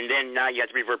 And then now you have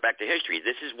to revert back to history.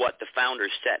 This is what the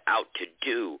founders set out to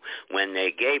do when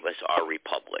they gave us our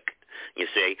republic, you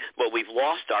see. But we've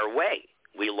lost our way.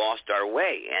 We lost our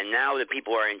way. And now the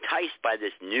people are enticed by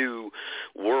this new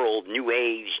world, new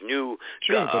age, new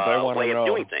way of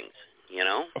doing things. You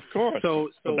know, of course. So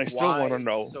but they still want to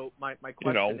know. So my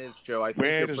question is, Joe, I think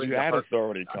where does that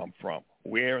authority come from?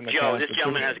 Where in the Joe, this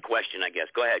gentleman has a question, I guess.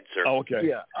 Go ahead, sir. Oh, okay.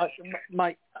 Yeah,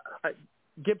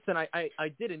 Gibson, I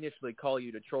did initially call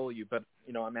you to troll you, but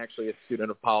I'm actually a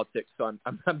student of politics, so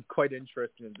I'm quite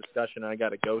interested in discussion, and I got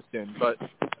to go soon. But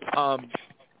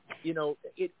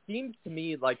it seems to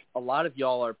me like a lot of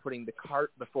y'all are putting the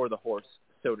cart before the horse,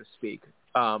 so to speak,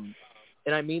 and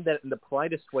I mean that in the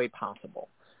politest way possible.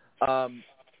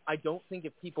 I don't think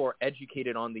if people are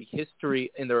educated on the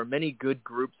history, and there are many good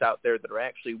groups out there that are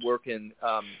actually working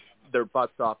their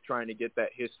butts off trying to get that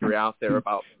history out there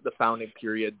about the founding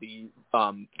period, the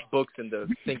books and the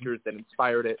thinkers that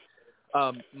inspired it.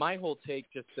 My whole take,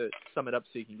 just to sum it up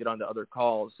so you can get on to other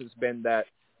calls, has been that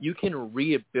you can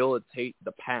rehabilitate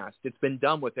the past. It's been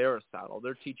done with Aristotle.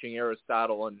 They're teaching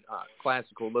Aristotle in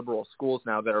classical liberal schools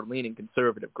now that are leaning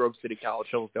conservative, Grove City College,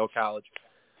 Hillsdale College,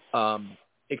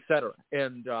 etc.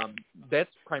 And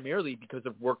that's primarily because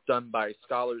of work done by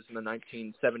scholars in the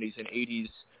 1970s and 80s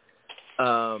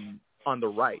on the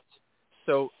right.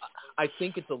 So I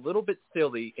think it's a little bit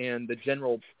silly, and the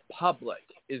general public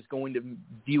is going to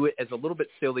view it as a little bit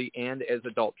silly and as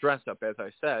adult dress-up, as I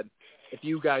said. If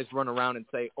you guys run around and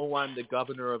say, oh, I'm the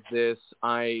governor of this,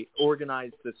 I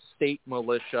organized the state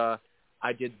militia,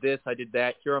 I did this, I did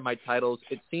that, here are my titles,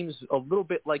 it seems a little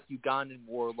bit like Ugandan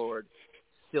warlord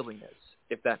silliness,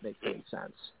 if that makes any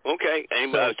sense. Okay.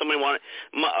 Somebody want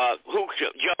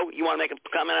Joe, you want to make a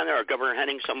comment on there, or Governor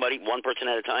Henning, somebody, one person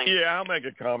at a time? Yeah, I'll make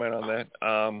a comment on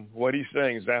that. What he's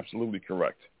saying is absolutely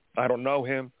correct. I don't know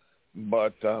him,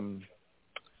 but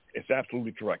it's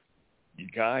absolutely correct. You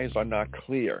guys are not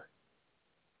clear.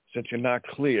 Since you're not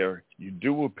clear, you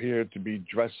do appear to be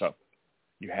dress-up.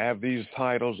 You have these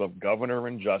titles of governor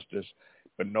and justice,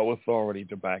 but no authority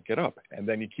to back it up. And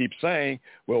then you keep saying,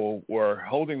 well, we're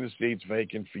holding the seats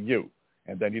vacant for you.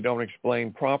 And then you don't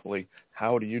explain properly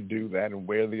how do you do that and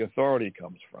where the authority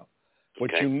comes from.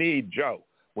 What you need, Joe,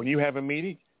 when you have a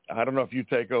meeting, I don't know if you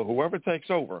take over, whoever takes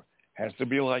over has to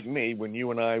be like me when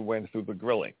you and I went through the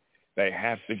grilling. They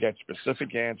have to get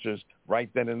specific answers right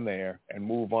then and there and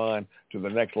move on to the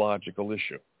next logical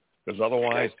issue. Because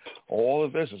otherwise, all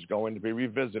of this is going to be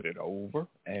revisited over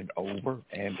and over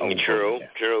and over. True.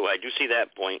 I do see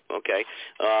that point. Okay.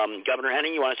 Governor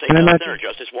Henning, you want to say something, or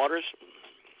Justice Waters?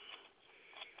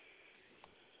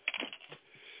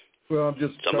 Well, I'm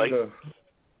just trying to...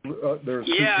 there's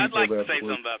I'd like to say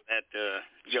something about that,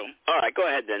 Joe. All right, go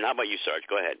ahead then. How about you, Sarge?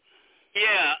 Go ahead.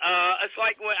 Yeah, it's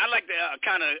like I like to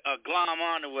kind of glom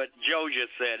on to what Joe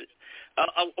just said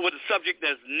with a subject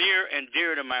that's near and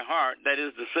dear to my heart, that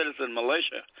is the citizen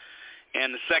militia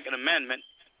and the Second Amendment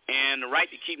and the right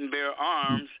to keep and bear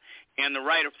arms and the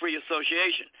right of free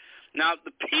association. Now,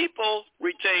 the people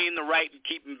retain the right to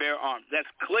keep and bear arms.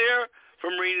 That's clear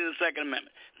from reading the Second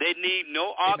Amendment. They need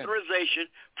no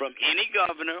authorization from any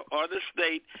governor or the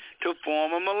state to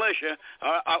form a militia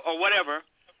or whatever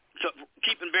to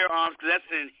keep and bear arms, because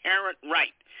that's an inherent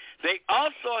right. They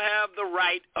also have the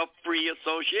right of free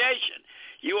association.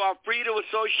 You are free to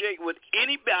associate with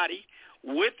anybody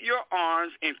with your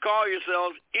arms and call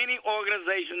yourselves any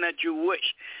organization that you wish.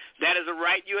 That is a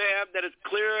right you have that is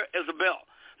clear as a bell.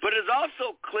 But it is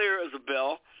also clear as a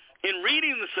bell in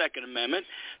reading the Second Amendment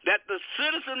that the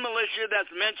citizen militia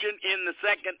that's mentioned in the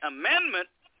Second Amendment,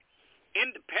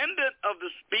 independent of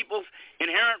the people's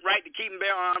inherent right to keep and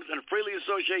bear arms and freely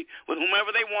associate with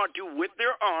whomever they want to with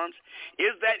their arms,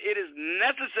 is that it is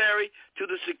necessary to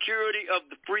the security of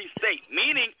the free state.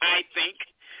 Meaning, I think,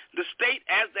 the state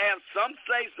has to have some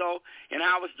say-so in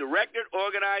how it's directed,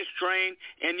 organized, trained,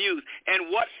 and used,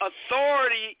 and what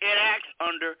authority it acts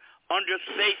under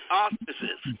state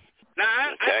auspices.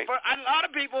 Now, a lot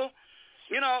of people,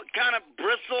 kind of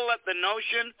bristle at the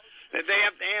notion that they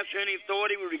have to answer any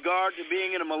authority with regard to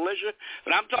being in a militia.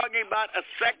 But I'm talking about a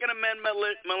Second Amendment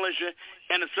militia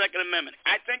and a Second Amendment.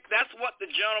 I think that's what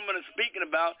the gentleman is speaking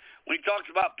about when he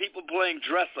talks about people playing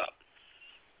dress-up.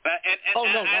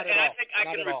 I think I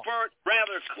can refer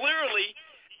rather clearly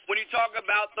when you talk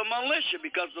about the militia,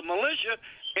 because the militia,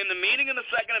 in the meaning of the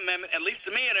Second Amendment, at least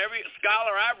to me and every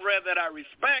scholar I've read that I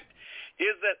respect,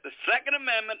 is that the Second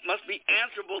Amendment must be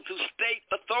answerable to state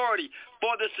authority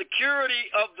for the security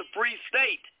of the free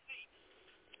state.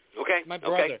 Okay. My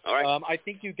brother. Okay. All right. I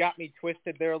think you got me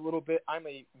twisted there a little bit. I'm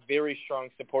a very strong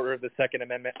supporter of the Second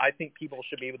Amendment. I think people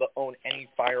should be able to own any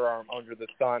firearm under the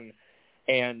sun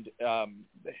and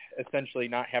essentially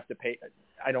not have to pay.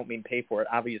 I don't mean pay for it.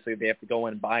 Obviously, they have to go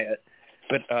in and buy it.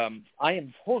 But I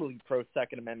am totally pro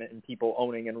Second Amendment and people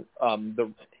owning and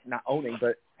not owning,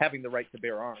 but having the right to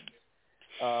bear arms.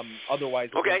 Otherwise,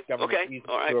 government easy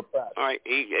to oppress. All right.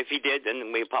 If he did,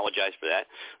 then we apologize for that.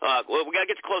 Well, we got to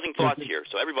get to closing thoughts here.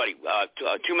 So everybody,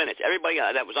 2 minutes. Everybody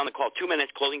that was on the call, 2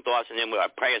 minutes, closing thoughts, and then we'll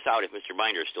pray us out if Mr.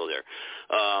 Binder is still there.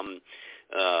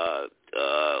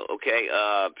 Okay.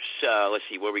 So let's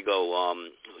see where we go.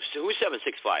 So who's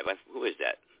 765? Who is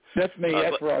that? That's me.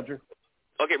 That's Roger.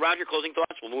 Okay, Roger. Closing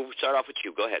thoughts. We'll start off with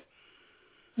you. Go ahead.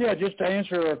 Yeah, just to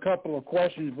answer a couple of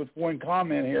questions with one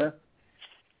comment here.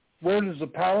 Where does the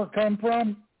power come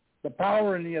from? The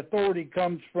power and the authority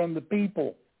comes from the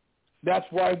people. That's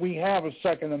why we have a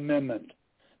Second Amendment.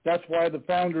 That's why the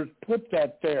founders put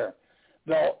that there.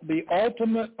 The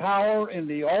ultimate power and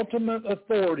the ultimate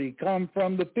authority come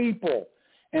from the people,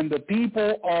 and the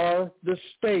people are the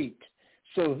state.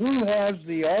 So who has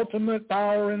the ultimate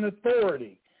power and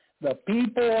authority? The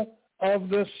people of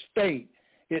the state.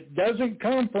 It doesn't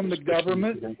come from the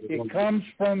government. It comes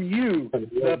from you,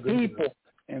 the people.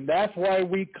 And that's why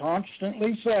we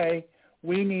constantly say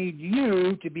we need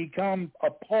you to become a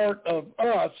part of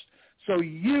us so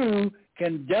you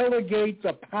can delegate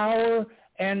the power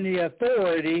and the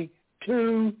authority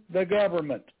to the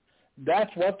government.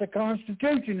 That's what the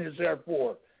Constitution is there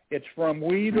for. It's from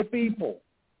we the people.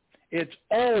 It's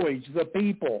always the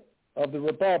people of the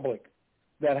Republic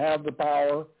that have the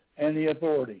power and the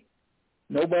authority.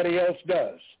 Nobody else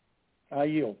does. I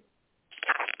yield.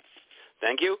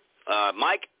 Thank you.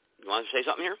 Mike, you want to say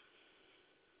something here?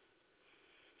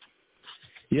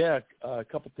 Yeah, a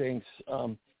couple things.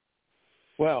 The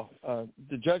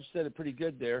judge said it pretty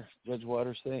good there. Judge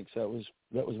Waters, thanks. That was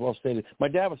well stated. My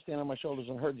dad was standing on my shoulders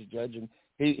and heard the judge, and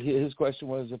his question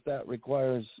was if that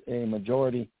requires a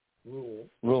majority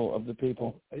rule of the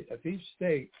people. If each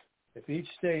state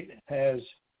has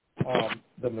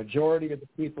the majority of the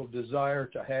people desire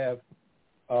to have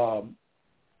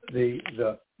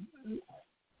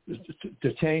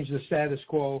to change the status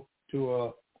quo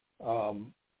to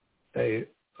a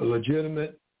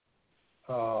legitimate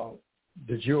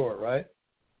de jure, right,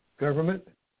 government,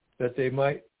 that they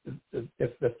might,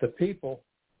 if the people,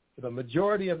 the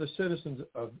majority of the citizens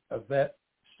of that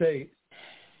state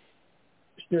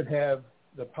should have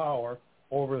the power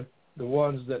over the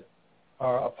ones that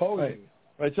are opposing.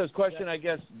 Right. So his question, I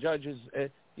guess, Judge, is,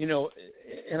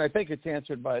 and I think it's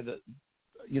answered by the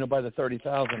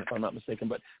 30,000, if I'm not mistaken.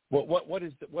 But what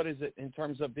is it in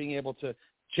terms of being able to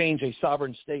change a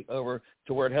sovereign state over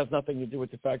to where it has nothing to do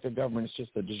with de facto government? It's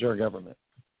just a de jure government.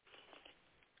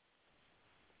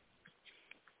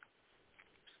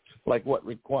 Like what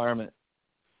requirement?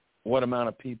 What amount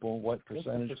of people? What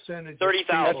percentage?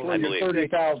 30,000, I believe.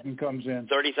 30,000 comes in.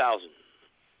 30,000.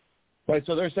 Right.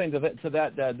 So they're saying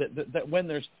that when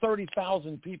there's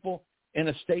 30,000 people in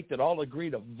a state that all agree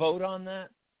to vote on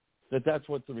that's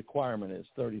what the requirement is,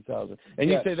 30,000. And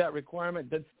yes. You say that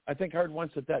requirement, I think I heard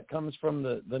once that comes from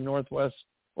the Northwest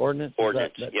Ordinance?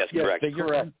 Yes, correct.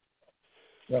 Correct.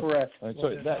 Yep. Correct. Right,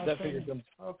 so that figure comes.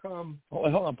 How come?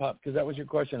 Hold on, Pop, because that was your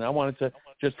question. I wanted to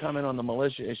just comment on the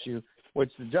militia issue,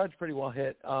 which the judge pretty well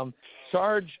hit.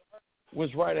 Sarge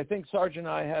was right. I think Sarge and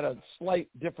I had a slight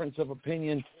difference of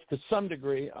opinion to some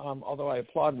degree, although I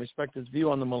applaud and respect his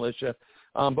view on the militia.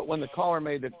 But when the caller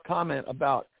made a comment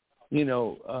about,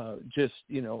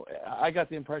 I got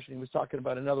the impression he was talking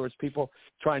about, in other words, people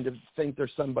trying to think they're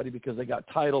somebody because they got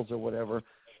titles or whatever.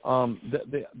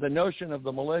 The notion of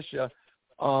the militia,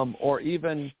 or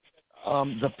even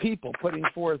the people putting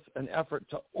forth an effort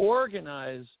to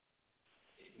organize,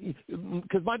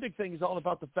 because my big thing is all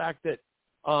about the fact that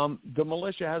the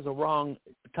militia has a wrong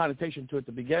connotation to it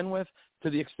to begin with, to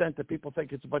the extent that people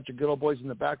think it's a bunch of good old boys in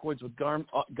the backwoods with guns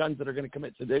that are going to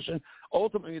commit sedition.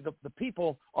 Ultimately, the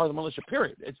people are the militia,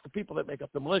 period. It's the people that make up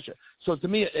the militia. So to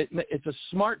me, it's a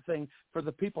smart thing for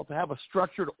the people to have a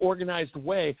structured, organized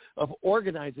way of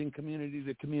organizing community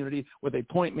to community with a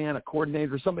point man, a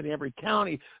coordinator, somebody in every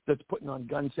county that's putting on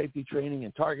gun safety training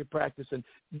and target practice and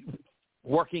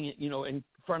working, in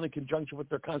friendly conjunction with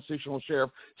their constitutional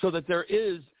sheriff, so that there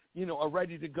is, a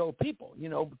ready-to-go people,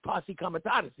 posse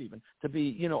comitatus even, to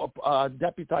be,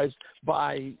 deputized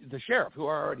by the sheriff who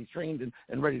are already trained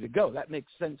and ready to go. That makes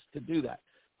sense to do that.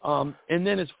 And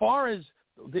then as far as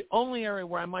the only area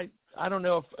where I don't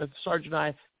know if Sarge and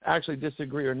I actually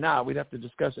disagree or not. We'd have to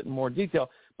discuss it in more detail.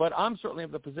 But I'm certainly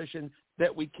of the position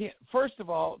that we can't, first of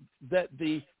all, that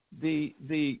the the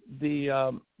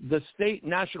state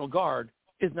National Guard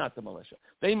is not the militia.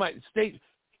 They might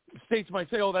states might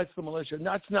say, "Oh, that's the militia."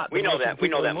 That's not. We know that. We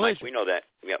know that, Mike. We know that.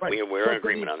 Yeah, right. we're in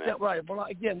agreement on that. Right. Well,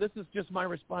 again, this is just my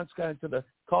response, kind of, to the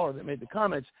caller that made the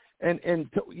comments. And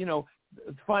to,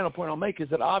 the final point I'll make is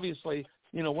that obviously,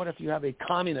 what if you have a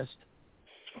communist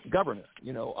government?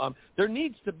 There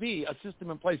needs to be a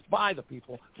system in place by the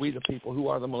people, we the people who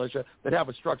are the militia, that have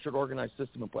a structured, organized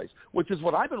system in place, which is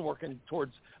what I've been working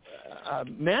towards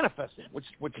manifesting,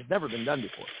 which has never been done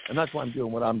before. And that's why I'm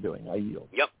doing what I'm doing. I yield.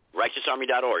 Yep.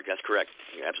 RighteousArmy.org. That's correct.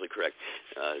 You're absolutely correct.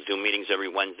 Zoom meetings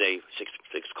every Wednesday, 6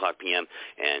 o'clock p.m.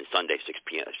 and Sunday, 6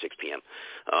 p.m.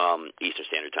 Eastern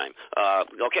Standard Time.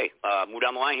 Okay, move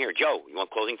down the line here. Joe, you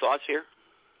want closing thoughts here?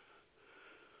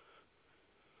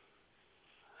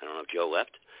 I don't know if Joe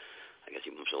left. I guess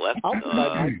he must have left. I'll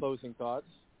provide my closing thoughts.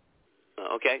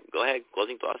 Okay, go ahead.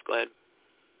 Closing thoughts. Go ahead.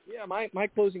 Yeah, my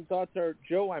closing thoughts are,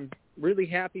 Joe, I'm really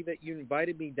happy that you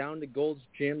invited me down to Gold's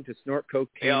Gym to snort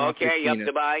cocaine. Yeah, okay, yep,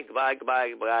 goodbye. I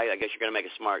guess you're going to make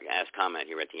a smart-ass comment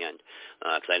here at the end,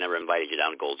 because I never invited you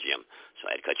down to Gold's Gym, so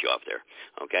I had to cut you off there.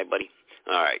 Okay, buddy?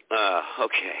 All right.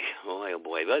 Okay. Oh,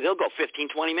 boy. They'll go 15,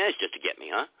 20 minutes just to get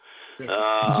me, huh?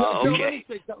 Okay.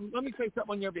 Let me say something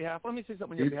on your behalf.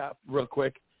 Real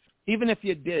quick. Even if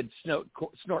you did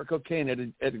snort cocaine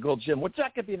at a Gold Gym, which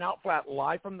that could be an outflat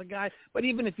lie from the guy, but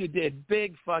even if you did,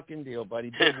 big fucking deal,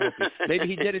 buddy. Big whoopee. Maybe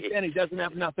he did it then. He doesn't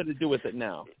have nothing to do with it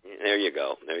now. There you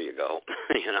go.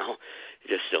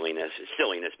 Just silliness. It's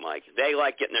silliness, Mike. They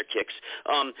like getting their kicks.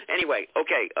 Anyway,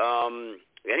 okay.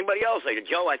 Anybody else?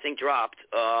 Joe, I think, dropped.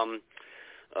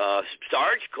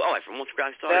 Sarge? Oh, I almost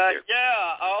forgot Sarge there.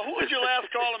 Who was your last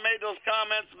caller that made those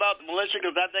comments about the militia?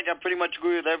 Because I think I pretty much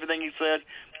agree with everything he said,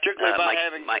 particularly about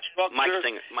having structure.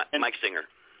 Mike Singer.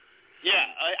 Yeah,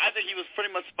 I think he was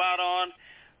pretty much spot on,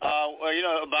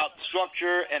 about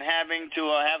structure and having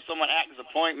to have someone act as a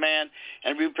point man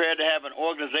and be prepared to have an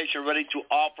organization ready to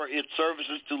offer its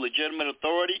services to legitimate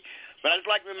authority. But I'd just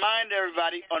like to remind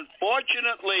everybody,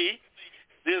 unfortunately,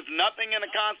 there's nothing in the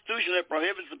Constitution that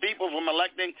prohibits the people from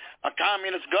electing a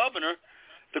communist governor.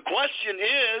 The question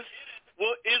is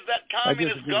that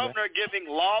communist governor giving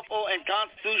lawful and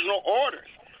constitutional orders?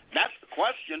 That's the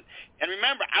question. And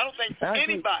remember, I don't think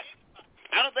anybody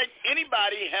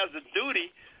has a duty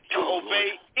to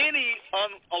obey any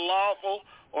unlawful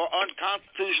or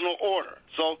unconstitutional order.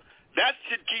 So that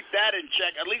should keep that in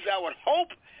check. At least I would hope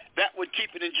that would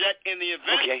keep it in check in the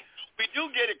event we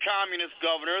do get a communist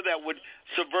governor that would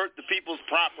subvert the people's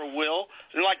proper will,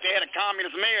 like they had a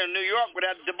communist mayor in New York with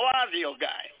that de Blasio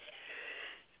guy.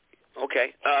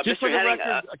 Okay. Just Mr. for the Henning,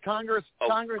 record, Congress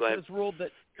has ruled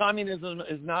that communism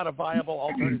is not a viable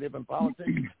alternative in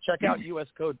politics. Check out U.S.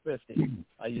 Code 50.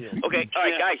 I yield. Okay. All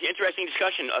right, guys. Interesting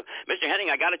discussion. Mr. Henning,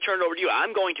 I got to turn it over to you.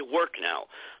 I'm going to work now.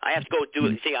 I have to go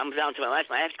do it. See, I'm down to my last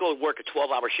night. I have to go work a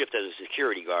 12-hour shift as a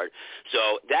security guard.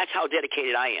 So that's how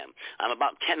dedicated I am. I'm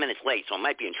about 10 minutes late, so I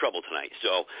might be in trouble tonight.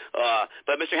 So,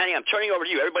 but Mr. Henning, I'm turning over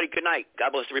to you. Everybody, good night.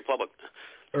 God bless the Republic.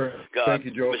 All right. Thank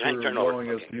you, Joe, for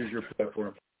allowing us to use your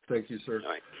platform. Thank you, sir.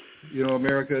 All right.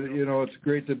 America, it's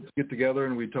great to get together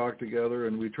and we talk together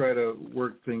and we try to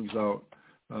work things out.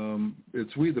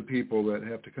 It's we the people that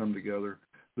have to come together.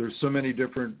 There's so many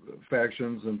different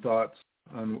factions and thoughts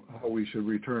on how we should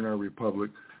return our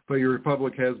republic, but your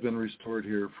republic has been restored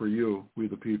here for you, we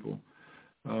the people.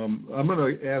 I'm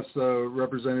going to ask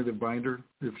Representative Binder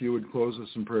if you would close us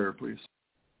in prayer, please.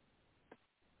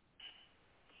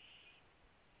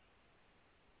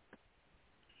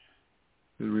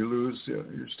 Did we lose? Yeah,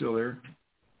 you're still there.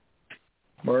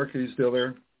 Mark, are you still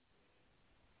there?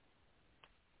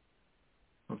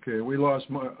 Okay, we lost.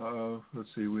 Let's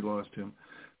see, we lost him.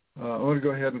 I want to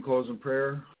go ahead and close in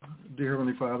prayer. Dear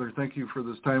Heavenly Father, thank you for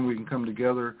this time we can come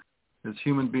together as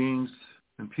human beings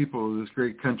and people of this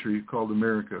great country called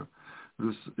America.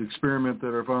 This experiment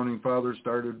that our founding fathers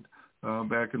started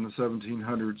back in the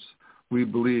 1700s, we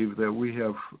believe that we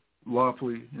have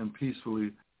lawfully and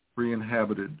peacefully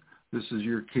re-inhabited. This is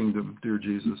your kingdom, dear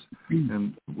Jesus,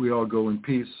 and we all go in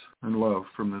peace and love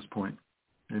from this point.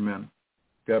 Amen.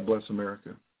 God bless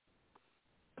America.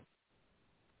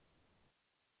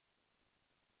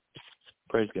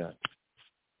 Praise God.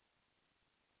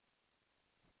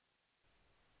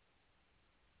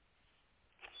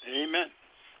 Amen.